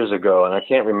of years ago, and I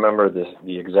can't remember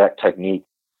the exact technique,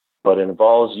 but it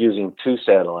involves using two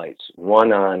satellites,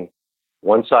 one on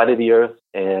one side of the Earth,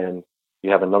 and you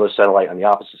have another satellite on the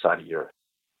opposite side of the Earth.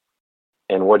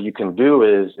 And what you can do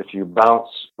is, if you bounce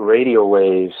radio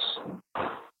waves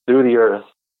through the Earth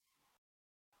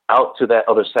out to that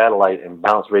other satellite and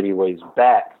bounce radio waves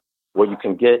back, what you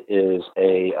can get is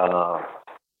a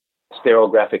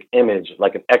stereographic image,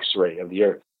 like an X-ray of the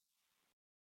Earth.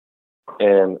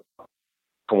 And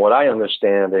from what I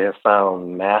understand, they have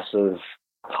found massive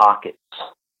pockets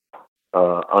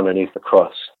underneath the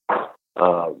crust,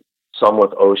 some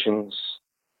with oceans,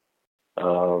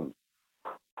 and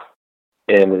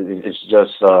it's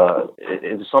just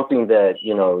it's something that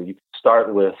you can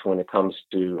start with when it comes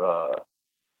to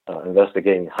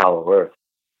investigating Hollow Earth.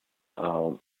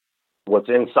 What's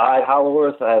inside Hollow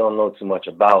Earth, I don't know too much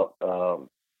about.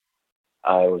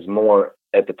 I was more,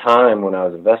 at the time when I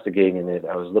was investigating it,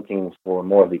 I was looking for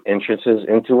more of the entrances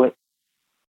into it.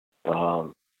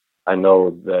 I know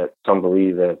that some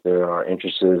believe that there are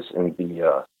entrances in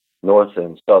the north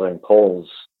and southern poles,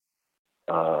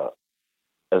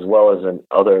 as well as in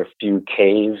other few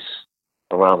caves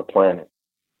around the planet.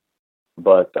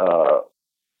 But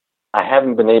I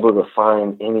haven't been able to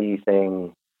find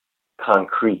anything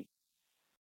concrete,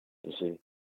 you see.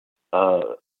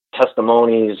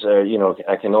 Testimonies are,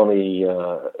 I can only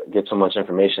get so much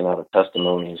information out of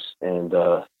testimonies. And,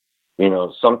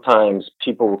 sometimes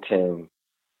people can,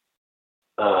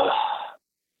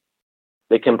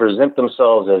 they can present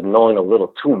themselves as knowing a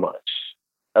little too much.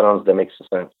 I don't know if that makes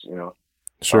sense,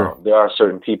 Sure. There are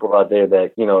certain people out there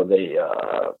that, they,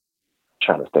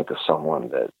 trying to think of someone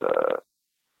that,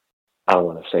 I don't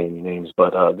want to say any names,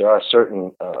 but there are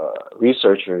certain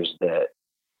researchers that,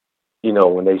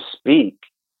 when they speak,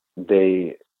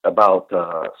 about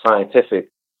scientific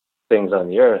things on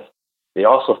the Earth, they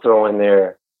also throw in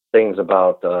there things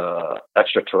about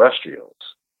extraterrestrials,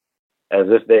 as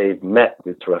if they've met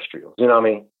the terrestrials. You know what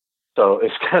I mean? So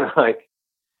it's kind of like,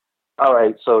 all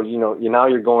right, so now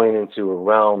you're going into a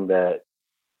realm that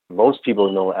most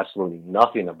people know absolutely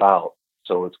nothing about.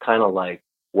 So it's kind of like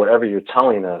whatever you're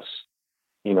telling us,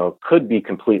 could be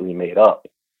completely made up.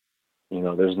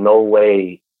 There's no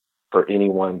way for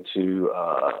anyone to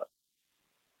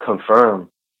confirm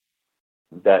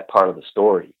that part of the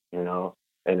story, and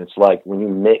it's like when you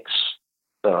mix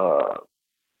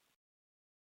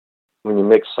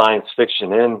science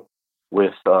fiction in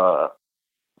with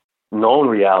known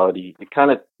reality, it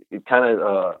kind of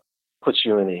puts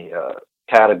you in a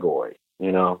category,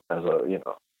 as a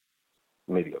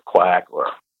maybe a quack or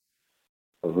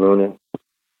a lunatic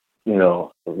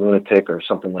or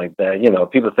something like that.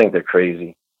 People think they're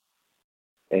crazy.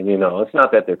 And, it's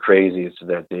not that they're crazy, it's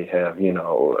that they have,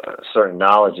 certain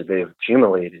knowledge that they've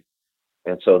accumulated.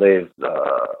 And so they've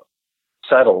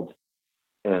settled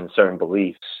in certain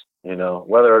beliefs,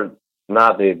 whether or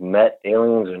not they've met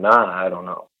aliens or not, I don't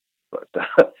know. But,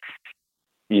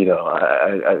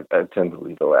 I tend to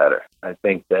believe the latter. I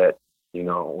think that,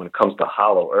 when it comes to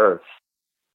hollow earth,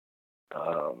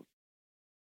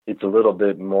 it's a little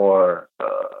bit more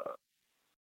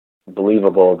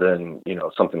believable than,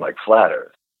 something like flat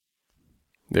earth.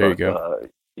 There you go.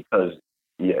 Because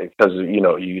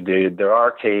there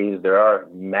are caves, there are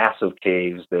massive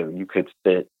caves that you could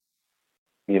fit,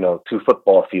 2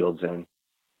 football fields in,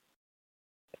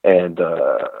 and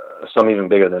some even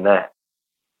bigger than that.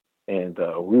 And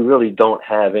we really don't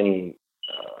have any,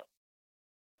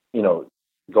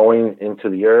 going into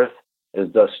the earth is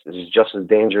just as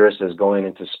dangerous as going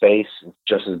into space. It's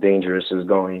just as dangerous as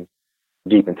going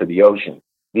deep into the ocean.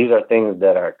 These are things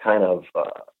that are kind of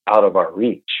out of our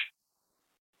reach.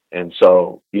 And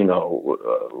so,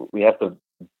 we have to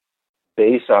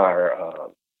base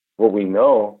our what we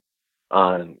know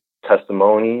on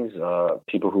testimonies,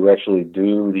 people who actually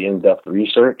do the in-depth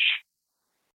research.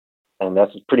 And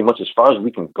that's pretty much as far as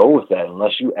we can go with that,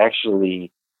 unless you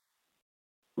actually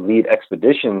lead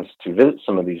expeditions to visit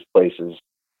some of these places.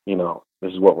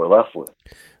 This is what we're left with.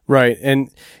 Right. And,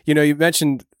 you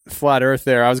mentioned flat earth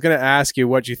there. I was going to ask you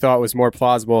what you thought was more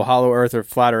plausible, hollow earth or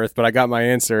flat earth, but I got my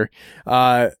answer.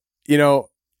 When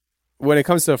it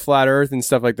comes to flat earth and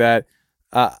stuff like that,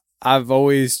 I've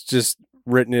always just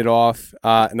written it off,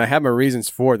 and I have my reasons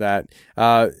for that.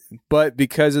 But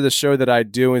because of the show that I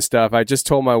do and stuff, I just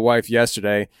told my wife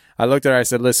yesterday, I looked at her, I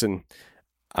said, listen,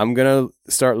 I'm going to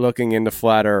start looking into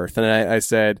flat earth. And I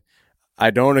said,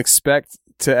 I don't expect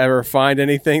to ever find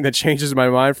anything that changes my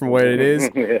mind from what it is.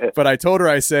 But I told her,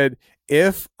 I said,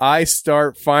 if I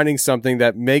start finding something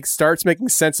that starts making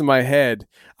sense in my head,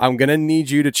 I'm going to need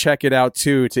you to check it out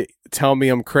too, to tell me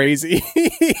I'm crazy.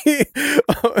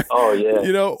 Oh yeah.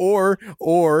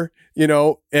 Or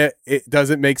it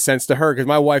doesn't make sense to her, because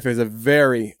my wife is a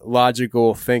very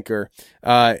logical thinker.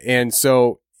 And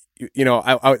so,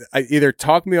 I either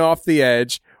talk me off the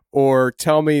edge or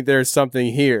tell me there's something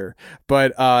here.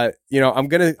 But, I'm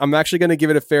actually going to give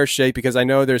it a fair shake, because I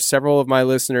know there's several of my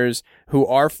listeners who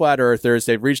are flat earthers.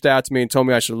 They've reached out to me and told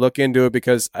me I should look into it,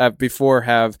 because I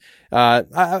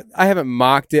haven't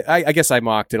mocked it. I guess I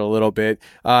mocked it a little bit,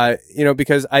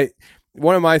 because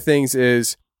one of my things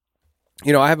is,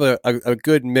 I have a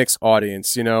good mixed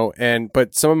audience,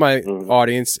 but some of my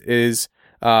audience is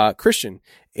Christian.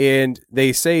 And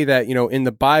they say that, in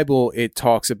the Bible, it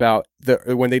talks about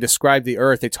when they describe the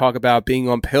earth, they talk about being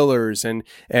on pillars and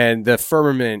the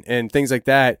firmament and things like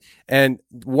that. And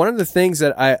one of the things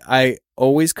that I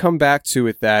always come back to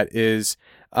with that is,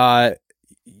 I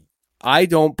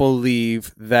don't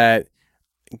believe that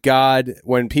God,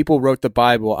 when people wrote the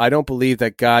Bible, I don't believe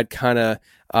that God kind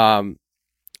of,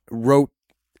 wrote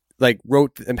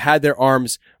and had their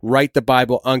arms write the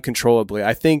Bible uncontrollably.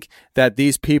 I think that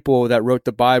these people that wrote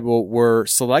the Bible were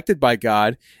selected by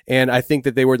God, and I think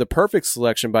that they were the perfect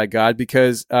selection by God,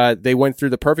 because they went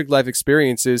through the perfect life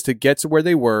experiences to get to where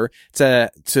they were,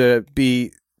 to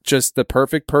be just the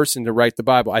perfect person to write the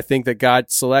Bible. I think that God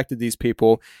selected these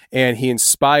people and he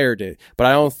inspired it, but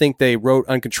I don't think they wrote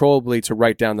uncontrollably to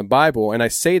write down the Bible. And I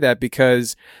say that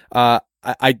because I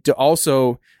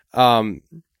also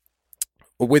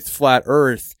with flat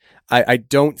earth, I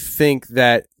don't think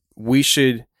that we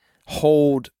should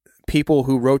hold people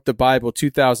who wrote the Bible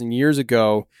 2,000 years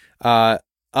ago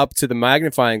up to the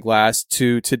magnifying glass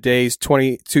to today's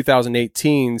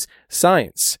 2018's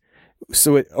science.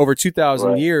 So over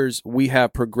 2,000 years, we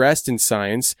have progressed in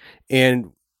science,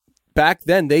 and back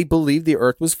then they believed the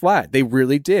earth was flat. They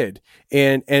really did.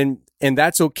 And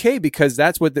that's okay, because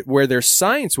that's where their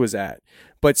science was at.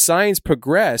 But science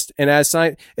progressed, and as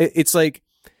science, it's like,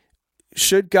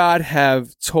 should God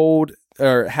have told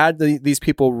or had these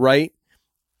people write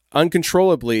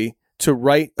uncontrollably to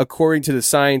write according to the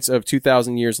science of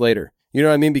 2,000 years later? You know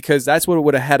what I mean? Because that's what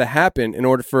would have had to happen in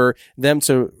order for them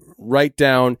to write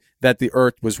down that the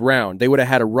earth was round. They would have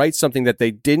had to write something that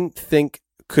they didn't think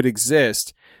could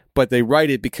exist, but they write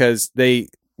it because they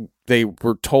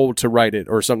were told to write it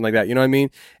or something like that. You know what I mean?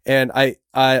 And I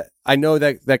know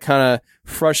that kind of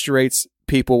frustrates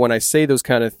people when I say those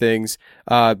kind of things,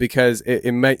 because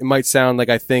it might sound like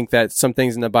I think that some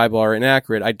things in the Bible are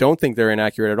inaccurate. I don't think they're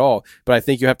inaccurate at all, but I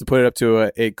think you have to put it up to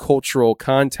a cultural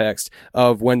context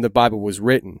of when the Bible was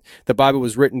written. The Bible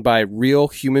was written by real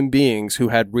human beings who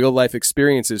had real life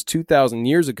experiences 2,000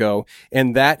 years ago,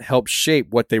 and that helped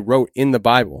shape what they wrote in the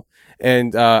Bible.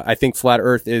 And I think flat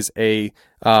Earth is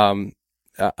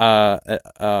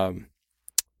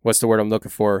what's the word I'm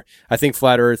looking for? I think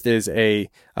flat Earth is a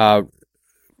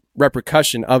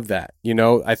repercussion of that.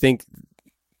 I think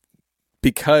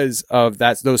because of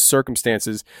those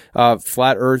circumstances.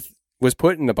 Flat Earth was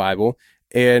put in the Bible,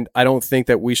 and I don't think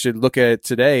that we should look at it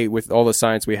today with all the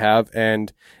science we have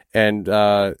and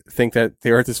think that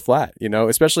the Earth is flat.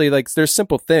 Especially like there's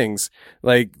simple things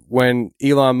like when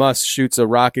Elon Musk shoots a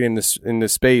rocket into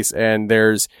space, and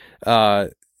there's a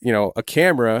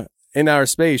camera in outer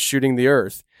space shooting the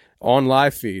Earth on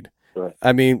live feed. Right.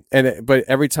 I mean, but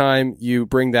every time you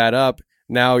bring that up,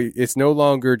 now it's no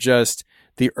longer just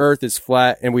the Earth is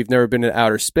flat and we've never been in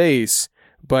outer space,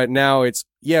 but now it's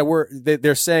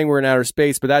they're saying we're in outer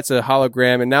space, but that's a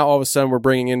hologram, and now all of a sudden we're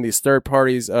bringing in these third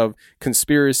parties of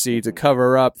conspiracy to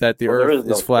cover up that the Earth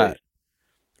is flat.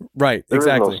 Right,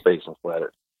 exactly. There is no space in flat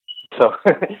Earth. So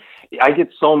I get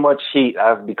so much heat.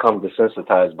 I've become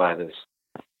desensitized by this.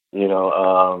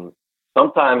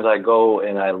 Sometimes I go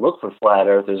and I look for flat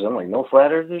earthers. I'm like, no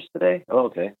flat earthers today? Oh,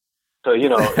 okay. So,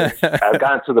 I've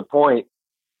gotten to the point,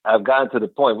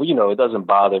 well, it doesn't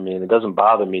bother me, and it doesn't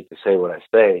bother me to say what I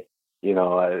say.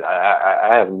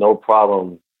 I have no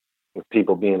problem with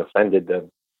people being offended that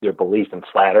their belief in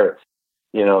flat earth.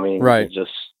 You know what I mean? Right. This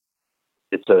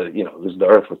is the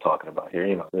earth we're talking about here.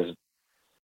 There's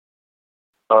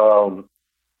one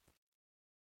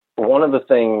of the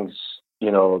things,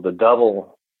 the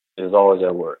devil is always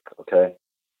at work, okay?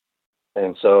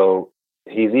 And so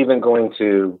he's even going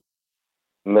to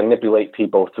manipulate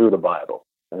people through the Bible.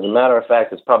 As a matter of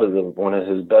fact, it's probably one of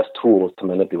his best tools to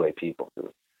manipulate people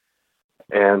through.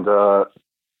 And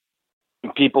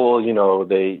people, these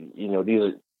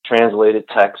are translated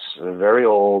texts, are very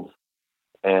old,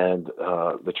 and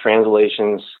the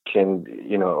translations can,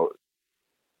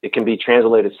 it can be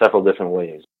translated several different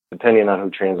ways, depending on who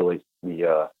translates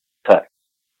the text.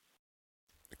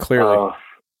 Clearly.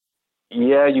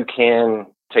 You can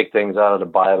take things out of the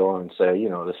Bible and say,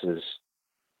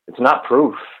 it's not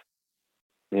proof,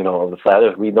 of the flat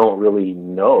earth. We don't really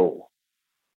know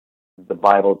the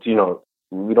Bible,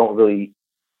 we don't really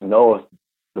know if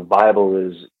the Bible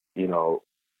is,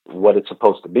 what it's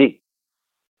supposed to be,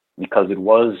 because it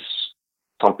was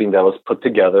something that was put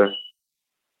together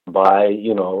by,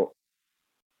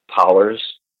 powers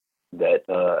that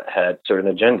had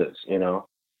certain agendas,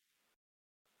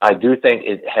 I do think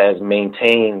it has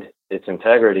maintained its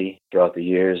integrity throughout the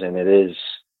years, and it is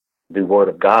the Word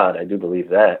of God. I do believe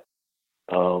that.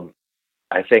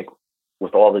 I think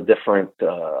with all the different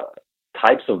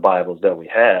types of Bibles that we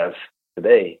have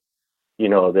today,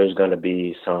 there's going to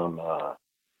be some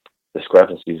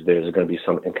discrepancies. There's going to be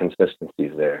some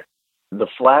inconsistencies there. The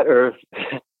flat Earth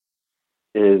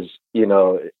is,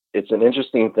 it's an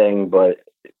interesting thing, but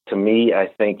to me, I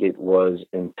think it was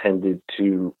intended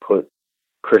to put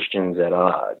Christians at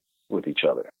odds with each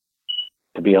other,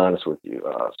 to be honest with you,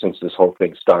 since this whole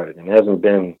thing started. And it hasn't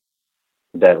been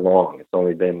that long. It's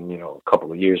only been, a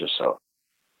couple of years or so.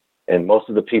 And most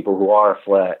of the people who are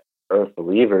flat earth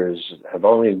believers have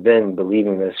only been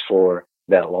believing this for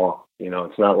that long.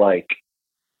 It's not like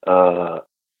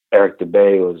Eric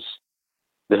DeBay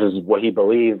this is what he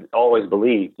believed, always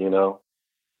believed,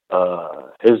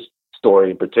 his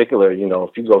story in particular,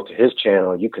 if you go to his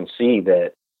channel, you can see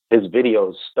that his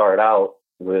videos start out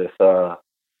with,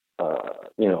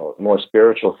 more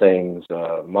spiritual things,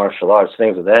 martial arts,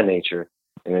 things of that nature.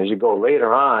 And as you go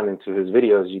later on into his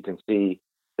videos, you can see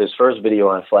his first video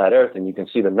on flat earth, and you can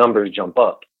see the numbers jump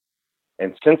up.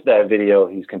 And since that video,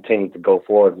 he's continued to go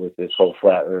forward with this whole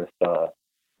flat earth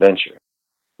venture.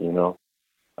 You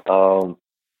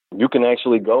can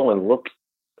actually go and look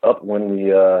up when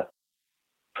the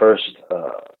first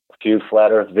few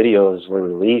flat earth videos were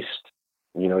released.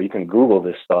 You can Google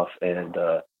this stuff, and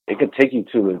it can take you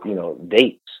to,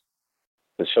 dates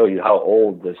to show you how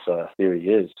old this theory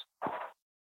is.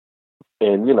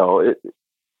 And,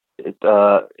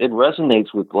 it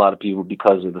resonates with a lot of people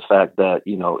because of the fact that,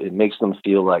 it makes them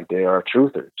feel like they are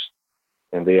truthers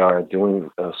and they are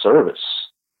doing a service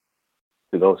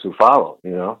to those who follow,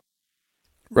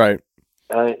 Right.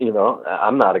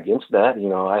 I'm not against that.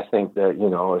 I think that,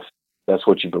 if that's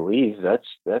what you believe,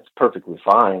 that's perfectly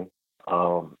fine.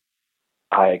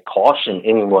 I caution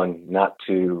anyone not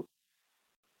to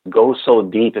go so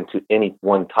deep into any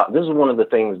one topic. This is one of the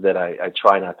things that I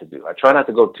try not to do. I try not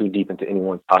to go too deep into any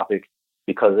one topic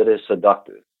because it is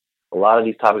seductive. A lot of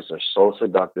these topics are so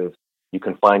seductive. You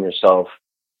can find yourself,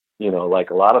 like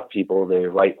a lot of people, they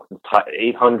write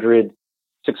 800,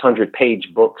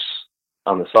 600-page books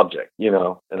on the subject,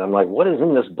 and I'm like, what is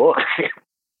in this book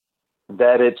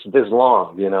that it's this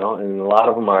long, and a lot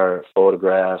of them are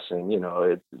photographs and,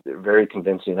 they're very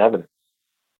convincing evidence.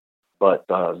 But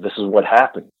this is what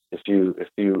happens. If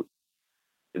you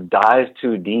dive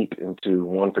too deep into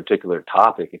one particular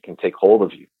topic, it can take hold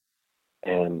of you.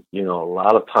 And, a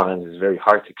lot of times it's very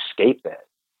hard to escape that.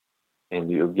 And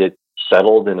you'll get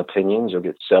settled in opinions, you'll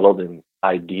get settled in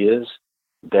ideas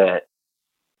that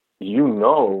deep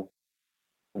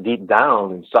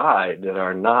down inside that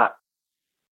are not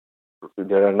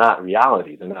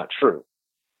reality, they're not true.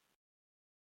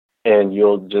 And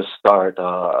you'll just start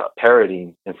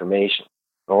parroting information.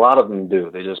 And a lot of them do.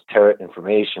 They just parrot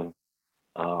information.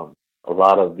 A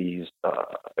lot of these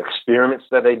experiments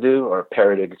that they do are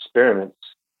parroted experiments.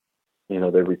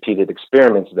 They're repeated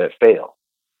experiments that fail.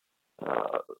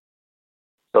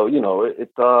 So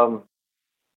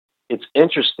it's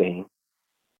interesting,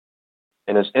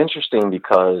 and it's interesting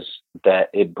because that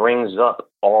it brings up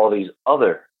all these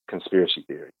other conspiracy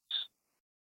theories,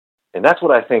 and that's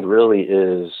what I think really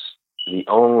is the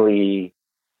only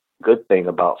good thing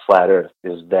about flat Earth,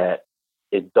 is that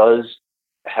it does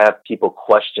have people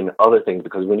question other things,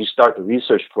 because when you start to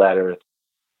research flat Earth,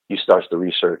 you start to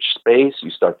research space,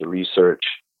 you start to research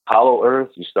hollow Earth,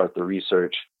 you start to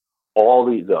research all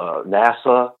the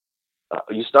NASA,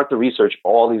 you start to research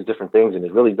all these different things, and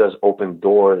it really does open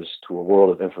doors to a world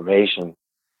of information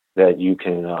that you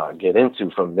can get into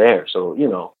from there. So,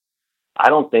 I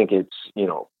don't think it's,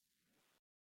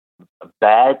 a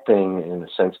bad thing in the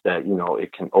sense that,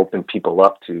 it can open people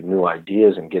up to new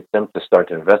ideas and get them to start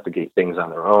to investigate things on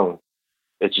their own.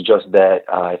 It's just that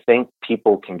I think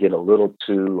people can get a little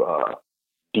too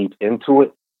deep into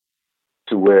it,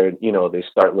 to where, they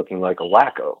start looking like a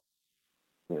wacko.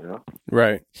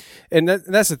 Right. And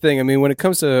that's the thing. I mean, when it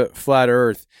comes to flat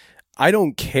Earth, I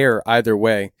don't care either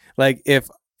way. Like if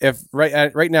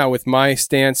right now with my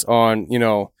stance on,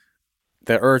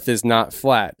 the Earth is not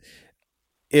flat,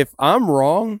 if I'm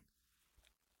wrong,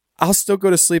 I'll still go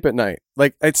to sleep at night.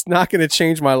 Like, it's not going to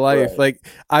change my life. Right. Like,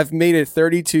 I've made it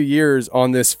 32 years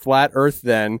on this flat Earth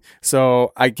then,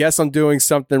 so I guess I'm doing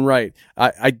something right.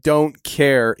 I don't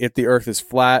care if the Earth is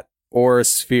flat or a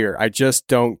sphere. I just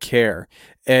don't care.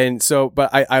 And so, but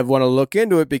I want to look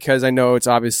into it because I know it's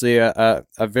obviously a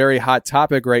very hot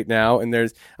topic right now. And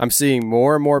I'm seeing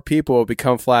more and more people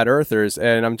become flat earthers.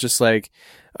 And I'm just like,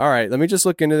 all right, let me just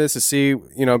look into this to see,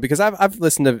 because I've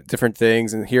listened to different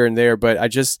things and here and there, but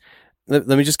let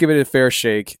me just give it a fair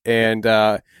shake and,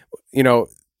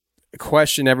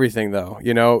 question everything though,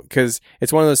 because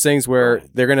it's one of those things where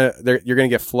you're gonna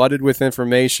get flooded with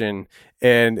information,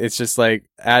 and it's just like,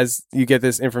 as you get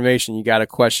this information, you got to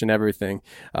question everything.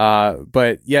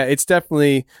 But yeah, it's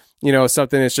definitely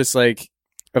something that's just like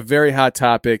a very hot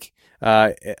topic.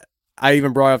 I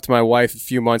even brought it up to my wife a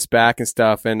few months back and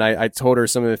stuff, and I told her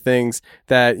some of the things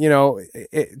that,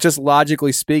 just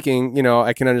logically speaking,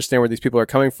 I can understand where these people are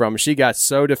coming from. She got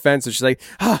so defensive. She's like,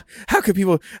 how could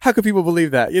people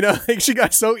believe that? Like, she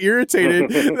got so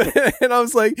irritated. And I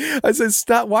said,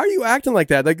 stop. Why are you acting like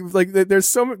that? Like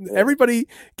there's everybody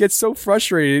gets so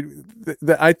frustrated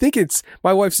that I think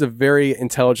my wife's a very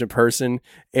intelligent person.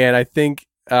 And I think,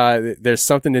 there's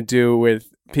something to do with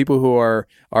people who are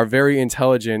very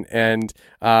intelligent and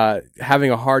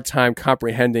having a hard time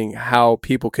comprehending how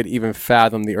people could even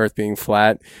fathom the Earth being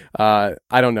flat. I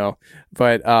don't know,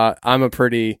 but I'm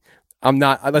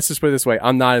not, let's just put it this way,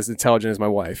 I'm not as intelligent as my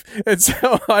wife. And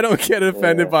so I don't get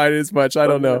offended by it as much. I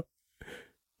don't know.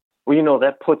 Well,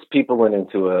 that puts people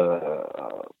into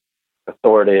a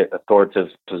authoritative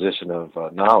position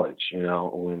of knowledge,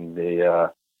 when they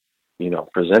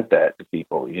present that to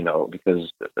people,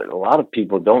 because a lot of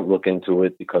people don't look into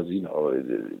it because,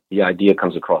 the idea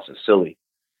comes across as silly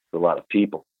to a lot of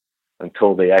people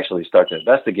until they actually start to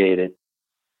investigate it.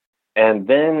 And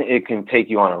then it can take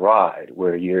you on a ride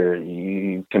where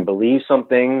you can believe some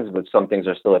things, but some things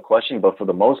are still a question. But for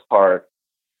the most part,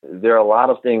 there are a lot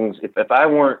of things. If I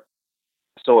weren't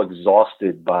so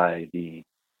exhausted by the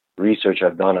research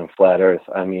I've done on flat Earth,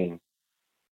 I mean,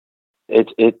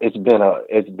 it's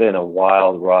been a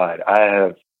wild ride. I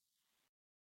have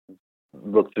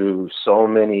looked through so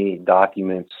many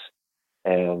documents,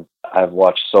 and I've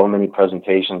watched so many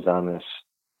presentations on this.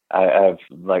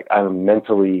 I'm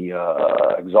mentally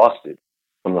exhausted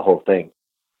from the whole thing,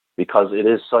 because it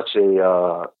is such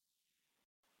a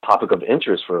topic of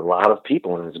interest for a lot of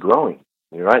people, and it's growing.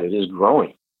 You're right, it is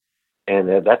growing, and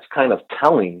that's kind of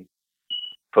telling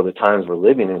for the times we're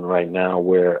living in right now,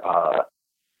 where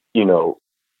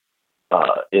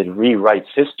it rewrites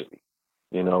history.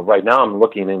 Right now I'm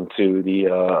looking into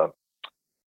the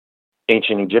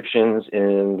ancient Egyptians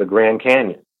in the Grand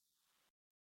Canyon.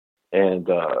 And,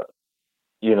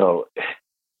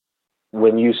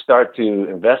 when you start to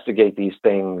investigate these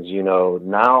things,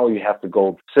 now you have to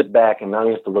go sit back, and now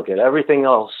you have to look at everything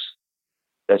else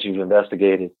that you've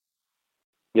investigated.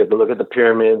 You have to look at the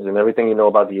pyramids and everything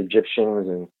about the Egyptians,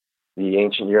 and the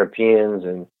ancient Europeans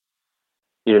and,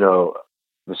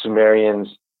 the Sumerians.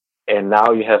 And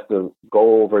now you have to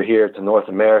go over here to North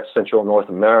America, Central North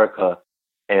America,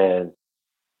 and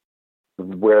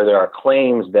where there are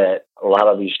claims that a lot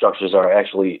of these structures are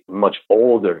actually much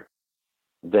older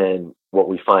than what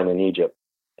we find in Egypt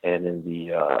and in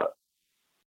the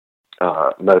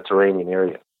Mediterranean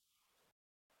area.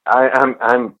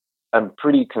 I'm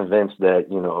pretty convinced that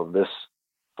this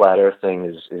flat Earth thing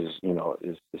is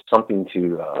something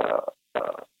to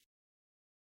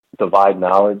divide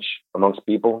knowledge amongst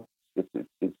people.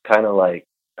 It's kind of like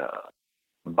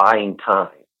buying time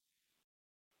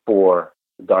for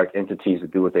dark entities to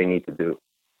do what they need to do.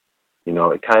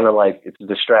 It kind of like it's a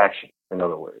distraction, in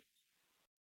other words,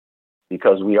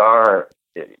 because we are,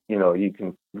 you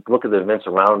can look at the events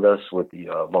around us with the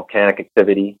volcanic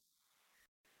activity.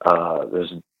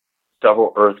 There's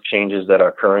several Earth changes that are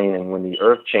occurring, and when the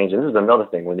Earth changes, this is another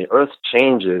thing, when the Earth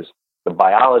changes, the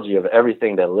biology of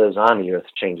everything that lives on the Earth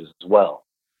changes as well.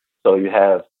 So you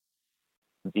have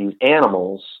these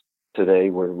animals today,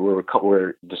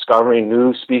 we're discovering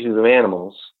new species of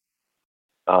animals.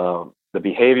 The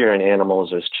behavior in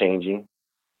animals is changing.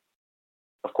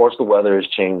 Of course, the weather is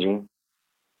changing.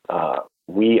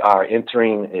 We are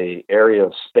entering an area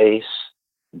of space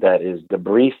that is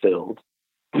debris filled.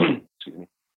 Excuse me.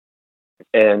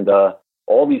 And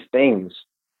all these things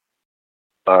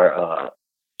are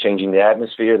changing the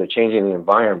atmosphere, they're changing the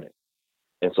environment.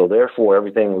 And so therefore,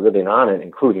 everything living on it,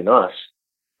 including us,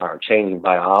 are changing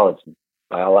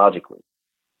biologically.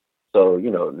 So,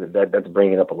 that's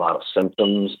bringing up a lot of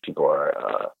symptoms. People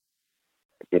are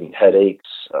getting headaches,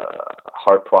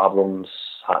 heart problems,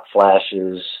 hot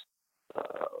flashes.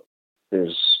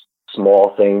 There's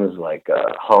small things like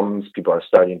hums. People are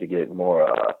starting to get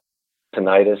more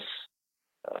tinnitus,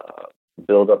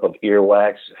 buildup of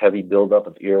earwax, heavy buildup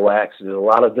of earwax. There's a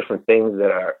lot of different things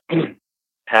that are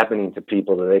happening to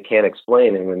people that they can't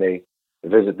explain. And when they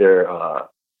visit their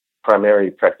primary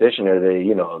practitioner,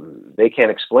 they can't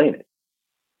explain it,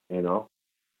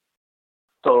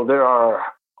 So there are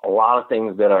a lot of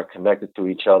things that are connected to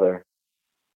each other.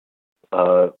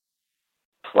 Flat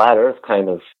Earth kind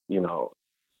of,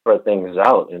 spread things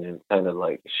out, and it kind of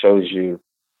like shows you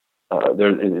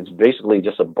it's basically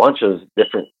just a bunch of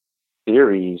different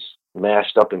theories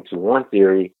mashed up into one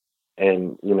theory.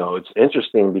 And, it's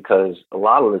interesting because a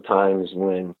lot of the times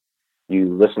when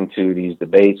you listen to these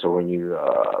debates or when you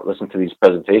listen to these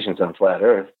presentations on Flat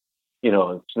Earth,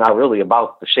 it's not really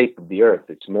about the shape of the Earth.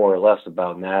 It's more or less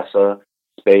about NASA,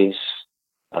 space,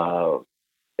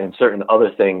 and certain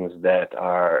other things that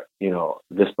are,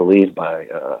 disbelieved by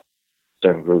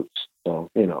certain groups. So,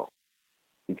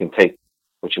 you can take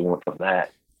what you want from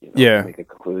that, yeah, make a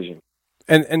conclusion.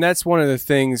 And that's one of the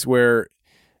things where,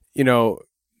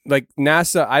 like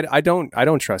NASA, I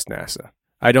don't trust NASA.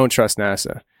 I don't trust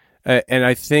NASA. And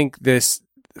I think this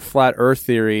flat Earth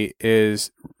theory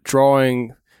is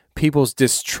drawing people's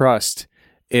distrust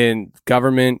in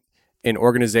government, in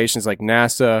organizations like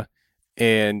NASA,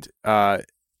 and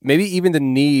maybe even the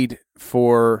need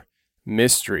for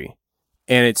mystery.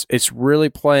 And it's really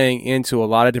playing into a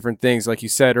lot of different things. Like you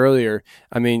said earlier,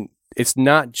 I mean, it's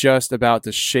not just about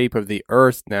the shape of the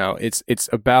Earth now. It's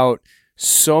about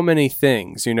so many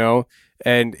things,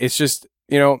 and it's just,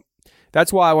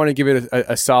 that's why I want to give it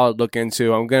a solid look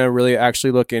into. I'm going to really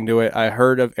actually look into it. I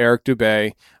heard of Eric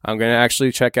Dubé. I'm going to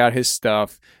actually check out his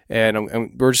stuff,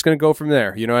 and we're just going to go from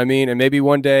there. You know what I mean? And maybe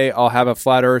one day I'll have a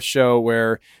flat Earth show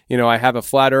where, I have a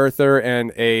flat earther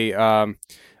and a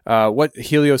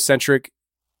heliocentric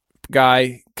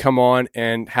guy come on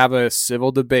and have a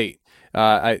civil debate.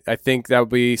 I think that would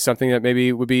be something that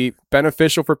maybe would be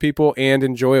beneficial for people and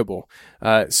enjoyable.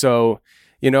 So,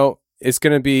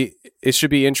 it should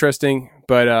be interesting,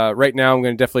 but right now I'm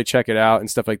going to definitely check it out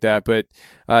and stuff like that. But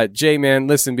Jay, man,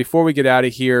 listen, before we get out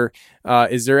of here,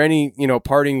 is there any,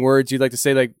 parting words you'd like to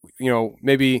say? Like,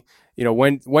 maybe,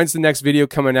 when's the next video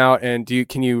coming out, and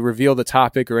can you reveal the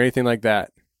topic or anything like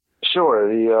that?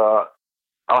 Sure.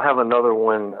 I'll have another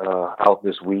one out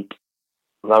this week.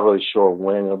 I'm not really sure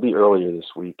when. It'll be earlier this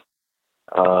week.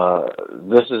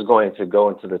 This is going to go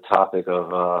into the topic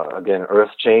of, again, Earth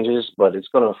changes, but it's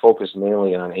going to focus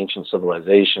mainly on ancient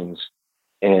civilizations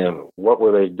and what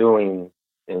were they doing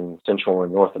in Central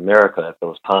and North America at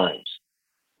those times.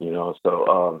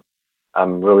 So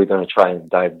I'm really going to try and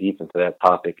dive deep into that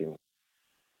topic and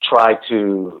try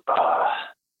to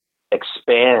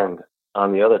expand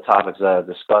on the other topics that I've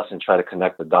discussed and try to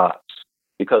connect the dots.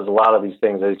 Because a lot of these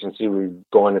things, as you can see, we're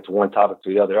going into one topic to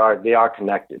the other. They are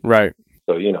connected. Right.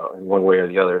 So, in one way or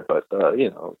the other. But,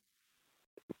 it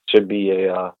should be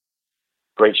a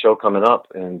great show coming up,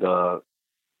 and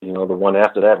you know, the one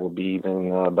after that will be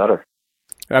even better.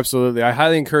 Absolutely. I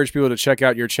highly encourage people to check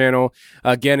out your channel.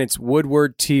 Again, it's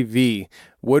Woodward TV.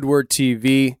 Woodward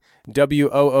TV,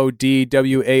 WOODWARD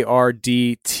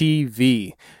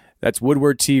TV. That's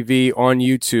Woodward TV on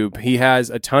YouTube. He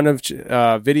has a ton of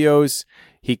videos.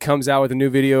 He comes out with a new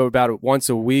video about once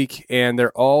a week, and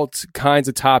they're all kinds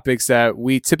of topics that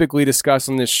we typically discuss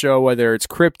on this show, whether it's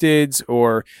cryptids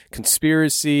or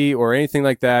conspiracy or anything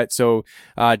like that. So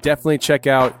definitely check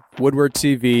out Woodward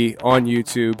TV on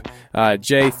YouTube.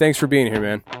 Jay, thanks for being here,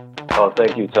 man. Oh,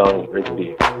 thank you, Tony. Great to be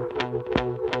here.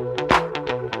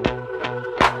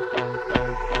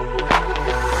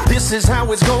 This is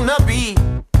how it's gonna be.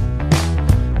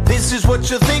 This is what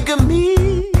you think of me.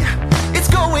 It's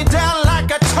going down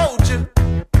like I told you.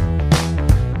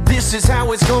 This is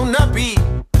how it's gonna be.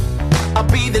 I'll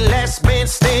be the last man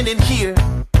standing here.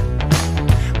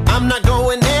 I'm not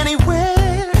going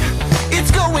anywhere.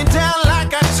 It's going down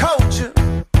like I told you.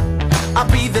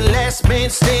 I'll be the last man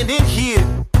standing here.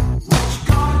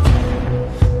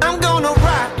 I'm gonna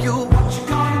rock you.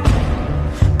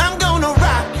 I'm gonna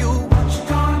rock you.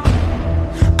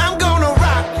 I'm gonna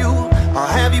rock you. I'll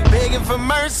have you begging for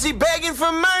mercy, begging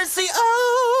for mercy. Oh,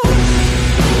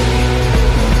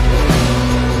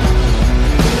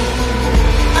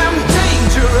 I'm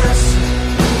dangerous.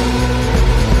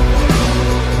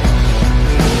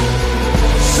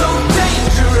 So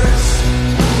dangerous.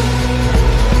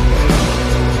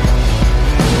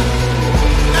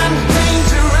 I'm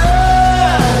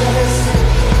dangerous.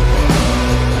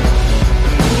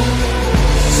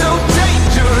 So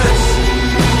dangerous.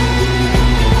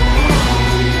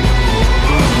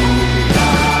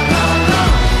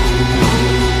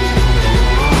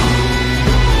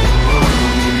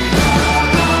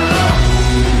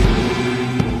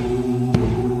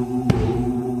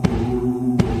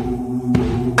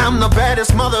 I'm the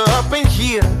baddest mother up in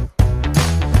here,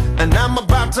 and I'm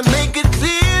about to make it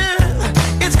clear.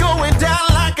 It's going down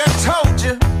like I told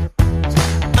you.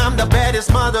 I'm the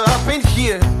baddest mother up in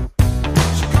here.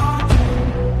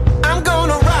 I'm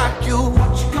gonna rock you.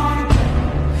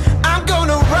 I'm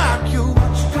gonna rock you.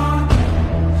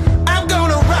 I'm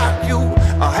gonna rock you.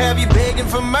 I'll have you begging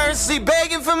for mercy,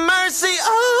 begging for mercy.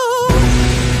 Oh,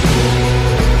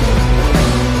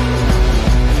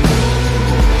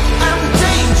 I'm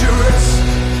dangerous.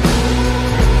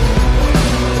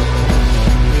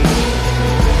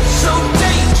 So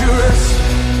dangerous.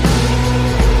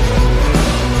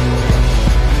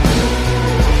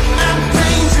 I'm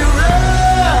dangerous.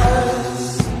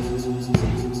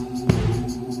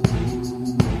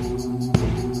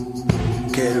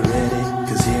 Get ready,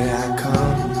 'cause here I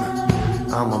come.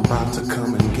 I'm about to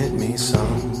come and get me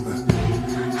some.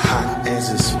 Hot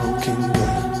as a smoking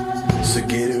gun. So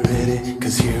get ready,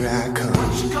 'cause here I come.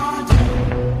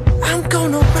 I'm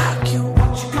gonna rock you.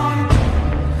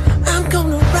 I'm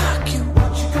gonna rock you.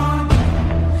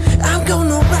 I'm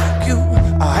gonna rock you.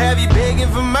 I'll have you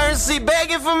begging for mercy,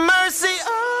 begging for mercy.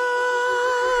 Oh.